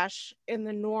trash in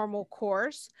the normal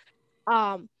course.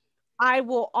 I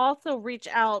will also reach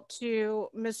out to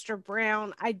Mr.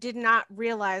 Brown. I did not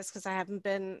realize because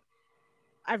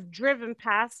I've driven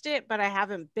past it, but I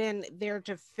haven't been there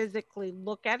to physically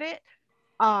look at it.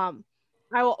 I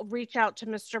will reach out to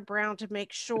Mr. Brown to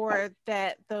make sure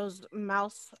that those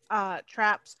mouse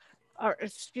traps, or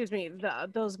excuse me,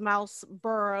 those mouse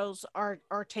burrows are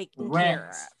taken care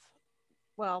of.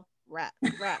 Well, rat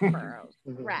burrows,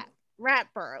 rat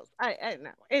burrows. I know.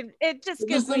 It just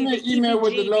gives me an the email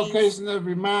with the heebie-jeebies. location of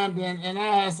reminder, and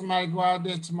I'll have somebody go out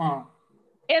there tomorrow.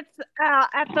 It's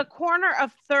at the corner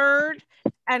of 3rd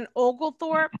and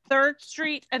Oglethorpe, 3rd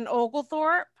Street and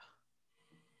Oglethorpe.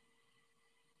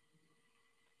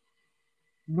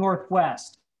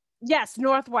 Northwest. Yes,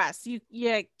 northwest. You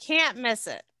can't miss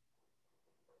it.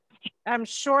 I'm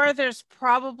sure there's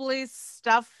probably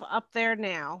stuff up there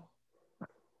now.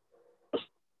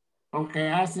 Okay,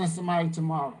 I'll send somebody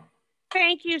tomorrow.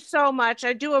 Thank you so much.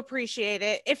 I do appreciate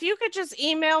it. If you could just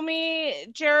email me,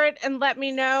 Jared, and let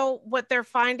me know what their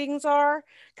findings are.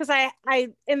 Because I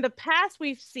in the past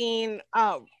we've seen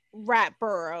rat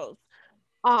burrows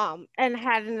and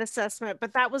had an assessment,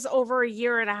 but that was over a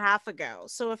year and a half ago.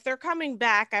 So if they're coming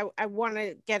back, I want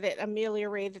to get it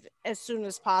ameliorated as soon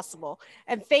as possible.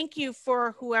 And thank you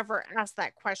for whoever asked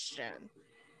that question.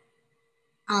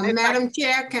 Madam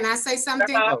Chair, can I say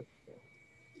something?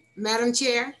 Madam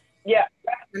Chair? Yeah.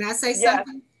 Can I say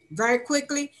something very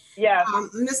quickly? Yeah.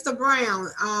 Mr. Brown,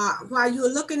 while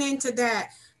you're looking into that,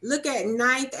 look at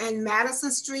 9th and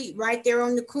Madison Street right there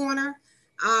on the corner.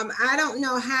 I don't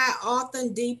know how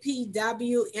often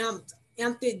DPW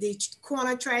emptied the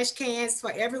corner trash cans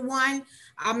for everyone,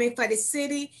 for the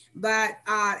city, but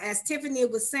as Tiffany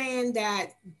was saying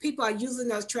that people are using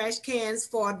those trash cans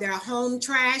for their home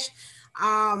trash.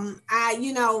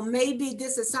 Maybe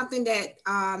this is something that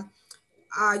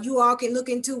you all can look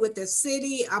into with the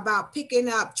city about picking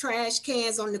up trash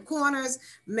cans on the corners,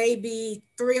 maybe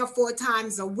 3 or 4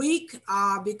 times a week,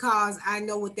 because I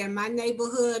know within my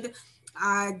neighborhood,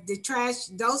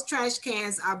 those trash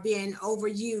cans are being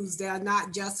overused. They're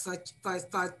not just for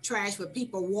trash for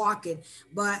people walking,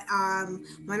 but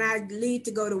when I leave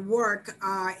to go to work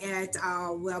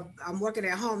I'm working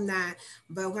at home now,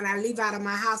 but when I leave out of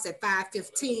my house at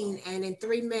 5:15 and in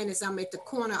 3 minutes, I'm at the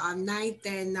corner of 9th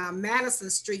and Madison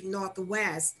Street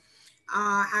Northwest.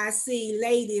 I see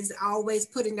ladies always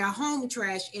putting their home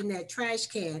trash in that trash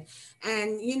can.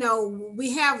 And,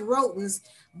 we have rodents,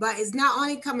 but it's not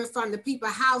only coming from the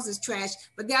people's houses trash,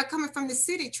 but they're coming from the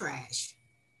city trash.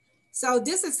 So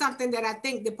this is something that I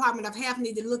think Department of Health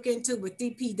need to look into with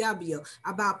DPW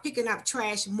about picking up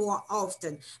trash more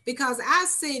often, because our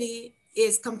city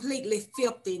is completely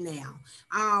filthy now.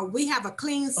 We have a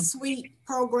clean sweep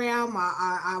program,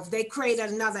 they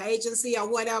created another agency or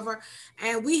whatever,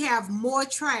 and we have more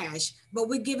trash, but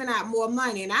we're giving out more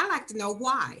money, and I'd like to know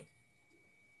why.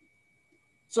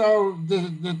 So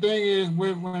the thing is,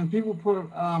 when people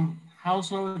put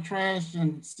household trash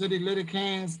in city litter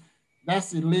cans,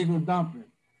 that's illegal dumping.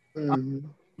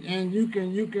 And you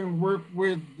can work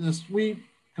with the sweep,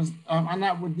 because I'm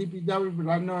not with DPW, but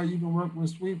I know you can work with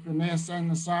sweep, and they're sending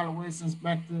the solid waste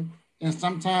inspector, and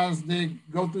sometimes they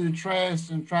go through the trash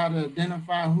and try to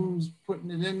identify who's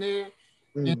putting it in there,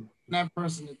 and that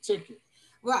person a ticket.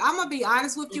 Well, I'm gonna be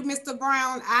honest with you, Mr.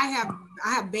 Brown. I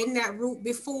have been that route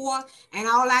before, and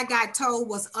all I got told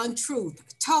was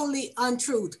untruth, totally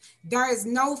untruth. There is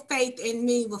no faith in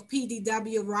me with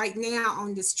PDW right now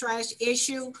on this trash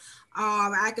issue.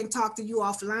 I can talk to you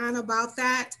offline about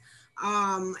that.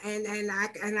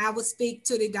 And I would speak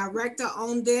to the director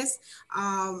on this.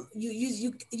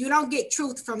 You don't get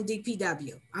truth from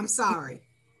DPW. I'm sorry.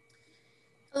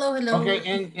 Hello, hello.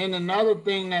 Okay, and another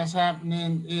thing that's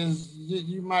happening is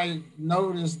you might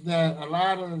notice that a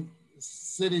lot of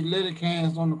city litter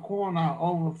cans on the corner are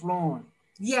overflowing.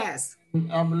 Yes.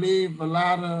 I believe a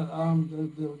lot of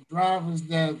the drivers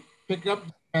that pick up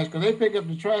the trash, because they pick up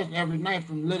the trash every night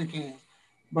from litter cans,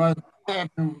 but they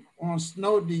happen on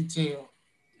snow detail,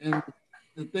 and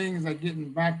the things are getting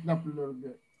backed up a little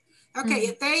bit.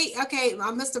 Okay,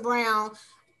 Mr. Brown,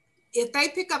 if they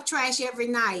pick up trash every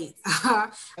night,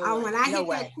 when I hit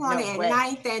that corner at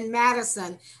 9th and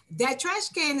Madison, that trash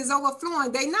can is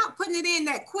overflowing. They're not putting it in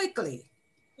that quickly.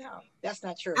 No, that's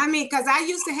not true. I mean, because I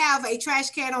used to have a trash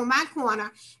can on my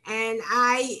corner, and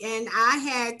I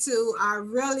had to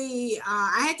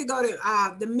I had to go to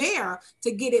the mayor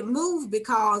to get it moved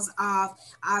because of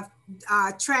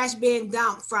trash being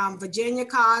dumped from Virginia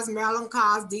cars, Maryland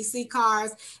cars, DC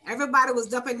cars. Everybody was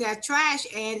dumping their trash,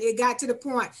 and it got to the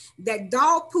point that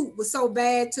dog poop was so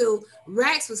bad too.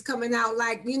 Rats was coming out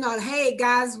like, hey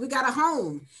guys, we got a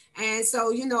home. And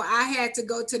so, I had to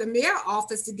go to the mayor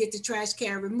office to get the trash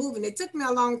can removed. And it took me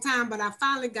a long time, but I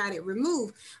finally got it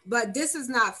removed. But this is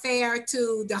not fair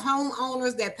to the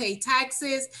homeowners that pay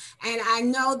taxes. And I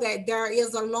know that there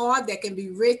is a law that can be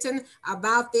written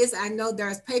about this. I know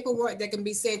there's paperwork that can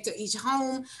be sent to each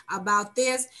home about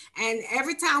this. And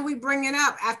every time we bring it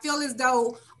up, I feel as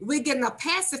though we're getting a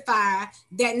pacifier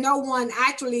that no one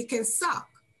actually can suck.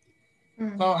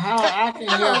 So how I can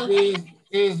help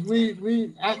is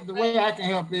the way I can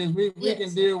help is we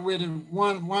can deal with it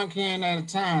one can at a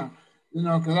time,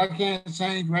 because I can't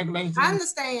change regulations. I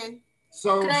understand.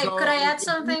 So could I add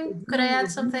something?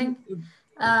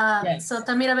 So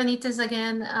Tamira Benitez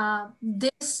again,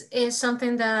 this is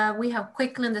something that we have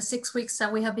quickly in the 6 weeks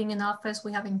that we have been in office,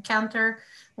 we have encountered.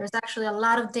 There's actually a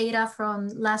lot of data from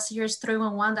last year's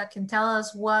 311 that can tell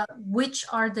us which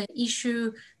are the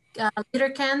issue litter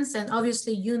cans, and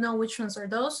obviously which ones are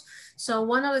those. So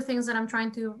one of the things that I'm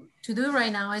trying to do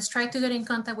right now is try to get in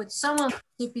contact with someone from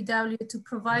DPW to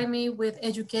provide me with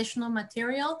educational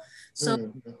material,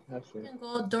 so we can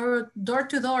go door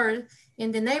to door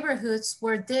in the neighborhoods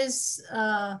where this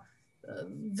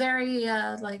very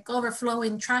like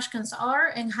overflowing trash cans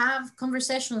are, and have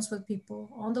conversations with people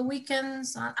on the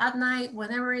weekends, at night,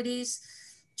 whenever it is.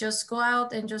 Just go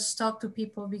out and just talk to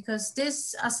people, because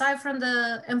this, aside from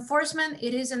the enforcement,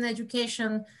 it is an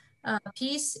education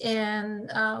piece. And,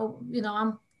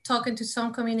 I'm talking to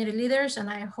some community leaders,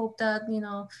 and I hope that,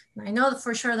 I know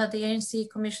for sure that the ANC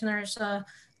commissioners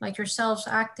like yourselves,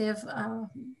 active,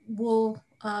 will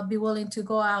be willing to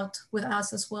go out with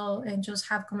us as well and just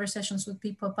have conversations with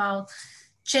people about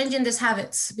changing these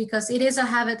habits, because it is a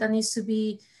habit that needs to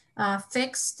be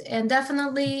fixed. And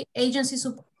definitely agency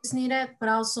support is needed, but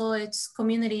also it's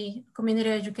community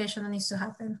education that needs to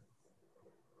happen.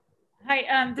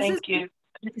 Hi, Thank you.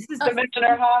 This is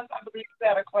Commissioner Haas. I believe you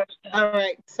had a question. All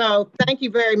right, so thank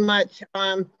you very much.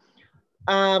 I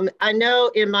know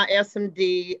in my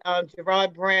SMD,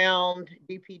 Gerard Brown,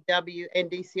 DPW, and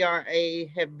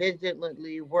DCRA have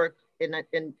vigilantly worked in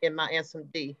my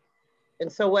SMD.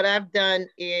 And so what I've done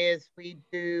is we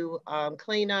do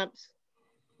cleanups.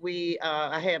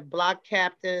 I have block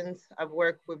captains. I've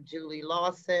worked with Julie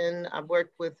Lawson. I've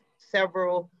worked with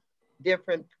several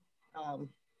different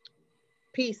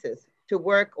pieces to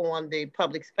work on the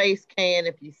public space can.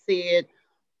 If you see it,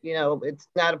 it's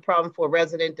not a problem for a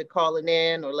resident to call it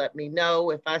in or let me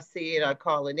know. If I see it, I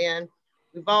call it in.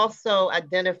 We've also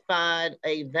identified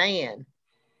a van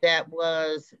that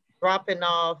was dropping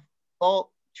off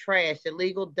bulk trash,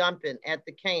 illegal dumping at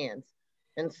the cans.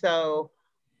 And so,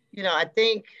 I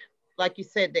think, like you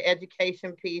said, the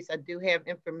education piece, I do have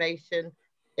information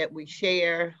that we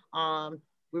share.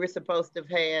 We were supposed to have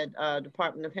had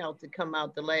Department of Health to come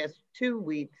out the last 2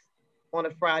 weeks on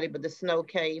a Friday, but the snow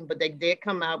came, but they did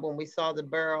come out when we saw the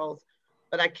barrels.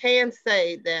 But I can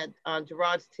say that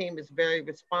Gerard's team is very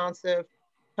responsive.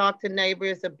 Talk to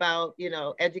neighbors about,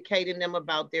 educating them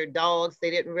about their dogs.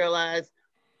 They didn't realize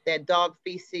that dog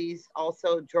feces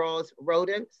also draws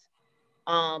rodents.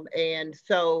 And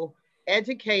so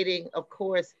educating, of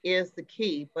course, is the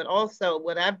key. But also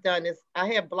what I've done is I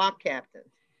have block captains.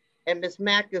 And Ms.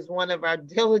 Mack is one of our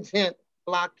diligent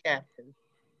block captains.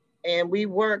 And we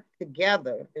work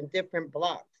together in different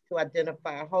blocks to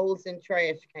identify holes in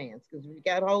trash cans, because we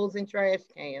got holes in trash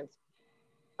cans.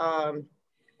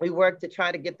 We work to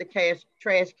try to get the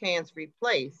trash cans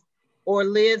replaced, or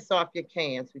lids off your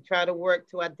cans. We try to work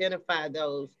to identify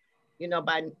those, you know,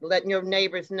 by letting your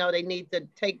neighbors know they need to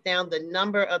take down the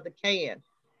number of the can.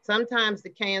 Sometimes the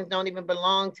cans don't even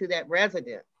belong to that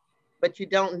resident, but you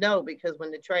don't know, because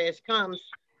when the trash comes,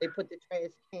 they put the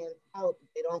trash cans out.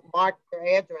 They don't mark their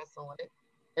address on it.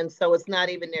 And so it's not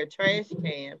even their trash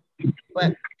can.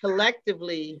 But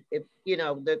collectively, if you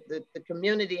know, the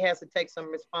community has to take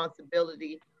some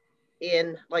responsibility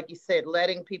in, like you said,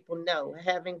 letting people know,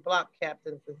 having block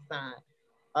captains assigned.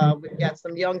 We've got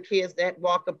some young kids that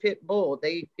walk a pit bull.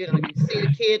 They, you know, you see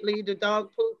the kid leave the dog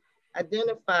poop,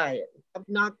 identify it. I've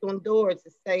knocked on doors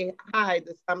to say, hi,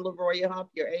 I'm LaRoya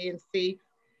Hump, your ANC,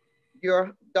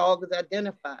 your dog is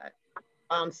identified.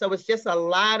 So it's just a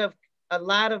lot of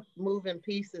moving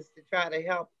pieces to try to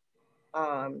help.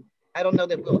 I don't know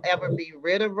that we'll ever be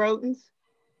rid of rodents,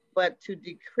 but to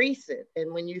decrease it.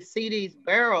 And when you see these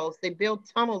barrels, they build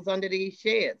tunnels under these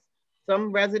sheds.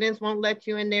 Some residents won't let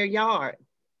you in their yard.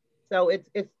 So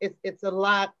it's a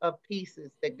lot of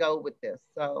pieces that go with this.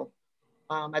 So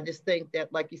I just think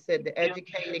that, like you said, the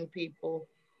educating people,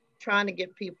 trying to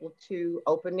get people to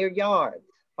open their yards.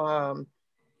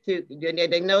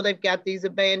 They know they've got these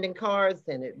abandoned cars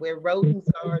in it where rodents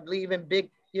are leaving big,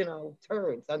 you know,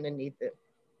 turds underneath it.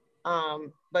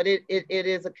 But it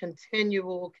is a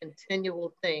continual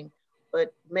thing.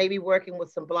 But maybe working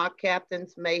with some block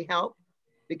captains may help,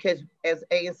 because as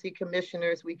ANC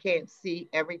commissioners, we can't see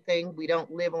everything. We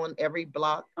don't live on every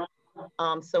block.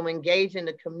 So engaging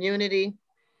the community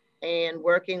and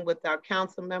working with our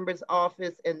council members'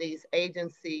 office and these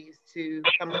agencies to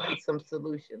come up with some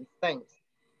solutions. Thanks.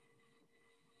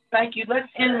 Thank you. Let's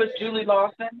end with Julie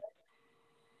Lawson.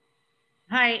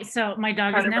 Hi, so my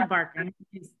dog is now barking.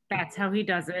 That's how he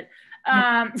does it.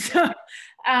 So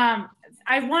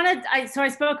I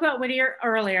spoke about Whittier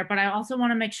earlier, but I also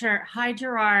want to make sure. Hi,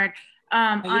 Gerard.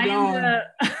 I'm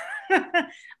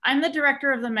the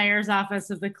director of the mayor's office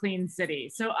of the Clean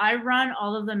City. So I run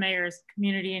all of the mayor's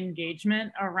community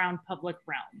engagement around public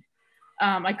realm.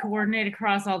 I coordinate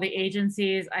across all the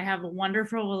agencies. I have a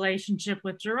wonderful relationship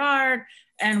with Gerard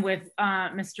and with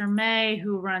Mr. May,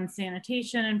 who runs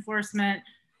sanitation enforcement.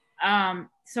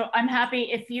 So I'm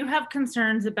happy if you have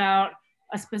concerns about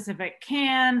a specific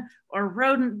can or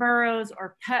rodent burrows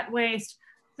or pet waste,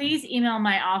 please email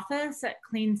my office at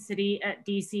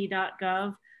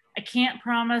cleancity@dc.gov. I can't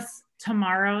promise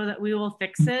tomorrow that we will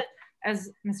fix it.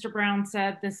 As Mr. Brown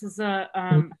said, this is a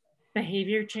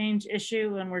behavior change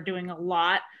issue, and we're doing a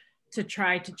lot to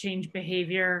try to change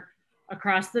behavior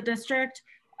across the district.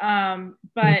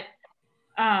 But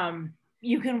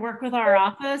you can work with our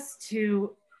office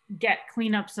to get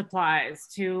cleanup supplies,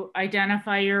 to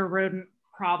identify your rodent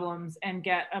problems, and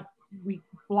get a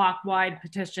block-wide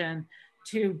petition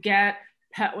to get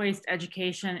pet waste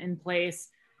education in place.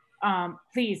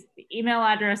 Please, the email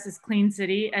address is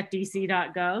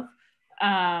cleancity@dc.gov.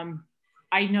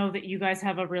 I know that you guys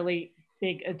have a really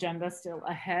big agenda still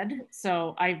ahead,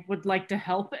 so I would like to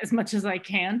help as much as I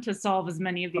can to solve as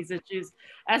many of these issues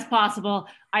as possible.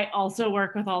 I also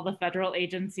work with all the federal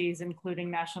agencies,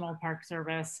 including National Park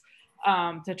Service,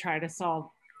 to try to solve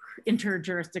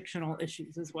interjurisdictional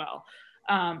issues as well.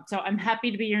 So I'm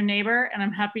happy to be your neighbor, and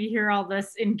I'm happy to hear all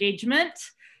this engagement.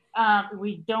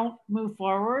 We don't move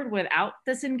forward without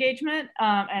this engagement,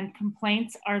 and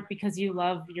complaints are because you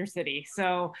love your city.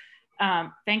 So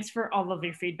thanks for all of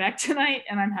your feedback tonight,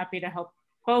 and I'm happy to help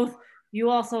both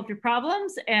you all solve your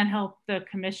problems and help the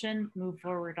commission move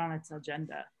forward on its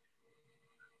agenda.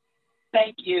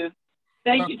 Thank you.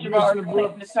 Thank you, Gerard, for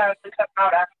taking the time to come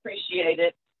out. I appreciate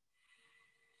it.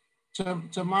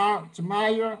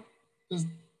 Tamaya is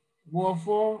Ward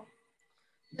 4.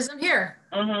 Yes, I'm here.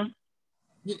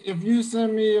 If you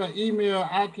send me an email,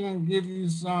 I can give you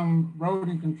some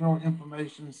rodent control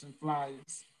information, some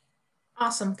flyers.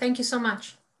 Awesome. Thank you so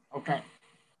much. Okay.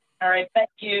 All right. Thank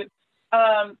you.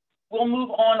 We'll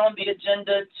move on the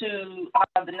agenda to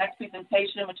the next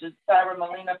presentation, which is Tyra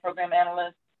Molina, Program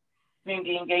Analyst,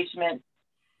 Community Engagement,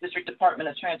 District Department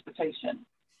of Transportation.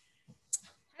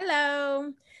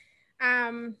 Hello.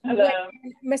 Hello.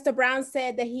 Mr. Brown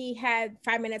said that he had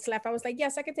 5 minutes left. I was like,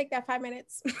 yes, I can take that 5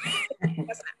 minutes.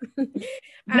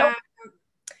 Nope.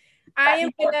 I'm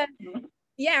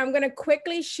gonna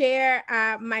quickly share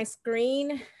my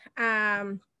screen.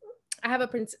 I have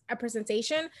a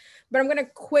presentation, but I'm gonna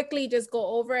quickly just go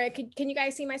over it. Can you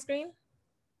guys see my screen?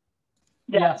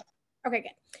 Yes. Okay,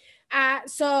 good.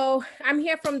 So I'm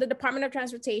here from the Department of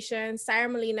Transportation, Sarah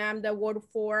Molina. I'm the Ward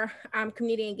 4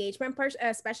 Community Engagement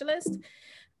Specialist.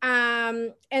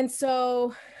 And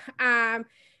so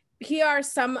here are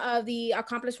some of the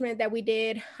accomplishments that we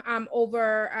did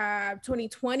over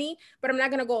 2020, but I'm not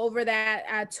going to go over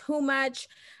that too much.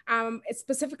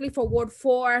 Specifically for Ward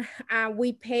 4,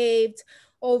 we paved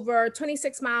over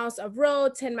 26 miles of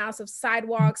road, 10 miles of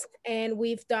sidewalks, and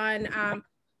we've done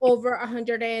over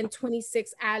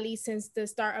 126 alleys since the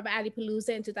start of Alleypalooza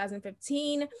in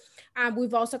 2015.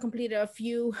 We've also completed a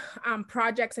few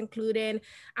projects, including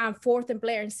 4th and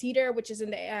Blair and Cedar, which is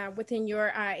in the within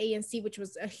your ANC, which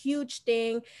was a huge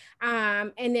thing.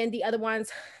 And then the other ones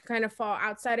kind of fall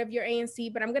outside of your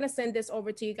ANC, but I'm gonna send this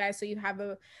over to you guys so you have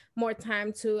more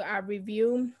time to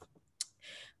review.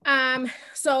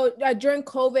 So during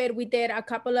COVID, we did a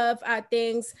couple of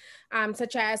things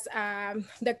such as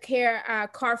the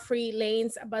car-free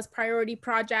lanes, bus priority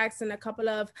projects in a couple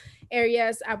of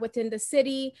areas within the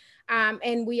city.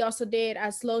 And we also did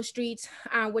slow streets,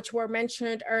 which were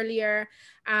mentioned earlier.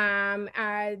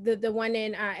 The one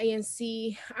in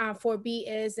ANC 4B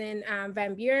is in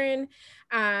Van Buren.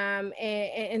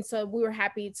 And so we were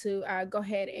happy to go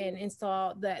ahead and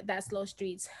install that slow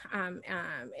streets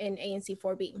in ANC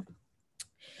 4B.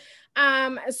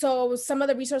 So some of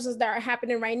the resources that are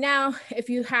happening right now, if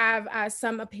you have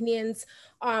some opinions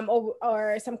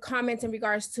or some comments in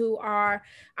regards to our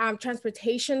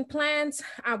transportation plans,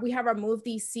 we have our Move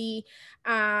DC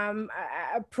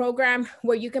program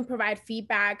where you can provide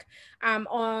feedback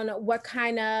on what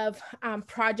kind of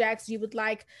projects you would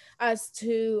like us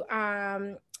to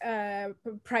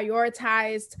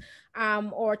prioritized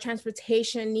or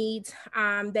transportation needs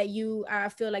that you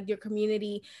feel like your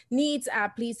community needs.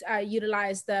 Please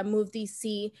utilize the Move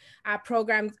DC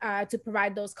program to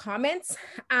provide those comments.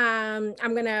 I'm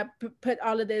gonna put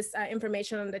all of this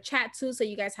information on the chat too, so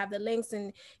you guys have the links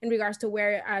in regards to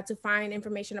where to find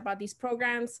information about these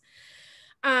programs.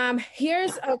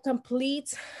 Here's a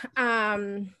complete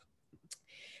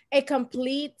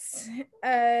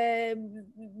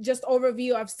just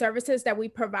overview of services that we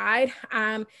provide.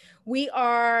 We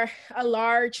are a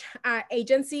large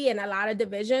agency and a lot of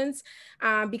divisions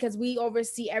because we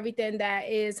oversee everything that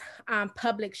is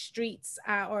public streets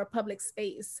or public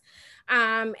space.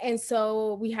 And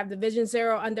so we have Division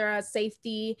 0 under our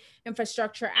safety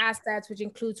infrastructure assets, which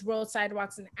includes roads,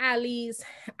 sidewalks, and alleys.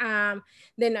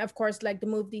 Then of course, like the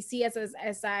Move DC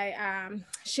as I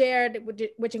shared,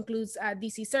 which includes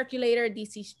DC Circulator,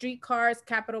 DC Streetcars,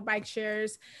 Capital Bike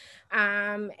Shares,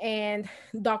 and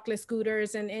dockless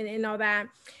scooters and all that.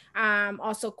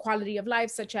 Also quality of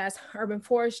life, such as urban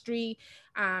forestry,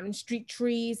 street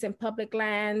trees and public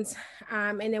lands.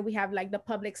 And then we have like the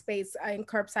public space and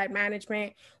curbside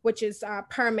management, which is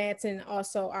permits and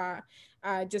also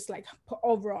just like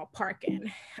overall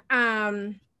parking.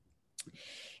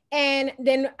 And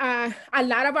then a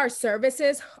lot of our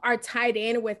services are tied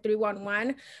in with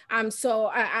 311.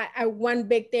 So one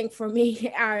big thing for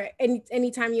me,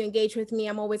 anytime you engage with me,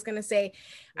 I'm always gonna say,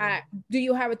 do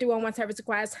you have a 311 service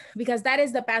request? Because that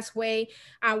is the best way,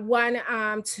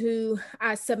 to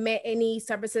submit any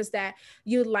services that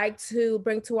you'd like to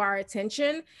bring to our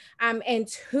attention. And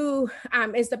two,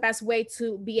 is the best way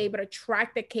to be able to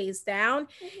track the case down.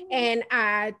 And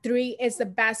three is the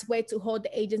best way to hold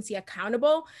the agency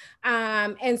accountable.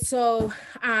 And so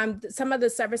some of the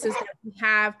services that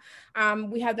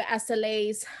we have the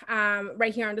SLAs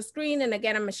right here on the screen. And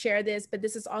again, I'm gonna share this, but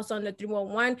this is also on the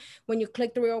 311. When you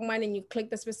click 311 and you click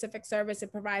the specific service,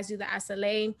 it provides you the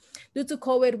SLA. Due to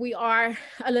COVID, we are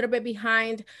a little bit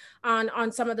behind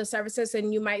on some of the services,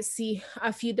 and you might see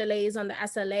a few delays on the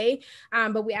SLA,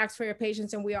 but we ask for your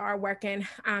patience, and we are working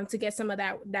to get some of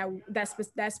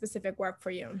that specific work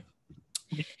for you.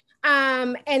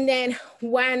 And then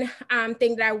one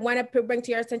thing that I want to bring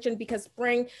to your attention, because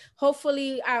spring,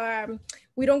 hopefully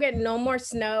we don't get no more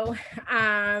snow.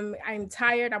 I'm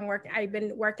tired. I've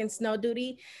been working snow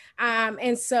duty.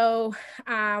 And so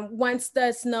once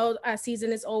the snow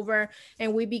season is over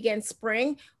and we begin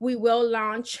spring, we will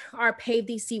launch our Pave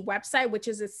DC website, which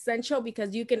is essential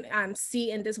because you can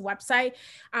see in this website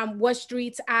what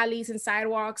streets, alleys, and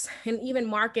sidewalks, and even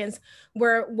markings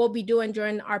we'll be doing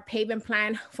during our paving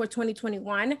plan for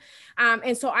 2021.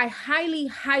 And so I highly,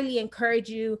 highly encourage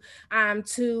you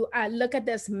to look at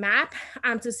this map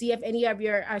to see if any of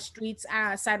your streets,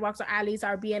 sidewalks, or alleys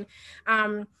are being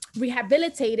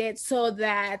rehabilitated, so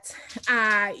that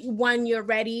when you're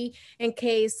ready, in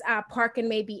case parking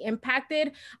may be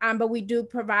impacted. But we do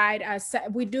provide,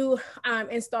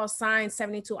 install signs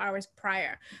 72 hours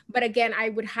prior. But again, I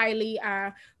would highly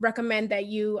recommend that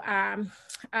you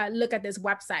look at this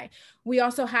website. We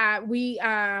also have,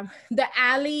 the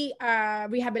alley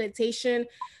rehabilitation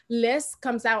list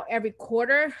comes out every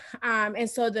quarter. And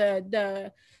so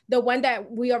the one that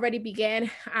we already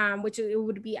began, which it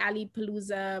would be Ali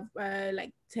Palooza,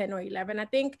 like 10 or 11, I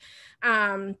think.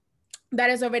 That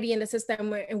is already in the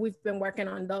system, and we've been working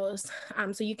on those.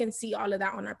 So you can see all of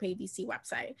that on our PayVC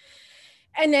website.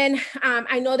 And then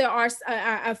I know there are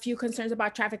a few concerns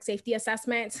about traffic safety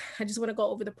assessments. I just want to go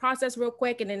over the process real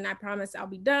quick, and then I promise I'll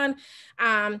be done.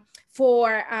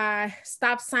 For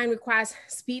stop sign requests,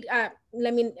 I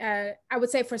would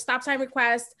say for stop sign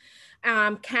requests,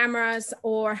 cameras,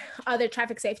 or other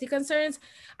traffic safety concerns,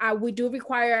 we do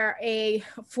require a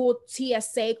full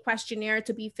TSA questionnaire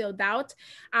to be filled out.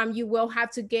 You will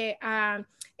have to get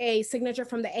a signature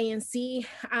from the ANC,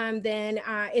 then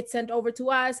it's sent over to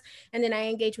us, and then I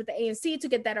engage with the ANC to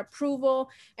get that approval,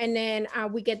 and then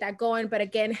we get that going. But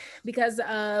again, because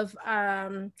of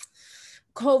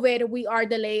COVID, we are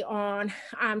delayed on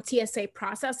TSA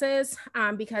processes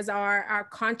because our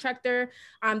contractor,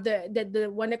 the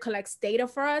one that collects data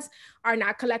for us, are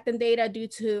not collecting data due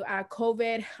to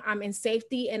COVID and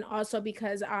safety, and also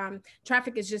because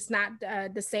traffic is just not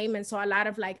the same. And so a lot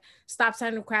of like stop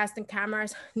sign requests and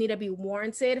cameras need to be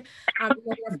warranted in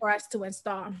order for us to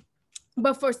install.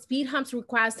 But for speed humps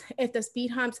requests, if the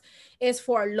speed humps is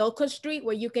for a local street,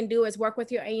 what you can do is work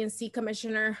with your ANC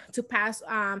commissioner to pass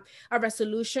a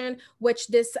resolution, which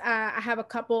I have a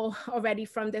couple already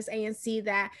from this ANC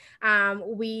that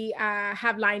we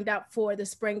have lined up for the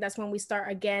spring. That's when we start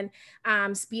again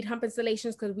speed hump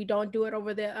installations, because we don't do it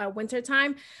over the winter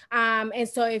time. And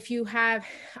so if you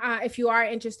are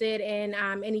interested in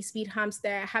any speed humps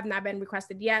that have not been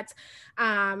requested yet,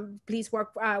 please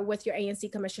work with your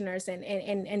ANC commissioners,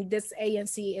 and this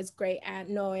ANC is great at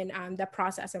knowing the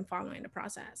process and following the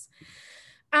process.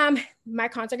 My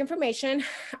contact information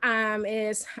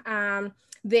is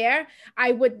there.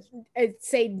 I would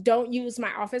say don't use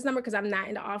my office number because I'm not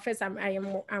in the office.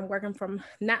 I'm working from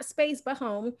not space but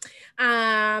home.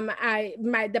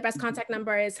 The best contact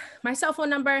number is my cell phone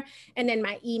number and then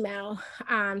my email.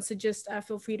 So just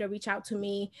feel free to reach out to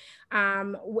me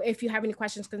if you have any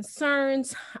questions,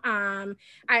 concerns. And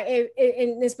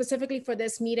specifically for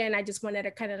this meeting, I just wanted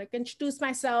to kind of like introduce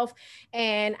myself,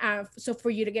 and so for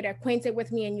you to get acquainted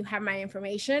with me and you have my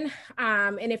information.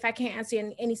 And if I can't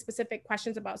answer any specific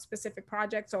questions about specific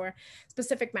projects or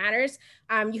specific matters,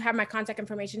 you have my contact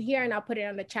information here, and I'll put it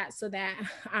on the chat so that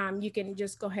you can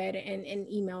just go ahead and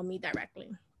email me directly.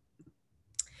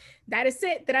 That is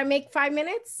it. Did I make 5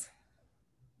 minutes?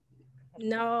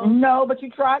 No. No, but you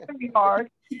tried pretty hard.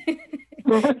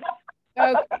 Okay.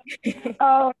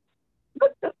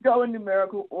 Let's just go in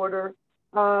numerical order.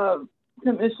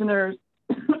 Commissioners,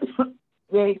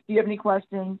 Yates, do you have any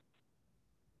questions?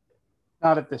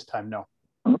 Not at this time, no.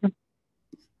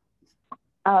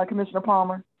 Commissioner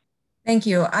Palmer. Thank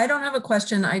you. I don't have a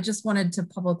question. I just wanted to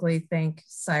publicly thank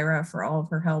Syra for all of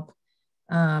her help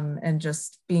and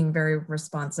just being very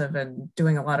responsive and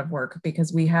doing a lot of work,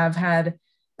 because we have had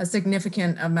a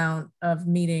significant amount of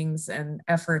meetings and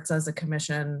efforts as a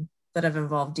commission that have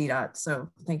involved DDOT. So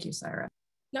thank you, Syra.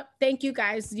 No, thank you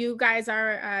guys. You guys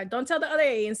are, don't tell the other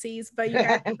ANCs, but you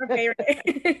guys are my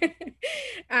favorite.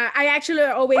 I actually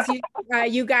always use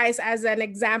you guys as an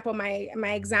example, my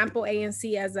example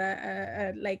ANC as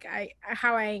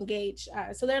how I engage.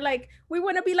 So they're like, we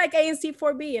want to be like ANC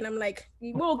 4B. And I'm like,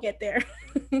 we'll get there.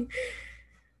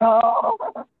 Oh,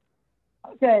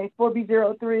 okay,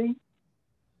 4B03.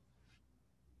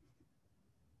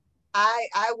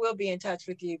 I will be in touch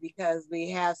with you because we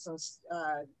have some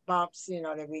bumps,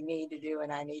 that we need to do,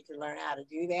 and I need to learn how to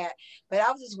do that. But I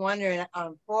was just wondering,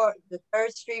 for the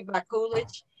 3rd Street by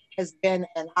Coolidge has been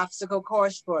an obstacle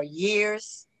course for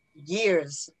years.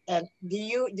 And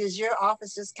does your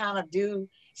office just kind of do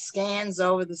scans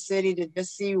over the city to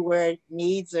just see where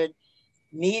needs are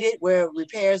needed, where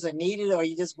repairs are needed, or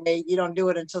you just wait, you don't do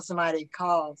it until somebody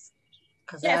calls?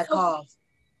 Because that calls.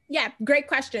 Yeah, great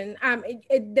question.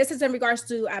 This is in regards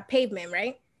to pavement,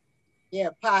 right?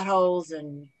 Yeah, potholes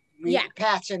and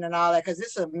patching and all that, because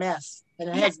it's a mess, and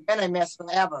it has been a mess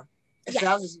forever. So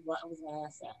I was going to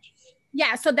ask that.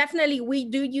 Yeah, so definitely we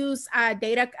do use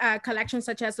data collection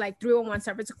such as like 311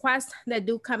 service requests that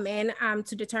do come in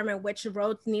to determine which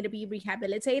roads need to be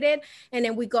rehabilitated. And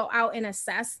then we go out and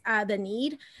assess the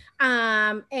need.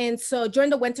 And so during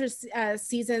the winter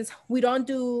seasons, we don't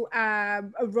do a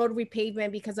road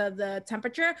repavement because of the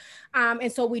temperature.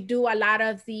 And so we do a lot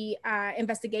of the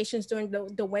investigations during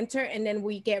the winter, and then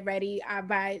we get ready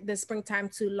by the springtime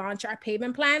to launch our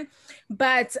pavement plan.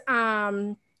 But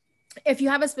if you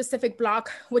have a specific block,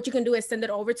 what you can do is send it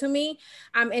over to me,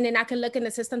 and then I can look in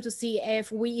the system to see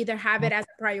if we either have it as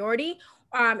a priority,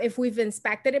 if we've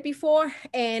inspected it before,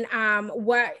 and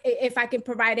what if I can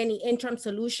provide any interim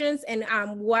solutions, and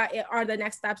what are the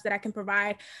next steps that I can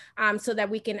provide, so that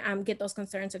we can get those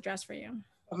concerns addressed for you.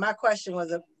 My question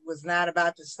was not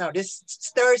about the snow. This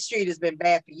 3rd Street has been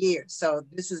bad for years, so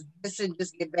this didn't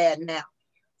just get bad now.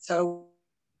 So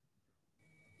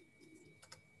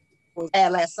was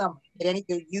bad last summer. Do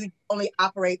you only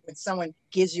operate when someone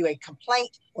gives you a complaint,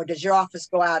 or does your office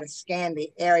go out and scan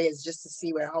the areas just to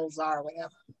see where holes are or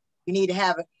whatever? You need to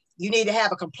have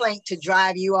a complaint to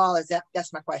drive you all.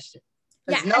 That's my question?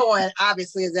 Because no one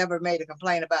obviously has ever made a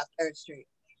complaint about 3rd Street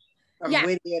from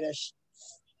Whittier to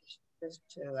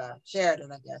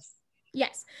Sheridan, I guess.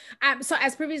 Yes. So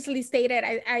as previously stated,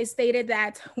 I stated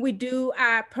that we do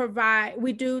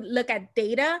look at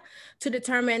data to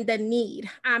determine the need.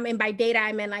 And by data,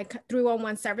 I mean like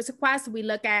 311 service requests. We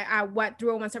look at what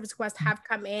 311 service requests have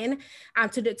come in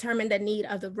to determine the need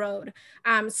of the road.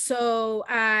 So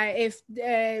if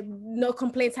no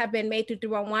complaints have been made through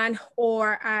 311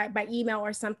 or by email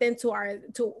or something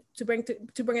to bring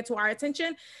it to our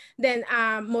attention, then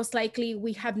most likely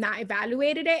we have not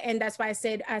evaluated it. And that's why I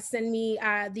said, send me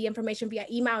the information via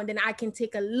email, and then I can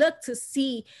take a look to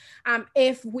see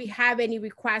if we have any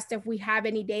requests, if we have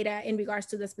any data in regards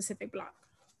to the specific block.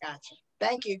 Gotcha.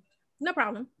 Thank you. No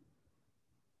problem.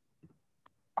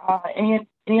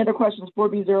 Any other questions?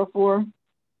 4B04?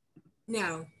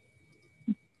 No.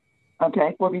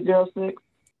 Okay, 4B06?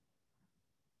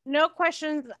 No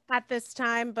questions at this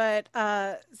time, but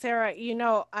Sarah, you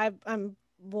know,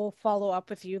 we'll follow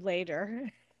up with you later.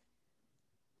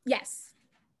 Yes.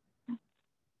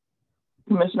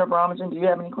 Commissioner Bromagin, do you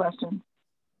have any questions?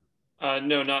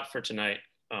 No, not for tonight.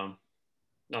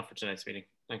 Not for tonight's meeting.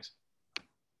 Thanks.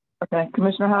 Okay,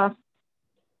 Commissioner Haas?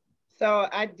 So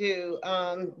I do.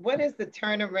 What is the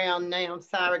turnaround now?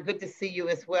 Sarah, good to see you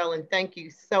as well. And thank you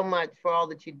so much for all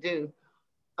that you do.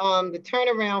 The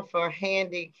turnaround for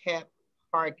handicap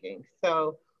parking.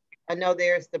 So I know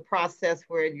there's the process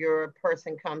where your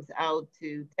person comes out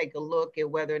to take a look at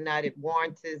whether or not it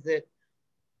warrants it.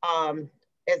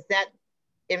 Is that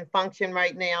in function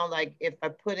right now? Like if I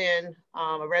put in,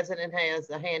 a resident has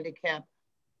a handicap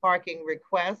parking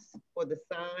request for the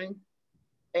sign.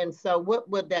 And so what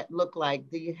would that look like?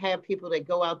 Do you have people that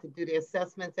go out to do the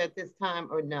assessments at this time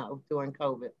or no during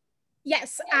COVID?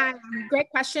 Yes, great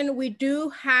question. We do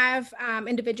have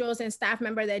individuals and staff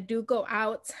members that do go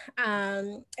out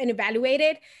and evaluate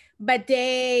it, but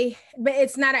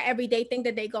it's not an everyday thing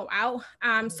that they go out.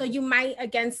 So you might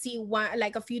again see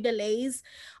like a few delays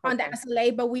on the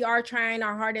SLA, but we are trying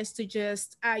our hardest to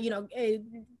just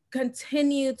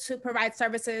continue to provide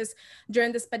services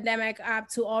during this pandemic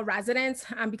to all residents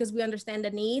because we understand the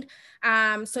need.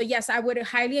 So yes, I would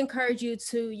highly encourage you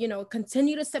to,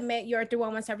 continue to submit your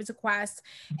 311 service requests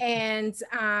and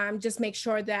just make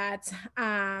sure that,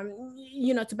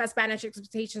 to best manage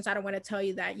expectations. I don't want to tell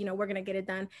you that, we're going to get it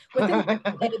done within the day,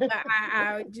 but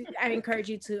I encourage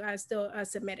you to still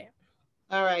submit it.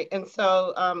 All right. And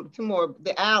so 2 more,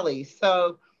 the alleys.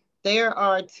 So there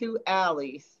are 2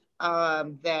 alleys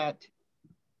that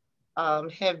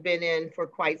have been in for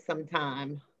quite some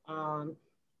time.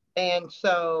 And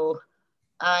so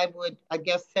I would, I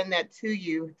guess, send that to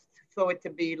you for it to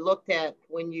be looked at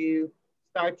when you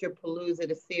start your Palooza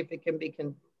to see if it can be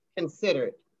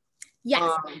considered. Yes.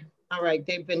 All right,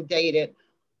 they've been dated.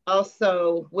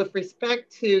 Also, with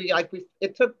respect to,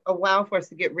 it took a while for us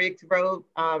to get Riggs Road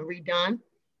redone.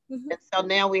 And so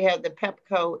now we have the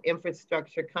Pepco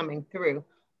infrastructure coming through.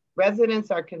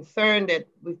 Residents are concerned that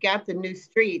we've got the new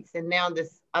streets and now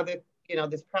this other,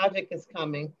 this project is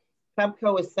coming.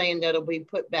 Pepco is saying that it'll be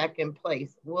put back in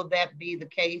place. Will that be the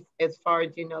case as far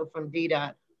as you know from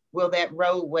DDOT? Will that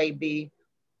roadway be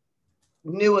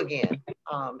new again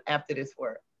after this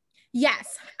work?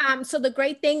 Yes. So the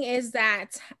great thing is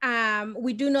that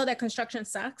we do know that construction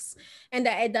sucks and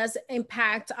that it does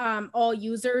impact all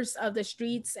users of the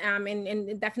streets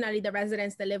and definitely the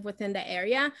residents that live within the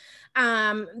area.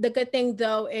 The good thing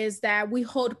though is that we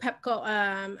hold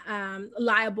PEPCO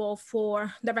liable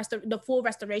for the full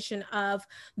restoration of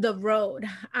the road.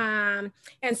 And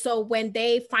so when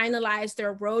they finalize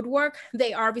their road work,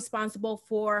 they are responsible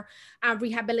for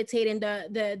rehabilitating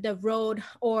the road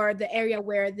or the area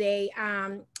where they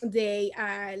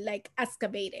like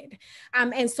excavated.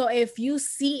 And so if you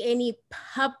see any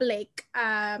public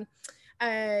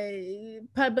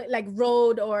public like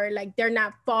road or like they're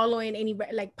not following any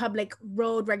like public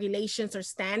road regulations or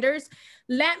standards,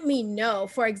 let me know.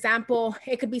 For example,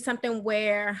 it could be something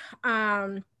where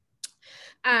the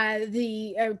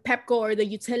PEPCO or the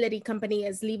utility company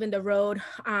is leaving the road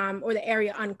or the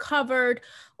area uncovered,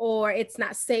 or it's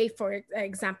not safe, for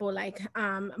example, like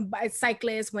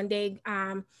cyclists when they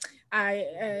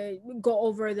go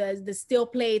over the steel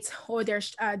plates or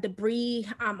there's debris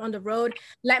on the road.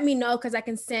 Let me know because I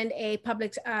can send a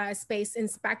public space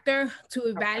inspector to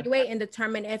evaluate and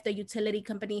determine if the utility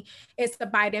company is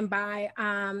abiding by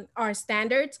our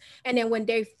standards. And then when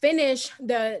they finish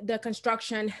the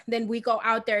construction, then we go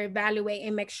out there, evaluate,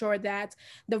 and make sure that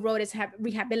the road is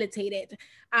rehabilitated.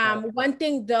 One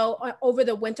thing though, over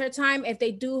the winter time, if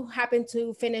they do happen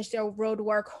to finish their road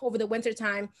work over the winter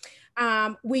time,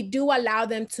 we do allow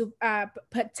them to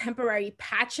put temporary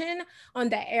patching on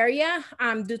the area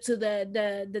due to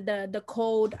the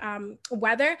cold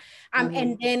weather.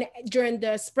 And then during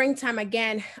the springtime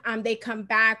again, they come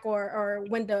back or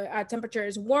when the temperature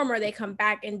is warmer, they come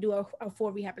back and do a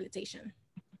full rehabilitation.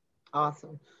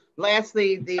 Awesome.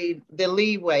 Lastly, the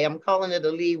leeway, I'm calling it a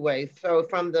leeway. So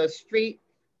from the street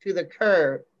to the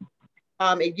curb,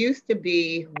 it used to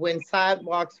be when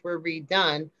sidewalks were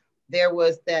redone, there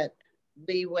was that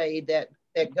leeway that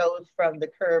goes from the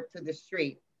curb to the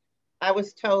street. I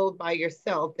was told by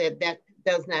yourself that that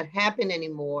does not happen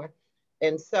anymore.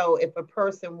 And so if a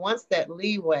person wants that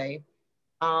leeway,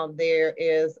 there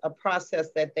is a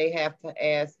process that they have to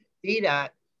ask DDOT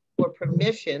for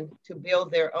permission to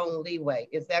build their own leeway.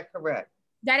 Is that correct?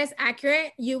 That is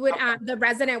accurate. You would, the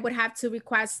resident would have to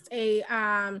request a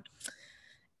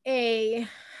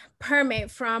permit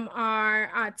from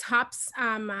our TOPS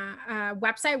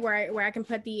website where I can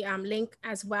put the link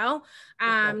as well,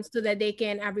 so that they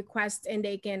can request and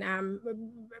they can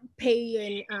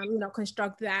pay and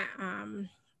construct that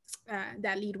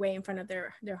that leadway in front of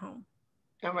their home.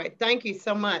 All right, thank you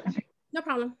so much. No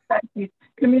problem. Thank you.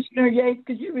 Commissioner Yates,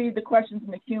 could you read the questions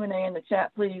in the Q&A in the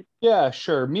chat, please? Yeah,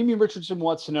 sure. Mimi Richardson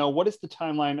wants to know, what is the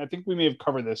timeline? I think we may have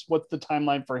covered this. What's the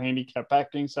timeline for handicap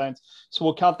packaging signs? So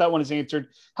we'll count that one as answered.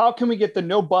 How can we get the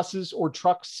no buses or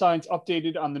truck signs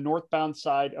updated on the northbound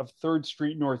side of 3rd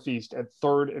Street Northeast at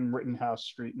 3rd and Rittenhouse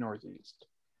Street Northeast?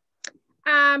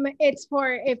 It's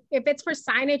for, if it's for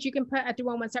signage, you can put a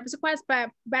 311 service request, but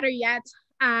better yet,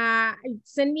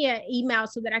 send me an email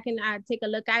so that I can take a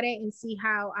look at it and see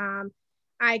how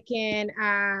I can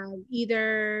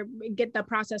either get the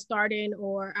process started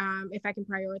or if I can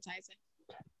prioritize it.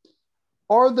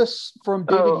 Are this from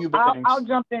David Eubanks? I'll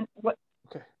jump in.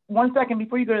 Okay. 1 second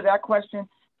before you go to that question.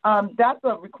 That's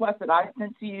a request that I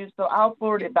sent to you, so I'll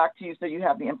forward it back to you so you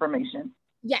have the information.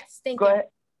 Yes, thank you.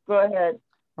 Go ahead.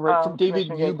 All right, from David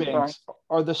Eubanks,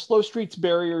 are the slow streets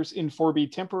barriers in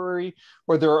 4B temporary,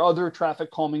 or there are other traffic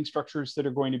calming structures that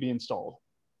are going to be installed?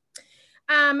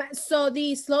 So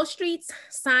the slow streets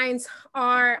signs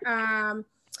are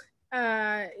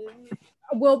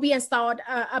will be installed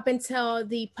up until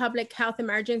the public health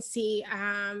emergency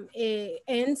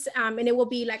ends, and it will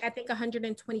be like I think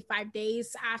 125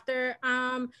 days after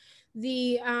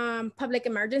the public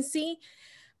emergency.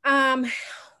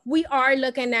 We are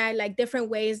looking at like different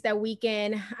ways that we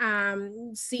can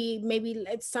see maybe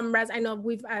some I know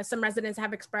we've some residents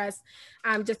have expressed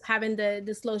just having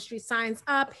the slow street signs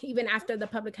up even after the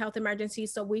public health emergency.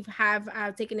 So we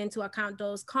have taken into account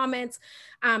those comments.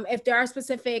 If there are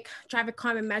specific traffic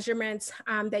calming measurements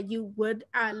that you would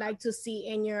like to see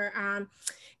in your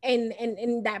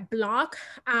in that block,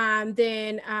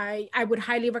 then I would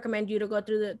highly recommend you to go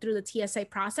through the TSA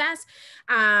process.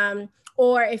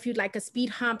 Or if you'd like a speed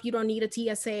hump hump, you don't need a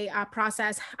TSA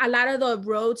process. A lot of the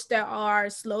roads that are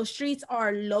slow streets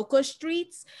are local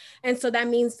streets. And so that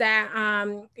means that,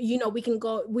 you know, we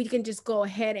can just go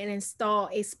ahead and install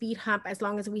a speed hump as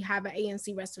long as we have an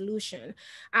ANC resolution.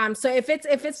 So if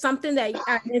it's something that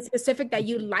is specific that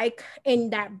you like in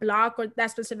that block or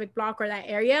that specific block or that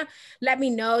area, let me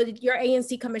know. Your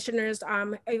ANC commissioners,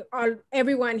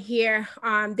 everyone here,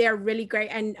 they're really great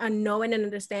and knowing and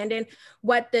understanding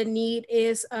what the need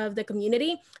is of the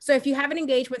community. So if you haven't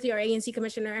engaged with your ANC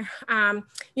commissioner,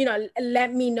 you know,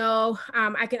 let me know.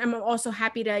 I'm also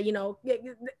happy to, you know,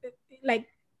 like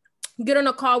get on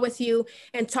a call with you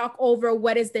and talk over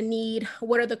what is the need,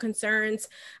 what are the concerns.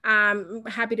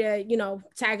 Happy to, you know,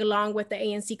 tag along with the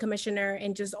ANC commissioner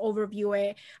and just overview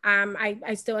it.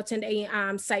 I still attend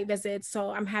site visits,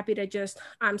 so I'm happy to just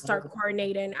start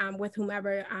coordinating with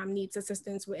whomever needs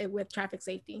assistance with traffic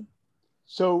safety.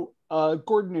 So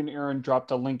Gordon and Aaron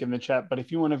dropped a link in the chat, but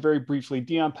if you want to very briefly,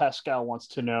 Dion Pascal wants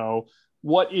to know,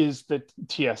 what is the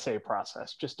TSA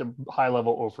process? Just a high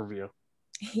level overview.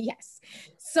 Yes.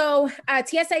 So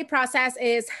TSA process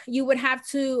is you would have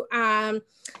to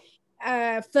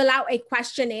fill out a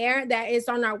questionnaire that is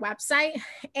on our website.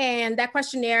 And that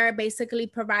questionnaire basically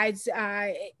provides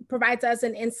us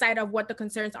an insight of what the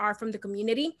concerns are from the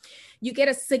community. You get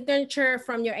a signature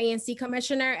from your ANC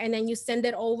commissioner, and then you send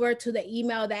it over to the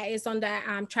email that is on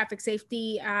the traffic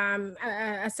safety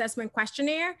assessment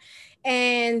questionnaire.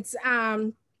 And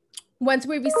once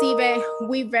we receive it,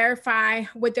 we verify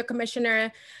with the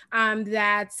commissioner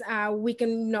that we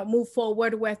can move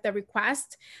forward with the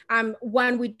request.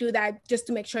 One, we do that just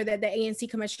to make sure that the ANC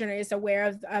commissioner is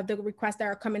aware of the requests that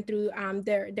are coming through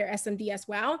their SMD as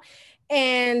well.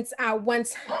 And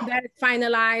once that is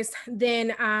finalized,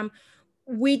 then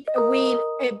we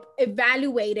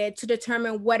evaluate it to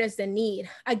determine what is the need.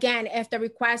 Again, if the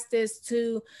request is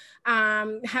to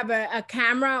have a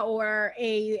camera or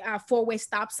a four-way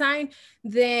stop sign,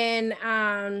 then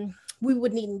we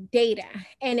would need data.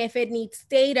 And if it needs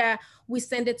data, we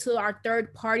send it to our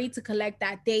third party to collect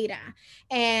that data.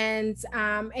 And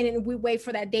then we wait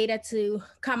for that data to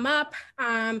come up.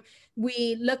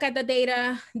 We look at the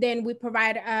data, then we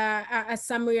provide a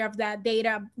summary of that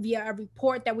data via a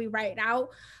report that we write out.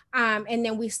 And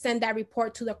then we send that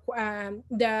report to the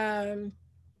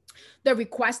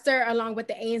requester along with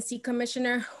the ANC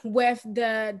commissioner with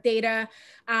the data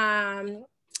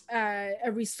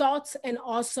results, and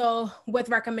also with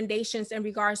recommendations in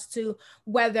regards to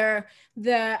whether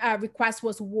the request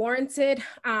was warranted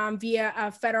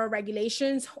via federal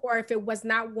regulations, or if it was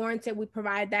not warranted, we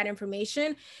provide that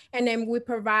information. And then we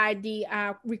provide the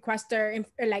requester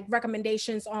like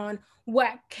recommendations on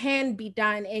what can be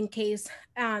done in case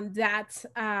that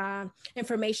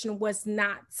information was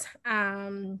not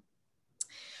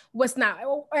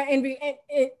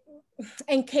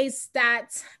in case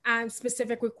that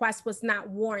specific request was not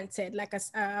warranted, like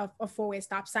a four-way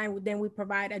stop sign, then we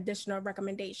provide additional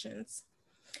recommendations.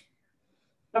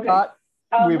 Okay.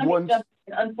 We have one.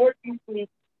 Unfortunately,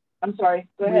 I'm sorry.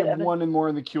 Go ahead. We have Evan. one and more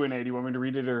in the Q&A. Do you want me to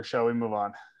read it, or shall we move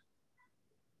on?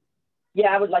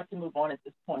 Yeah, I would like to move on at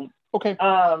this point. Okay.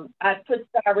 I put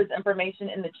Sarah's information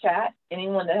in the chat.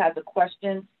 Anyone that has a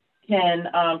question can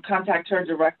contact her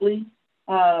directly.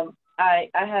 I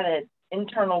had an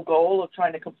internal goal of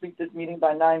trying to complete this meeting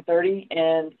by 9:30,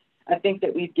 and I think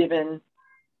that we've given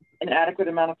an adequate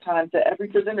amount of time to every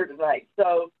presenter tonight.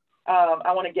 So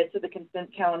I want to get to the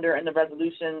consent calendar and the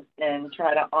resolutions and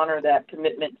try to honor that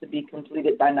commitment to be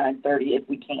completed by 9:30 if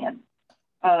we can.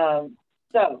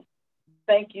 So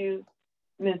thank you,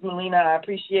 Ms. Molina. I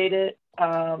appreciate it.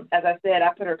 As I said,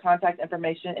 I put her contact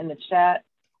information in the chat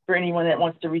for anyone that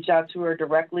wants to reach out to her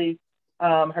directly.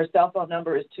 Her cell phone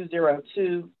number is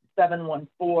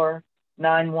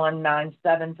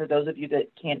 202-714-9197 for those of you that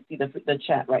can't see the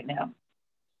chat right now.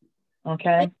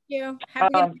 Okay. Thank you.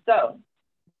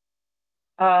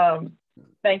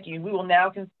 Thank you. We will now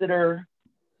consider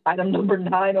item number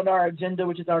 9 on our agenda,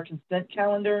 which is our consent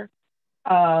calendar.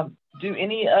 I'll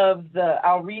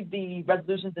read the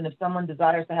resolutions, and if someone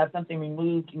desires to have something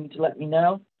removed, you need to let me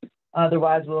know.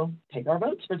 Otherwise, we'll take our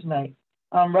votes for tonight.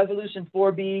 Resolution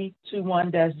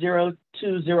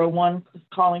 4B21-0201,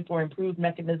 calling for improved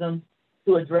mechanisms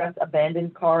to address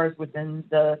abandoned cars within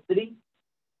the city,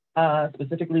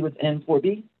 specifically within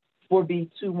 4B.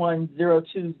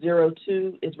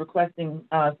 4B21-0202 is requesting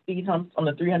speed humps on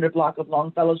the 300 block of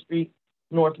Longfellow Street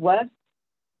Northwest.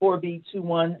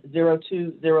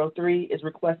 4B21-0203 is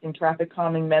requesting traffic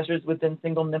calming measures within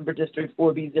single member district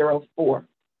 4B04.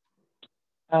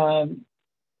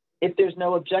 If there's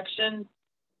no objection,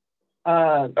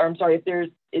 is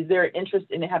there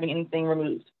interest in having anything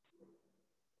removed?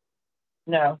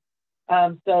 No.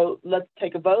 So let's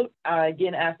take a vote. I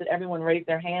again ask that everyone raise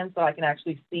their hand so I can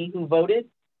actually see who voted.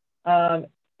 All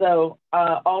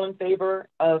in favor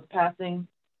of passing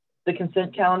the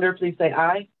consent calendar, please say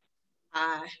aye.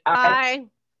 Aye. Aye.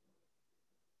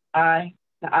 Aye.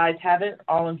 The ayes have it.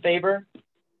 All in favor.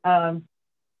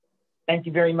 Thank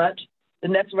you very much. The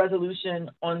next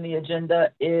resolution on the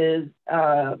agenda is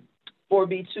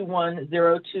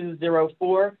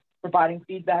 4B210204, providing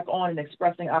feedback on and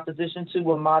expressing opposition to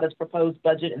WMATA's proposed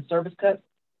budget and service cuts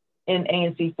in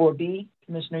ANC 4B.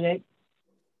 Commissioner Yates.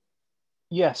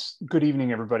 Yes, good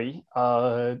evening, everybody.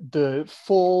 The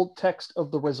full text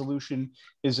of the resolution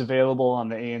is available on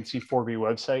the ANC 4B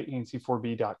website,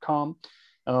 anc4b.com.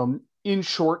 In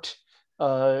short,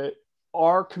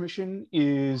 our commission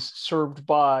is served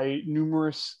by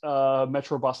numerous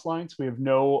Metro bus lines. We have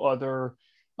no other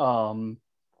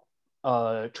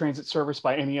transit service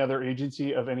by any other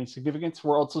agency of any significance.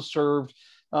 We're also served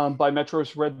by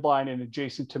Metro's Red Line and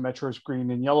adjacent to Metro's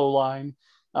Green and Yellow Line.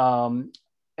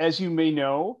 As you may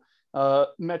know,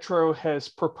 Metro has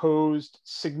proposed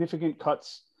significant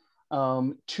cuts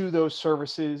to those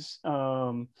services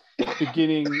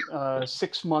beginning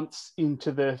 6 months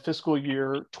into the fiscal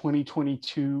year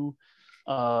 2022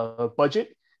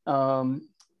 budget.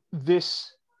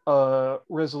 This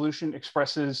resolution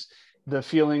expresses the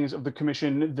feelings of the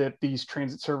commission that these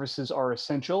transit services are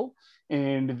essential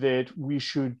and that we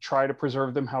should try to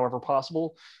preserve them however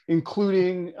possible,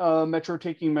 including Metro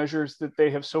taking measures that they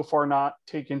have so far not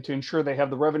taken to ensure they have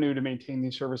the revenue to maintain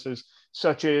these services,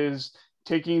 such as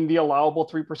taking the allowable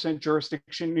 3%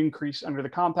 jurisdiction increase under the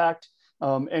compact.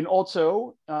 And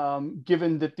also,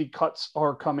 given that the cuts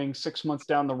are coming 6 months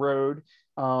down the road,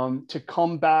 to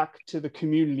come back to the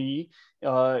community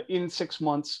in 6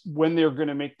 months when they're going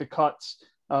to make the cuts,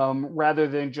 rather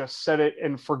than just set it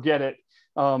and forget it,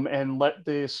 and let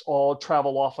this all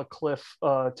travel off a cliff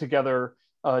together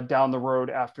down the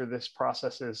road after this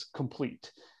process is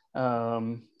complete.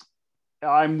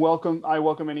 I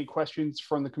welcome any questions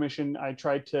from the commission. I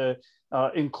tried to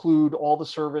include all the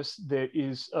service that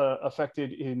is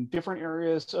affected in different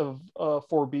areas of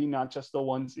 4B, not just the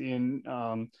ones in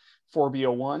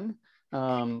 4B01.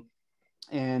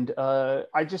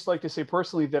 I'd just like to say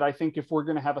personally that I think if we're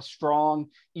going to have a strong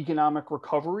economic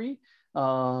recovery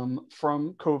from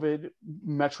COVID,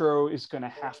 Metro is going to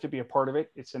have to be a part of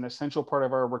it. It's an essential part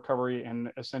of our recovery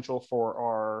and essential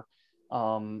for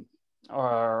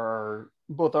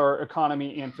both our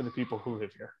economy and for the people who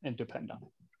live here and depend on it.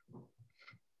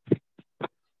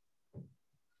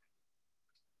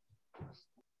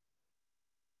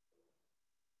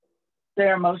 Is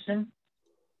there a motion?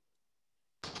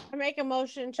 I make a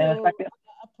motion to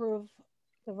approve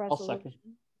the resolution. I'll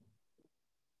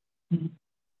second.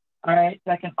 All right,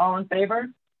 second. All in favor?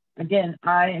 Again,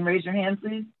 aye, and raise your hand,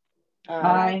 please.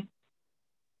 Aye.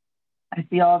 I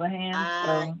see all the hands,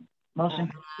 so motion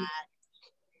passes.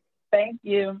 Thank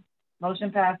you.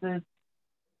 Motion passes.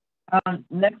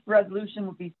 Next resolution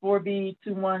would be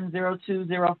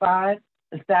 4B210205,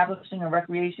 establishing a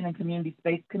Recreation and Community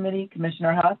Space Committee.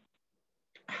 Commissioner Huff.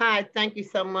 Hi, thank you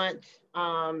so much,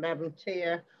 Madam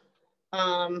Chair.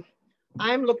 I'm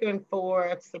looking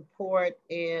for support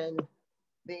in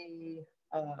the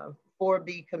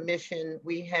 4B Commission.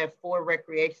 We have 4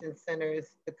 recreation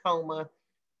centers: Tacoma,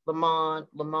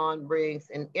 Lamont, Briggs,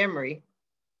 and Emory.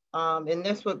 And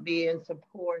this would be in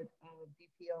support of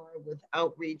DPR with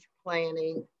outreach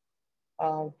planning,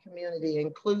 community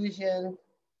inclusion,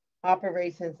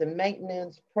 operations and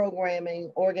maintenance,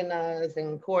 programming, organized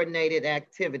and coordinated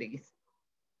activities.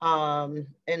 And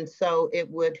so it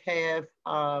would have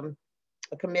a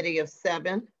committee of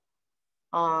 7.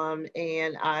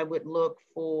 And I would look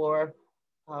for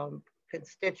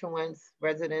constituents,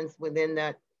 residents within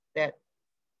that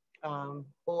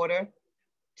order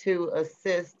to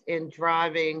assist in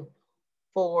driving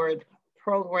forward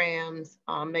programs,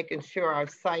 making sure our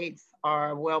sites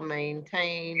are well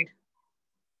maintained,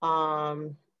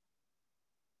 and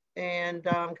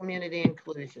community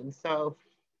inclusion. So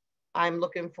I'm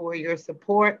looking for your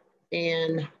support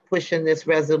in pushing this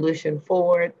resolution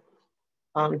forward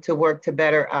to work to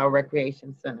better our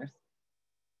recreation centers.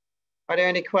 Are there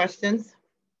any questions?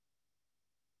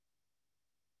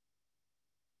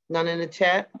 None in the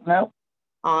chat? No.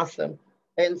 Awesome.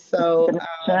 And so,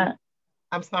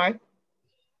 I'm sorry?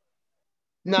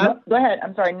 No? Go ahead.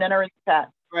 I'm sorry, none are in the chat.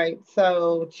 Right,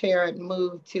 so Chair, I'd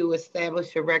move to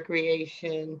establish a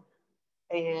recreation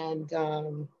and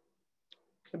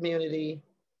community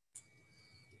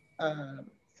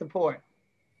support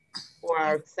for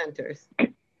our centers.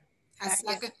 A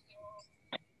second.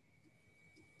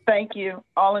 Thank you.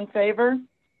 All in favor?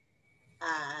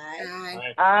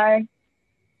 Aye. Aye.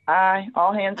 Aye.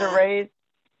 All hands are raised.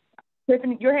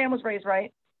 Tiffany, your hand was raised,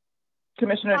 right?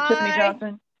 Commissioner Tiffany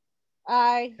Johnson?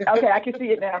 Aye. Okay, I can see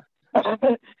it now.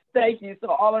 Thank you. So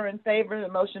all are in favor, the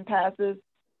motion passes.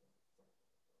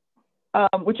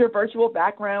 With your virtual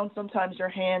background, sometimes your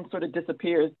hand sort of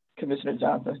disappears, Commissioner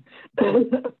Johnson.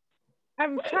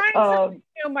 I'm trying something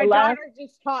new. My daughter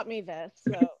just taught me this.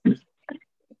 So.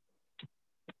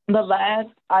 The last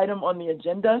item on the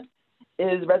agenda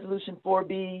is Resolution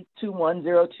 4B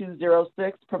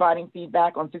 210206, providing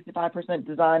feedback on 65%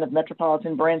 design of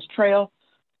Metropolitan Branch Trail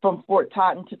from Fort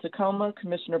Totten to Tacoma.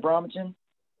 Commissioner Bromagin.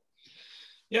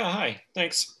 Yeah, hi,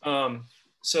 thanks.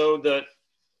 So the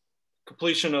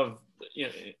completion of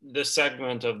this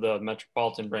segment of the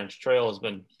Metropolitan Branch Trail has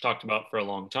been talked about for a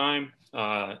long time,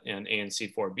 and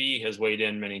ANC 4B has weighed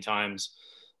in many times.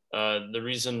 The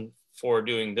reason for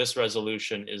doing this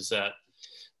resolution is that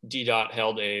DDOT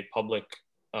held a public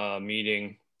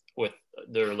meeting with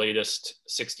their latest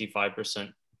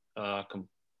 65%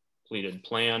 completed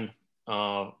plan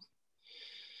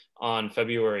on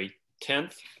February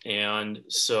 10th. And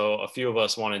so a few of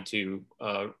us wanted to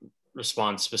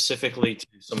respond specifically to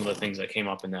some of the things that came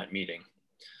up in that meeting.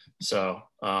 So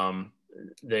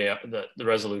the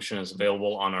resolution is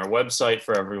available on our website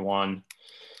for everyone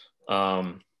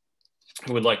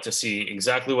who would like to see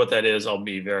exactly what that is. I'll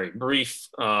be very brief.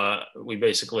 We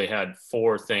basically had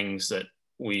 4 things that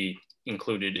we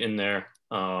included in there.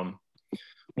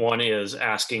 One is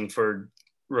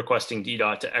requesting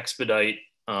DDOT to expedite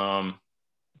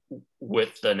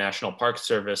with the National Park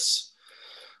Service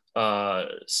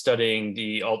studying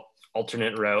the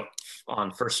alternate route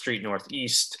on 1st Street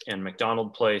Northeast and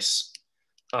McDonald Place.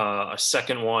 A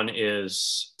second one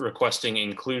is requesting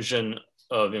inclusion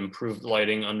of improved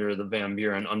lighting under the Van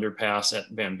Buren underpass at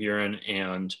Van Buren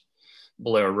and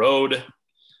Blair Road.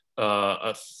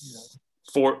 A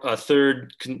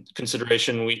third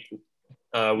consideration,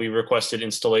 we requested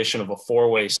installation of a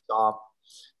 4-way stop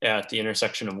at the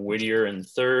intersection of Whittier and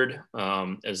 3rd,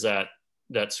 as that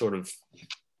sort of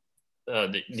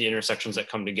the intersections that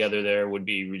come together there would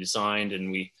be redesigned, and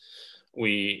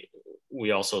we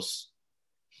also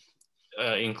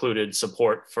included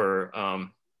support for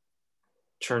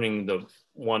turning the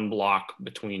one block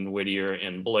between Whittier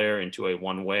and Blair into a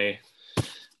 1-way.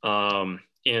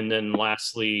 And then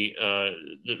lastly,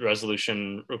 the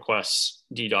resolution requests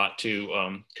DDOT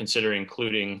to consider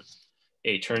including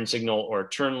a turn signal or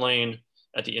turn lane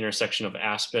at the intersection of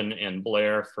Aspen and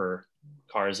Blair for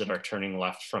cars that are turning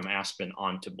left from Aspen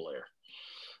onto Blair.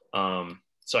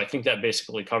 So I think that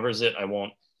basically covers it. I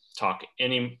won't talk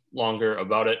any longer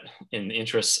about it in the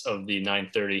interests of the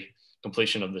 9:30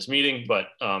 completion of this meeting, but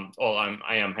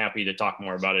I am happy to talk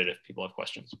more about it if people have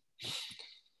questions.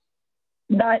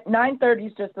 9:30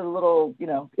 is just a little,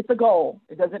 it's a goal.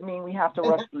 It doesn't mean we have to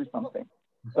rush through something.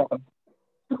 So,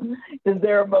 is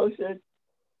there a motion?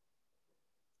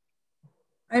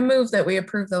 I move that we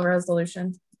approve the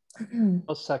resolution.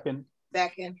 I'll second.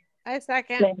 Second. I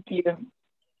second. Thank you.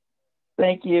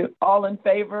 Thank you. All in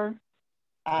favor?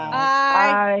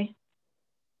 Aye.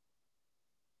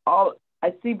 All.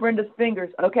 I see Brenda's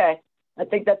fingers. Okay. I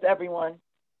think that's everyone.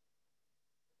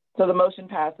 So the motion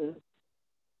passes.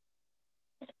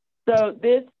 So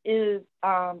this is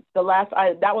the last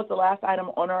item. That was the last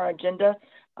item on our agenda.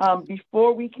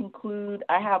 Before we conclude,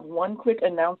 I have one quick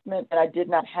announcement that I did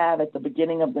not have at the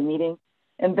beginning of the meeting.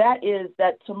 And that is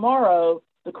that tomorrow,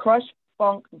 the Crush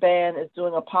Funk Band is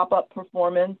doing a pop-up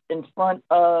performance in front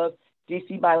of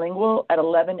DC Bilingual at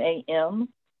 11 a.m.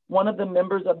 One of the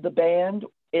members of the band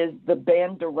is the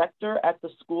band director at the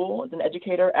school, is an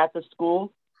educator at the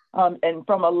school. And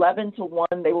from 11 to 1,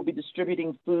 they will be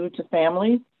distributing food to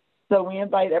families. So we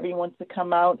invite everyone to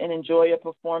come out and enjoy a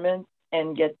performance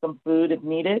and get some food if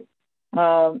needed,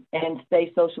 and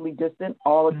stay socially distant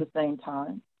all at the same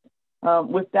time.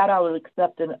 With that, I will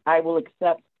accept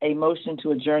a motion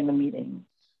to adjourn the meeting.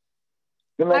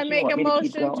 I make a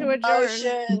motion to adjourn.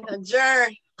 Motion,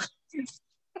 adjourn.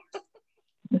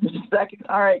 Second.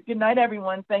 All right. Good night,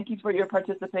 everyone. Thank you for your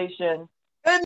participation.